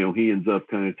 he ends up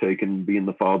kind of being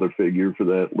the father figure for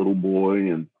that little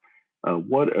boy. And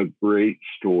what a great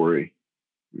story,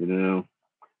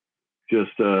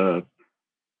 just the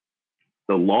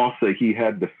loss that he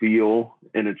had to feel.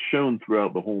 And it's shown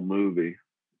throughout the whole movie.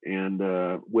 And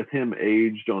with him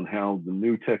aged on how the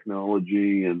new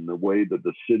technology and the way that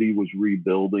the city was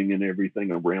rebuilding and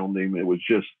everything around him, it was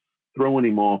just throwing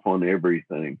him off on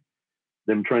everything.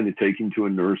 Them trying to take him to a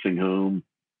nursing home.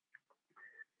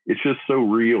 It's just so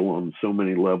real on so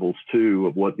many levels, too,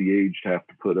 of what the aged have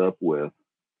to put up with.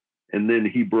 And then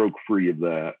he broke free of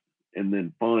that. And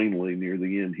then finally, near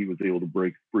the end, he was able to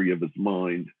break free of his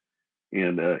mind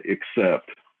and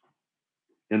accept.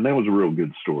 And that was a real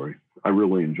good story. I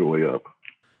really enjoy Up.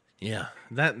 Yeah,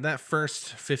 that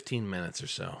first 15 minutes or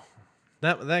so,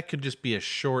 that could just be a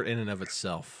short in and of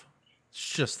itself.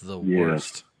 It's just the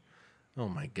worst. Oh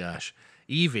my gosh.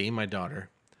 Evie, my daughter,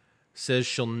 says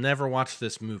she'll never watch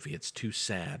this movie. It's too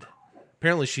sad.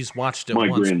 Apparently she's watched it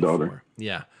once before.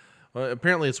 Yeah. Well,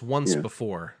 apparently it's once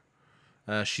before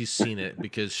she's seen it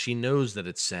because she knows that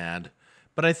it's sad.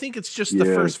 But I think it's just the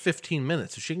first 15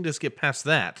 minutes. If she can just get past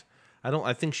that,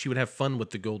 I think she would have fun with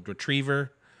the Gold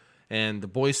Retriever and the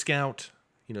Boy Scout,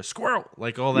 squirrel,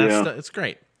 like all that stuff. It's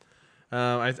great.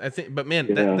 I think, but man,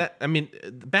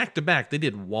 back to back, they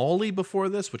did Wall-E before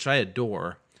this, which I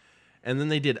adore, and then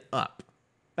they did Up,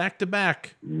 back to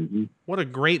back. Mm-hmm. What a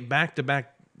great back to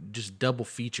back, just double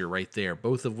feature right there.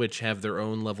 Both of which have their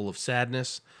own level of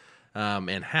sadness.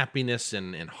 and happiness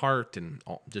and heart and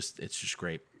all, it's just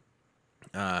great.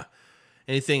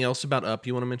 Anything else about Up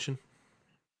you want to mention?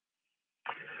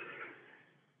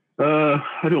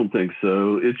 I don't think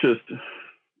so. It's just,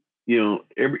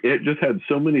 it just had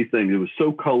so many things. It was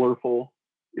so colorful.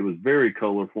 It was very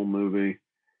colorful movie.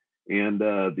 And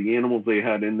the animals they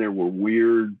had in there were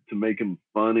weird to make them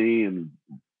funny and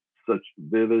such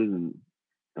vivid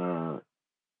and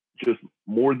just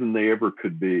more than they ever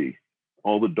could be.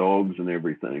 All the dogs and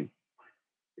everything.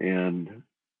 And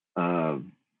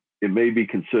it may be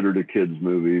considered a kid's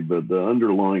movie, but the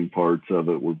underlying parts of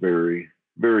it were very,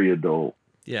 very adult.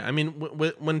 Yeah, I mean,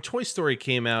 when Toy Story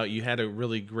came out, you had a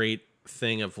really great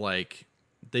thing of like,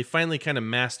 they finally kind of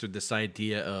mastered this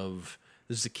idea of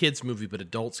this is a kid's movie, but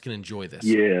adults can enjoy this.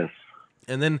 Yes.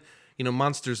 And then,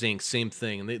 Monsters, Inc., same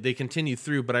thing. And they continue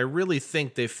through, but I really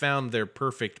think they found their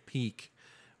perfect peak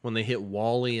when they hit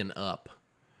WALL-E and Up.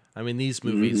 I mean, these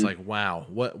movies, like, wow,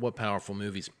 what powerful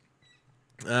movies.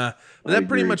 That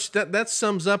pretty much, that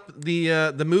sums up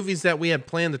the movies that we had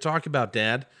planned to talk about,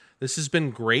 Dad. This has been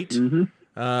great.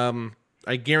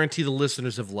 I guarantee the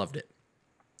listeners have loved it.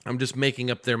 I'm just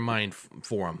making up their mind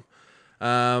for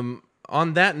them.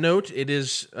 On that note, it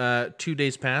is 2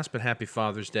 days past, but happy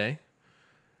Father's Day.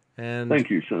 And thank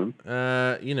you, son.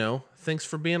 Thanks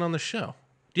for being on the show.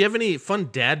 Do you have any fun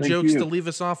dad jokes to leave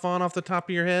us off the top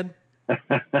of your head?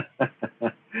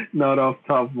 Not off the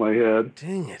top of my head.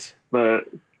 Dang it. But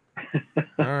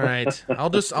all right.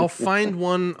 I'll find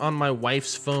one on my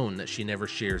wife's phone that she never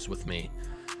shares with me.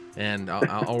 And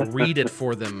I'll read it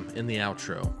for them in the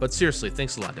outro. But seriously,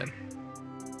 thanks a lot, Dad.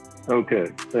 Okay,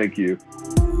 thank you.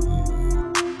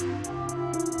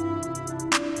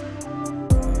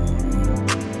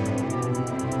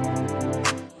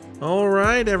 All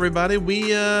right, everybody.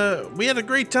 We had a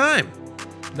great time.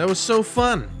 That was so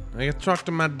fun. I got to talk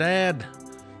to my dad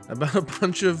about a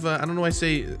bunch of I don't know why I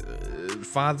say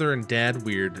father and dad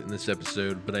weird in this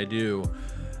episode, but I do.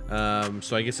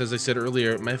 So I guess, as I said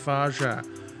earlier, my father.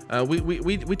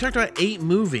 We talked about 8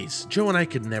 movies. Joe and I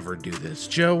could never do this.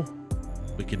 Joe,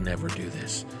 we could never do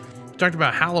this. We talked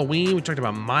about Halloween. We talked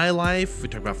about My Life. We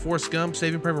talked about Forrest Gump,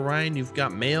 Saving Private Ryan, You've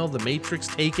Got Mail, The Matrix,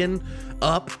 Taken,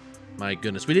 Up. My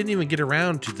goodness, we didn't even get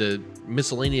around to the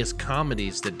miscellaneous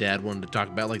comedies that Dad wanted to talk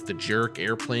about, like The Jerk,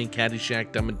 Airplane,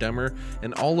 Caddyshack, Dumb and Dumber,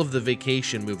 and all of the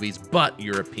vacation movies, but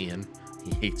European.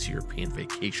 He hates European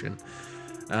Vacation.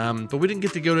 But we didn't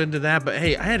get to go into that. But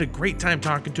hey, I had a great time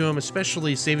talking to him,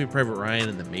 especially Saving Private Ryan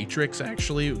and The Matrix,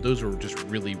 actually. Those were just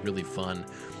really, really fun.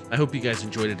 I hope you guys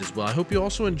enjoyed it as well. I hope you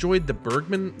also enjoyed the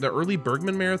early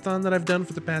Bergman marathon that I've done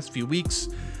for the past few weeks.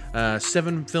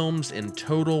 7 films in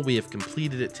total. We have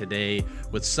completed it today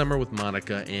with Summer with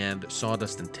Monica and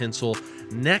Sawdust and Tinsel.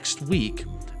 Next week,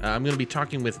 I'm going to be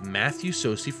talking with Matthew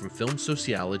Sosi from Film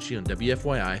Sociology on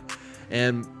WFYI.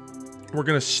 And we're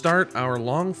going to start our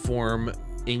long-form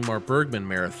Ingmar Bergman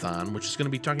marathon, which is going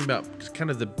to be talking about kind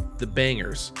of the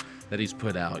bangers that he's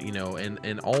put out,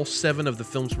 and all 7 of the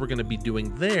films we're going to be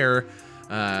doing there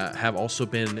have also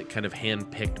been kind of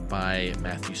handpicked by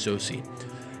Matthew Sosi.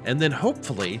 And then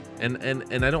hopefully, and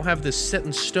I don't have this set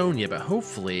in stone yet, but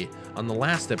hopefully on the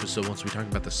last episode, once we talk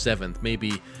about the 7th,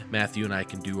 maybe Matthew and I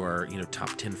can do our,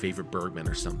 top 10 favorite Bergman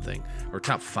or something, or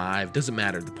top 5, doesn't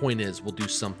matter. The point is we'll do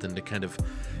something to kind of,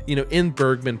 in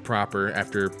Bergman proper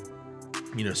after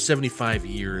 75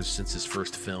 years since his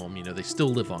first film, they still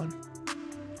live on.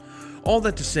 All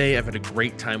that to say, I've had a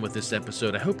great time with this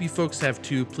episode. I hope you folks have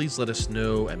too. Please let us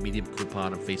know at Medium Cool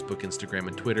Pod on Facebook, Instagram,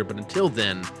 and Twitter. But until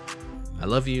then, I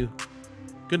love you.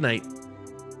 Good night.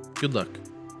 Good luck.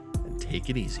 And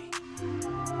take it easy.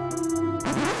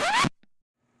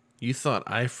 You thought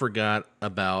I forgot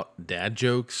about dad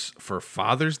jokes for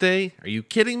Father's Day? Are you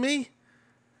kidding me?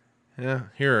 Yeah,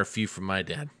 here are a few from my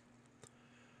dad.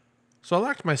 So I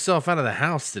locked myself out of the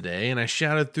house today, and I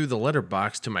shouted through the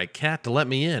letterbox to my cat to let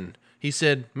me in. He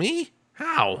said, "Me?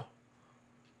 How?"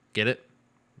 Get it?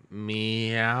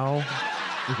 Meow.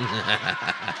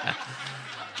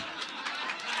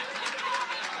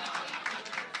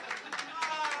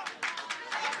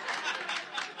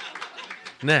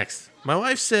 Next, my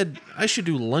wife said I should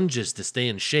do lunges to stay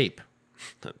in shape.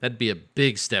 That'd be a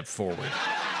big step forward.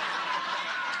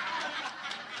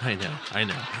 I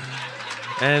know.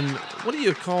 And what do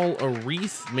you call a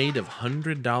wreath made of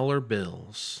 $100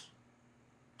 bills?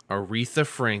 Aretha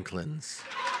Franklin's.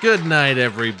 Good night,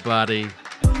 everybody.